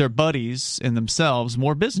to give their buddies and themselves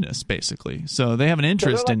more business, basically. So they have an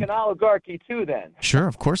interest they're like an oligarchy too, then. Sure,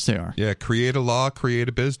 of course they are. Yeah, create a law, create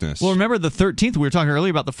a business. Well, remember the 13th, we were talking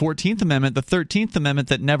earlier about the 14th Amendment. The 13th Amendment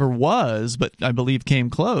that never was, but I believe came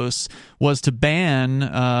close, was to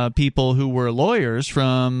ban people who were lawyers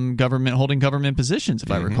from holding government positions, if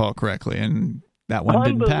I recall correctly. And that one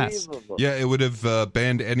didn't pass. Yeah, it would have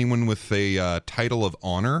banned anyone with a title of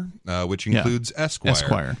honor, which includes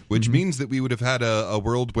Esquire. Which means that we would have had a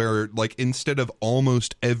world where, like, instead of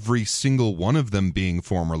almost every single one of them being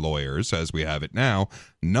former lawyers, as we have it now,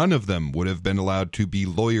 none of them would have been allowed to be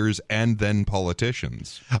lawyers and then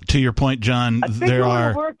politicians. To your point, John, I think it would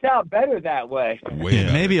have worked out better that way.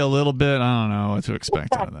 Maybe a little bit. I don't know what to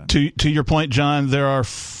expect out of that. To your point, John, there are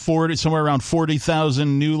somewhere around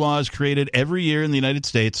 40,000 new laws created every year in the United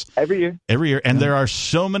States. Every year. And there are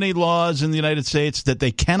so many laws in the United States that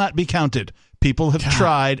they cannot be counted. People have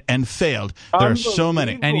tried and failed. There are so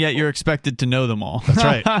many. And yet you're expected to know them all. That's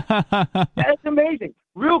right. That's amazing.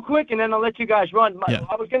 Real quick, and then I'll let you guys run.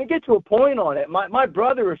 I was going to get to a point on it. My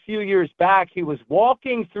brother, a few years back, he was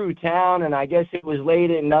walking through town, and I guess it was late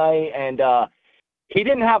at night, and he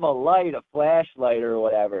didn't have a flashlight or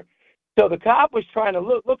whatever. So the cop was trying to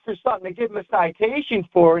look for something to give him a citation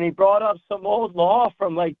for, and he brought up some old law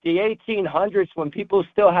from like the 1800s when people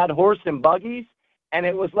still had horse and buggies, and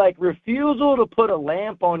it was like refusal to put a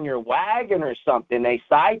lamp on your wagon or something. They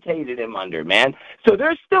citated him under, man. So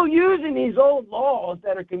they're still using these old laws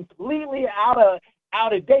that are completely out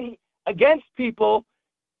of date against people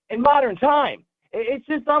in modern time. It's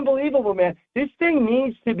just unbelievable, man. This thing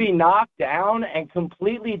needs to be knocked down and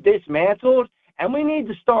completely dismantled. And we need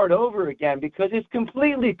to start over again because it's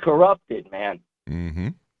completely corrupted, man. Mm-hmm.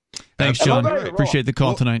 Thanks, John. Appreciate the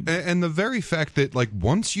call tonight. And the very fact that, like,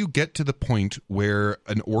 once you get to the point where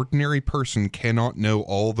an ordinary person cannot know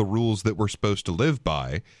all the rules that we're supposed to live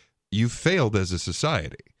by, you've failed as a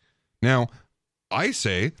society. Now, I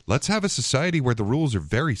say, let's have a society where the rules are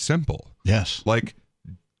very simple. Yes. Like,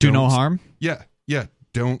 do no harm? Yeah.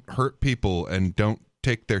 Don't hurt people and don't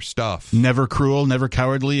take their stuff. Never cruel, never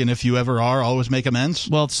cowardly, and if you ever are, always make amends.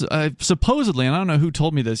 Well, supposedly, and I don't know who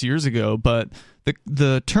told me this years ago, but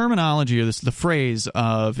the terminology or the phrase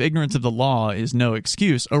of ignorance of the law is no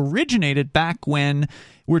excuse originated back when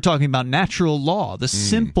we're talking about natural law, the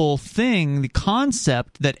simple thing, the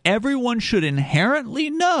concept that everyone should inherently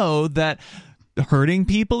know that hurting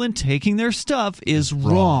people and taking their stuff is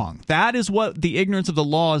wrong. That is what the ignorance of the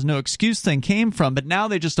law is no excuse thing came from, but now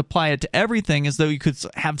they just apply it to everything as though you could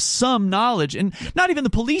have some knowledge, and not even the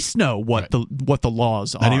police know what the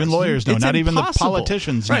laws are. Not even lawyers know. It's not impossible. Even the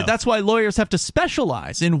politicians know. Right, that's why lawyers have to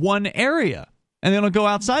specialize in one area, and they don't go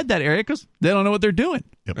outside that area because they don't know what they're doing.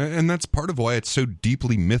 Yep. And that's part of why it's so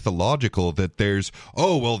deeply mythological that there's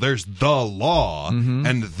the law,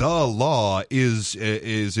 and the law is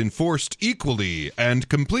enforced equally and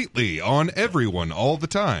completely on everyone all the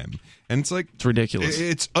time. And it's like, it's ridiculous.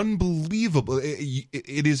 It's unbelievable.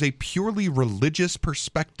 It is a purely religious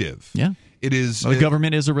perspective. Yeah. It is. The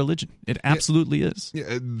government is a religion. It absolutely is.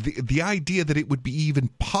 The idea that it would be even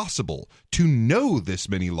possible to know this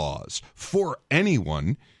many laws for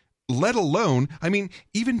anyone, let alone, I mean,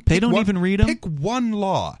 they don't even read them. Pick one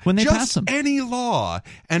law when they just pass them. Any law,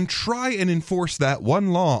 and try and enforce that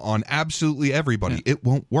one law on absolutely everybody. Yeah. It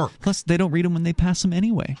won't work. Plus, they don't read them when they pass them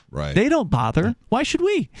anyway. Right? They don't bother. Yeah. Why should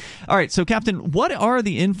we? All right. So, Captain, what are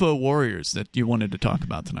the info warriors that you wanted to talk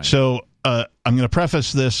about tonight? So, I'm going to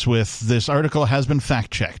preface this with this article has been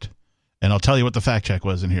fact checked, and I'll tell you what the fact check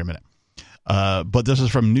was in here in a minute. But this is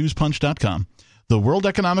from newspunch.com. The World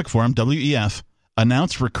Economic Forum, WEF,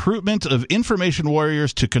 announced recruitment of information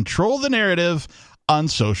warriors to control the narrative on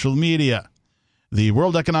social media. The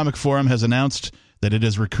World Economic Forum has announced that it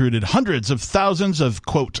has recruited hundreds of thousands of,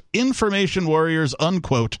 quote, information warriors,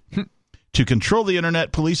 unquote, to control the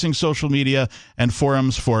internet, policing social media and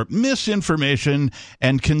forums for misinformation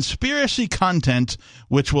and conspiracy content,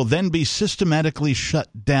 which will then be systematically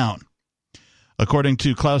shut down. According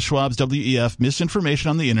to Klaus Schwab's WEF, misinformation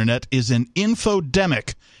on the internet is an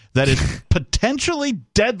infodemic that is potentially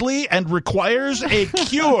deadly and requires a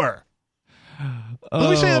cure. Let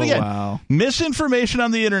me say that again. Wow. Misinformation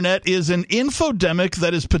on the internet is an infodemic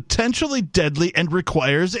that is potentially deadly and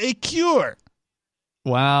requires a cure.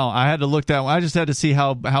 Wow, I had to look that one. I just had to see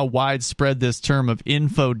how widespread this term of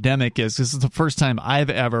infodemic is. This is the first time I've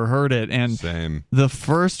ever heard it, and Same. The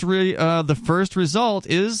first result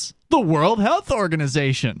is the World Health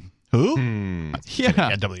Organization. Who?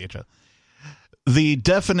 Yeah, WHO. The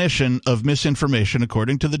definition of misinformation,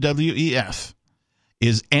 according to the WEF,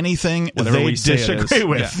 is anything Whatever they we say it disagree is.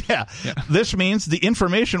 with. Yeah. This means the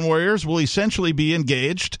information warriors will essentially be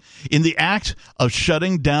engaged in the act of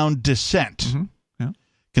shutting down dissent. Mm-hmm.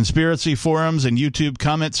 Conspiracy forums and YouTube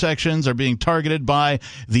comment sections are being targeted by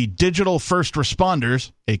the digital first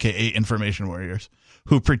responders, aka information warriors,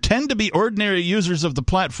 who pretend to be ordinary users of the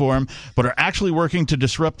platform but are actually working to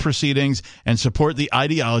disrupt proceedings and support the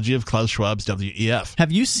ideology of Klaus Schwab's WEF.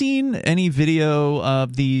 Have you seen any video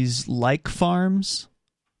of these like farms?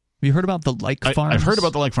 Have you heard about the like farms? I've heard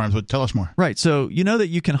about the like farms, but tell us more. Right. So you know that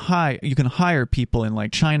you can hire people in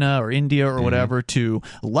like China or India or whatever to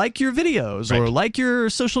like your videos or like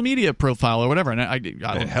your social media profile or whatever. And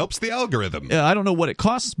it helps the algorithm. I don't know what it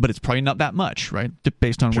costs, but it's probably not that much, right?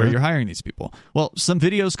 Based on where you're hiring these people. Well, some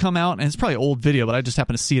videos come out, and it's probably an old video, but I just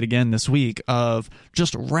happened to see it again this week, of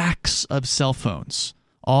just racks of cell phones,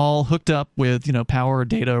 all hooked up with, power or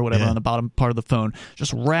data or whatever on the bottom part of the phone.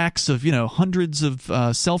 Just racks of, hundreds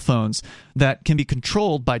of cell phones that can be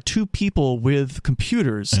controlled by two people with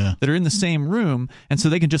computers that are in the same room. And so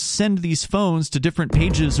they can just send these phones to different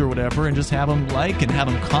pages or whatever and just have them like and have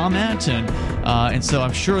them comment. And so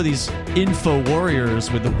I'm sure these info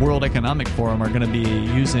warriors with the World Economic Forum are going to be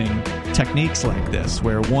using techniques like this,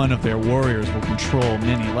 where one of their warriors will control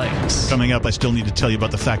many likes. Coming up, I still need to tell you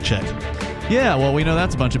about the fact check. Yeah, well, we know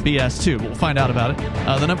that's a bunch of BS, too. We'll find out about it.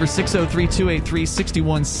 The number is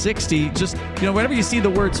 603-283-6160. Just, whenever you see the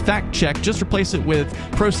words fact check, just replace it with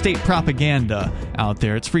pro-state propaganda out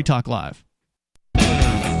there. It's Free Talk Live.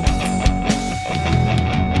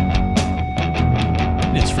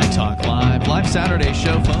 It's Free Talk Live. Live Saturday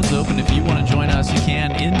show. Phones open. If you want to join us, you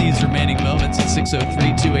can in these remaining moments at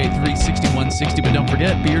 603-283-6160. But don't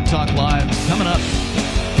forget, Beer Talk Live is coming up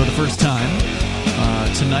for the first time.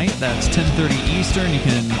 Tonight, that's 10:30 Eastern. You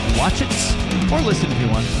can watch it or listen if you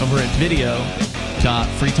want over at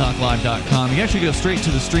video.freetalklive.com. You can actually go straight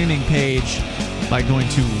to the streaming page by going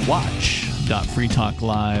to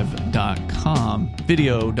watch.freetalklive.com.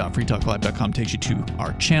 Video.freetalklive.com takes you to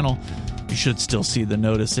our channel. You should still see the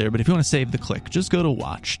notice there, but if you want to save the click, just go to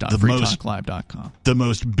watch.freetalklive.com. The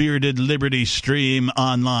most bearded liberty stream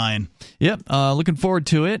online. Yep, looking forward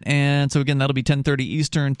to it. And so again, that'll be 10:30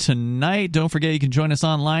 Eastern tonight. Don't forget, you can join us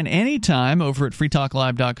online anytime over at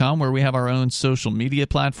freetalklive.com, where we have our own social media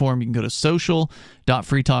platform. You can go to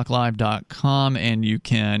social.freetalklive.com and you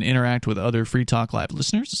can interact with other Free Talk Live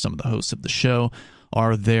listeners. Some of the hosts of the show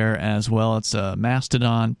are there as well. It's a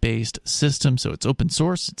Mastodon-based system, so it's open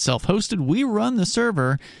source. It's self-hosted. We run the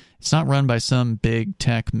server. It's not run by some big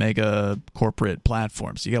tech mega corporate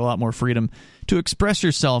platform, so you get a lot more freedom to express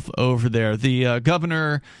yourself over there. The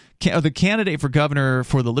the candidate for governor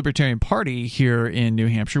for the Libertarian Party here in New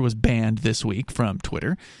Hampshire was banned this week from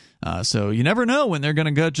Twitter. So you never know when they're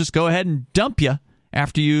going to just go ahead and dump you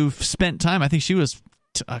after you've spent time. I think she was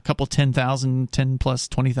a couple 10,000, 10 plus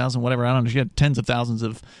 20,000, whatever. I don't know. She had tens of thousands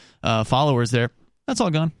of followers there. That's all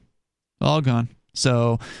gone. All gone.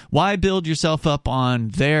 So why build yourself up on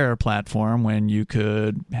their platform when you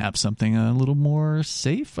could have something a little more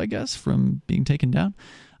safe, I guess, from being taken down?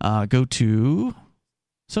 Go to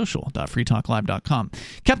social.freetalklive.com.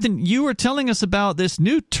 Captain, you were telling us about this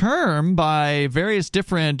new term by various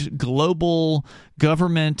different global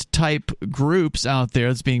government-type groups out there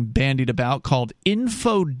that's being bandied about called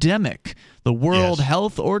infodemic. The World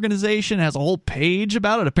Health Organization has a whole page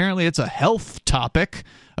about it. Apparently it's a health topic,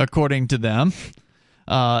 according to them.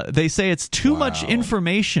 They say it's too much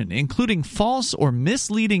information, including false or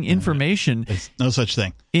misleading information. There's no such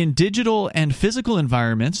thing. In digital and physical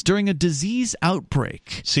environments during a disease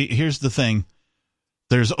outbreak. See, here's the thing.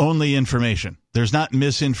 There's only information. There's not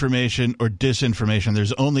misinformation or disinformation.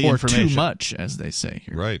 There's only information. Or too much, as they say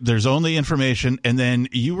here. Right. There's only information, and then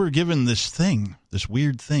you were given this thing, this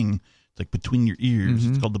weird thing, like between your ears.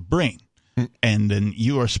 It's called the brain. And then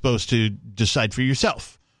you are supposed to decide for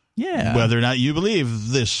yourself. Yeah. Whether or not you believe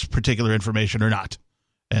this particular information or not.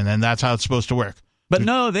 And then that's how it's supposed to work. But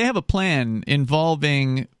no, they have a plan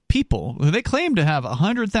involving people. They claim to have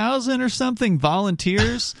 100,000 or something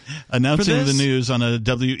volunteers. Announcing the news on a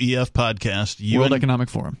WEF podcast. World Economic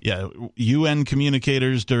Forum. Yeah. UN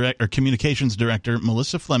Communications Director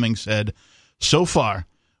Melissa Fleming said, so far,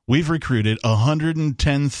 we've recruited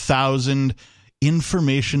 110,000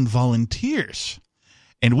 information volunteers.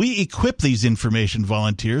 And we equip these information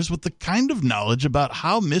volunteers with the kind of knowledge about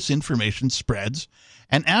how misinformation spreads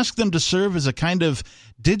and ask them to serve as a kind of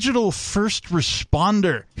digital first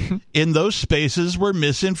responder in those spaces where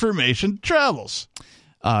misinformation travels.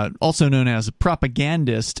 Also known as a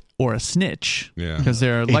propagandist or a snitch. Yeah. Because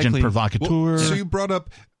they're Agent likely... provocateur. Well, so you brought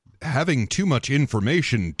up having too much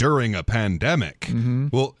information during a pandemic. Mm-hmm.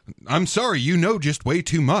 Well, I'm sorry, you know just way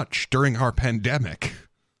too much during our pandemic.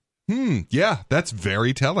 Yeah, that's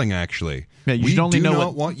very telling, actually. Yeah, you we only do know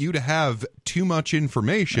not want you to have too much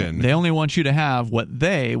information. They only want you to have what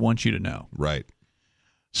they want you to know. Right.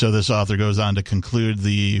 So this author goes on to conclude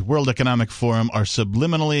the World Economic Forum are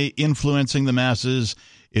subliminally influencing the masses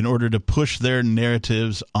in order to push their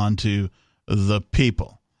narratives onto the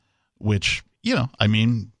people, which,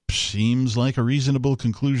 seems like a reasonable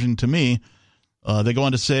conclusion to me. They go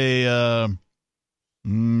on to say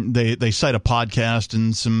they cite a podcast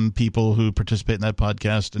and some people who participate in that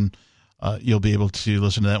podcast, and you'll be able to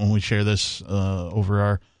listen to that when we share this over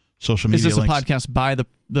our social media links. Is this a podcast by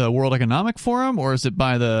the World Economic Forum, or is it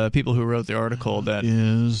by the people who wrote the article that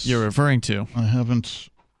you're referring to? I haven't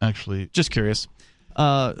actually. Just curious.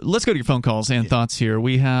 Let's go to your phone calls and thoughts here.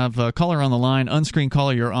 We have a caller on the line. Unscreened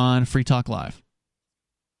caller, you're on Free Talk Live.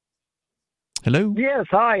 Hello? Yes,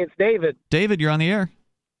 hi, it's David. David, you're on the air.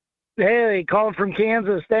 Hey, calling from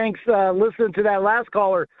Kansas. Thanks. Listening to that last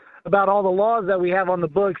caller about all the laws that we have on the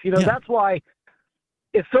books. That's why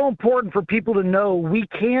it's so important for people to know we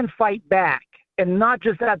can fight back, and not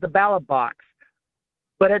just at the ballot box,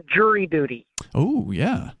 but at jury duty. Oh,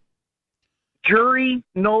 yeah. Jury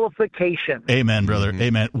nullification. Amen, brother.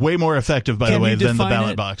 Amen. Way more effective, by the way, than the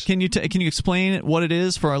ballot box. Can you explain what it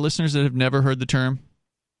is for our listeners that have never heard the term?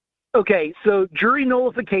 Okay, so jury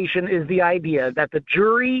nullification is the idea that the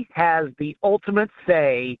jury has the ultimate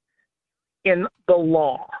say in the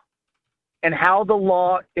law and how the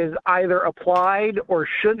law is either applied or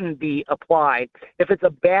shouldn't be applied. If it's a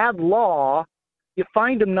bad law, you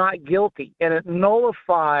find them not guilty, and it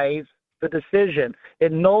nullifies the decision.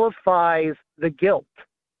 It nullifies the guilt,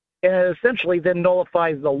 and it essentially then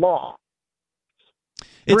nullifies the law.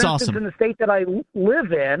 It's For instance, awesome. in the state that I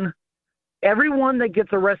live in, everyone that gets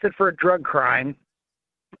arrested for a drug crime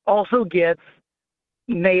also gets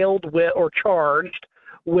nailed with or charged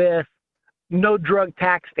with no drug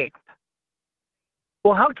tax stamp.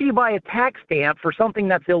 Well, how can you buy a tax stamp for something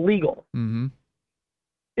that's illegal? Mm-hmm.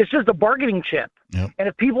 It's just a bargaining chip. Yep. And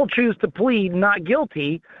if people choose to plead not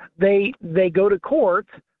guilty, they go to court,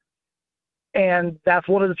 and that's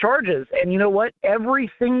one of the charges. And you know what? Every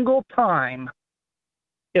single time,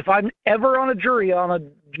 if I'm ever on a jury on a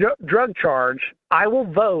drug charge, I will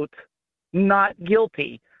vote not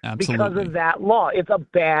guilty. Absolutely. Because of that law. It's a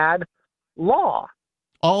bad law.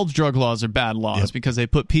 All drug laws are bad laws because they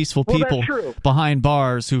put peaceful people behind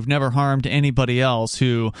bars who've never harmed anybody else,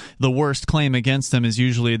 who the worst claim against them is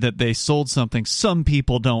usually that they sold something some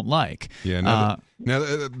people don't like. Yeah,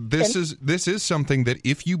 this is something that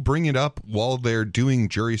if you bring it up while they're doing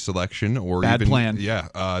jury selection or bad even plan.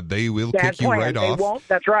 They will Bad kick you plan. right They off. won't.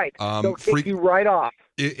 That's right. They'll kick you right off.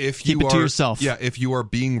 If Keep you it are, to yourself. Yeah, if you are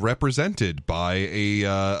being represented by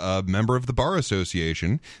a member of the Bar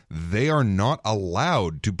Association, they are not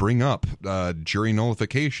allowed to bring up jury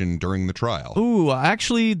nullification during the trial. Ooh,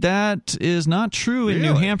 actually, that is not true in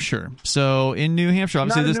New Hampshire. So in New Hampshire,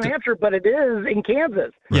 obviously, Not in New Hampshire, but it is in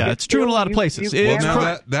Kansas. Yeah, it's true in a lot of places.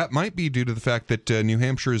 That might be due to the fact that New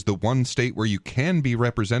Hampshire is the one state where you can be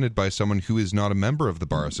represented by someone who is not a member of the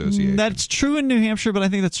Bar Association. That's true in New Hampshire, but I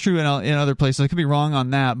think that's true in other places. I could be wrong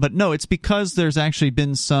on that. But no, it's because there's actually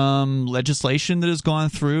been some legislation that has gone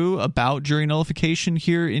through about jury nullification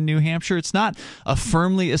here in New Hampshire. It's not a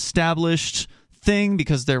firmly established thing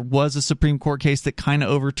because there was a Supreme Court case that kind of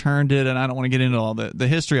overturned it, and I don't want to get into all the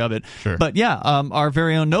history of it. Sure. But yeah, our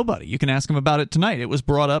very own Nobody, you can ask him about it tonight. It was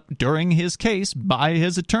brought up during his case by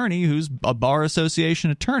his attorney, who's a Bar Association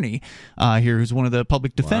attorney here, who's one of the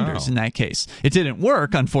public defenders in that case. It didn't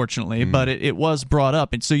work, unfortunately, but it was brought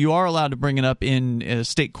up. And so you are allowed to bring it up in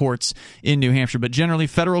state courts in New Hampshire. But generally,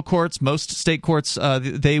 federal courts, most state courts,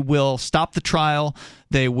 they will stop the trial.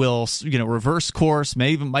 They will, reverse course,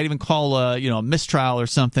 might even call a mistrial or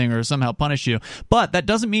something, or somehow punish you. But that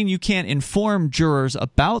doesn't mean you can't inform jurors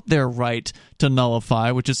about their right to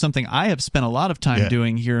nullify, which is something I have spent a lot of time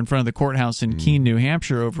doing here in front of the courthouse in Keene, New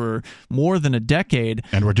Hampshire, over more than a decade.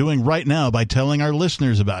 And we're doing right now by telling our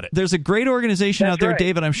listeners about it. There's a great organization out there, right.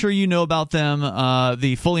 David. I'm sure you know about them,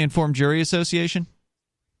 the Fully Informed Jury Association.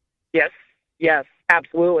 Yes,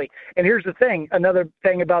 absolutely. And here's the thing. Another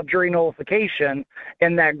thing about jury nullification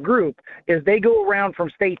in that group is they go around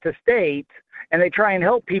from state to state and they try and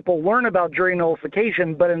help people learn about jury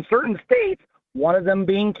nullification. But in certain states, one of them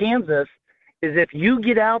being Kansas, is if you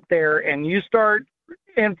get out there and you start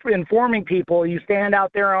informing people, you stand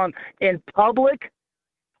out there in public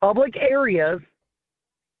areas,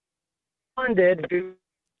 funded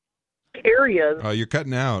areas. You're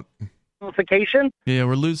cutting out. Nullification. Yeah,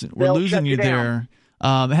 we're losing you there.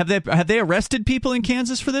 Have they arrested people in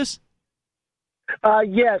Kansas for this?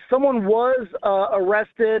 Yes, someone was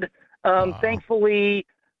arrested. Thankfully,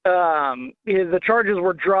 the charges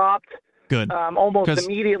were dropped. Good. Almost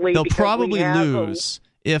immediately. They'll probably lose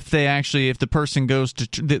if the person goes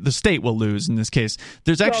to the state will lose in this case.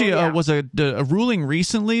 There's actually was a ruling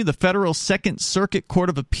recently. The Federal Second Circuit Court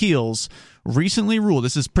of Appeals recently ruled,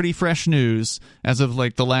 this is pretty fresh news as of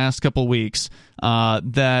like the last couple weeks,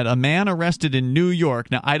 that a man arrested in New York.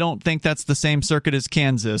 Now, I don't think that's the same circuit as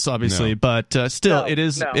Kansas, obviously, but still, it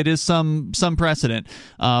is some precedent.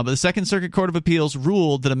 But the Second Circuit Court of Appeals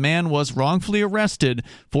ruled that a man was wrongfully arrested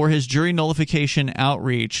for his jury nullification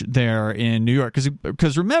outreach there in New York.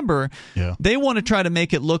 Because remember, they want to try to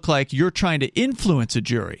make it look like you're trying to influence a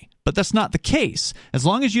jury. But that's not the case. As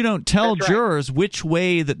long as you don't tell jurors which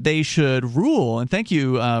way that they should rule, and thank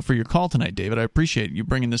you for your call tonight, David. I appreciate you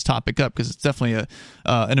bringing this topic up because it's definitely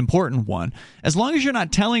an important one. As long as you're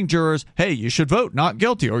not telling jurors, hey, you should vote not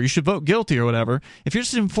guilty or you should vote guilty or whatever, if you're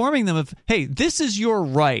just informing them of, hey, this is your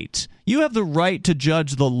right. You have the right to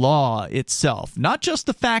judge the law itself, not just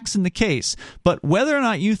the facts in the case, but whether or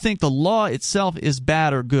not you think the law itself is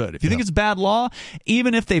bad or good. If you think it's bad law,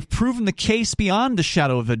 even if they've proven the case beyond the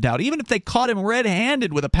shadow of a doubt, even if they caught him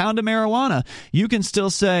red-handed with a pound of marijuana, you can still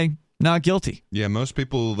say, not guilty. Yeah, most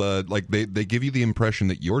people, they give you the impression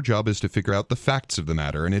that your job is to figure out the facts of the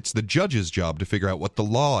matter, and it's the judge's job to figure out what the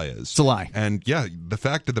law is. It's a lie. And yeah, the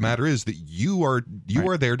fact of the matter is that you are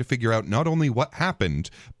there to figure out not only what happened,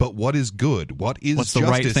 but what is good, what's justice the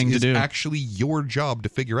right thing to do. Actually your job to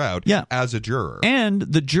figure out as a juror. And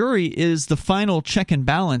the jury is the final check and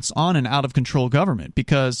balance on an out-of-control government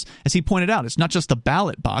because, as he pointed out, it's not just a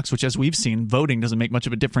ballot box, which, as we've seen, voting doesn't make much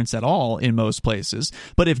of a difference at all in most places,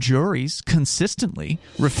 but if juries consistently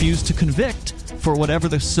refuse to convict for whatever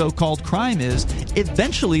the so-called crime is,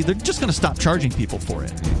 eventually they're just going to stop charging people for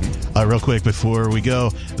it. Real quick before we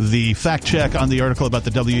go, the fact check on the article about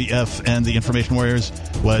the WEF and the information warriors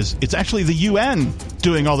was it's actually the UN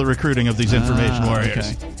doing all the recruiting of these information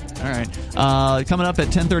warriors. Okay. All right. Coming up at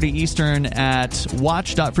 10:30 Eastern at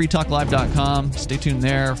watch.freetalklive.com. Stay tuned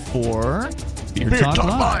there for Beer Talk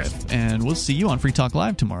Live. And we'll see you on Free Talk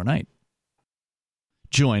Live tomorrow night.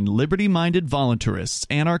 Join liberty-minded voluntarists,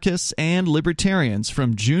 anarchists, and libertarians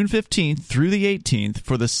from June 15th through the 18th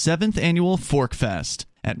for the 7th annual Fork Fest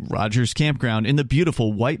at Rogers Campground in the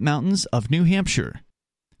beautiful White Mountains of New Hampshire.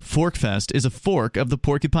 Fork Fest is a fork of the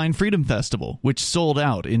Porcupine Freedom Festival, which sold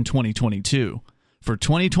out in 2022. For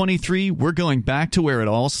 2023, we're going back to where it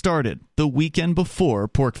all started, the weekend before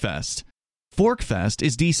PorcFest. ForkFest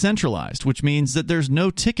is decentralized, which means that there's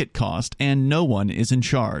no ticket cost and no one is in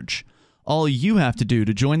charge. All you have to do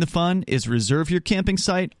to join the fun is reserve your camping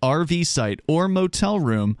site, RV site, or motel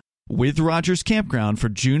room with Rogers Campground for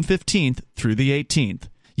June 15th through the 18th.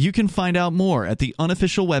 You can find out more at the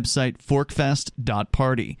unofficial website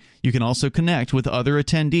forkfest.party. You can also connect with other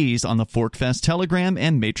attendees on the ForkFest Telegram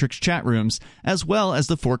and Matrix chat rooms, as well as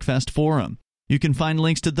the ForkFest forum. You can find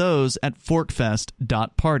links to those at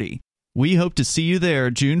forkfest.party. We hope to see you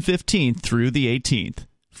there June 15th through the 18th.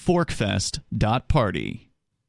 forkfest.party.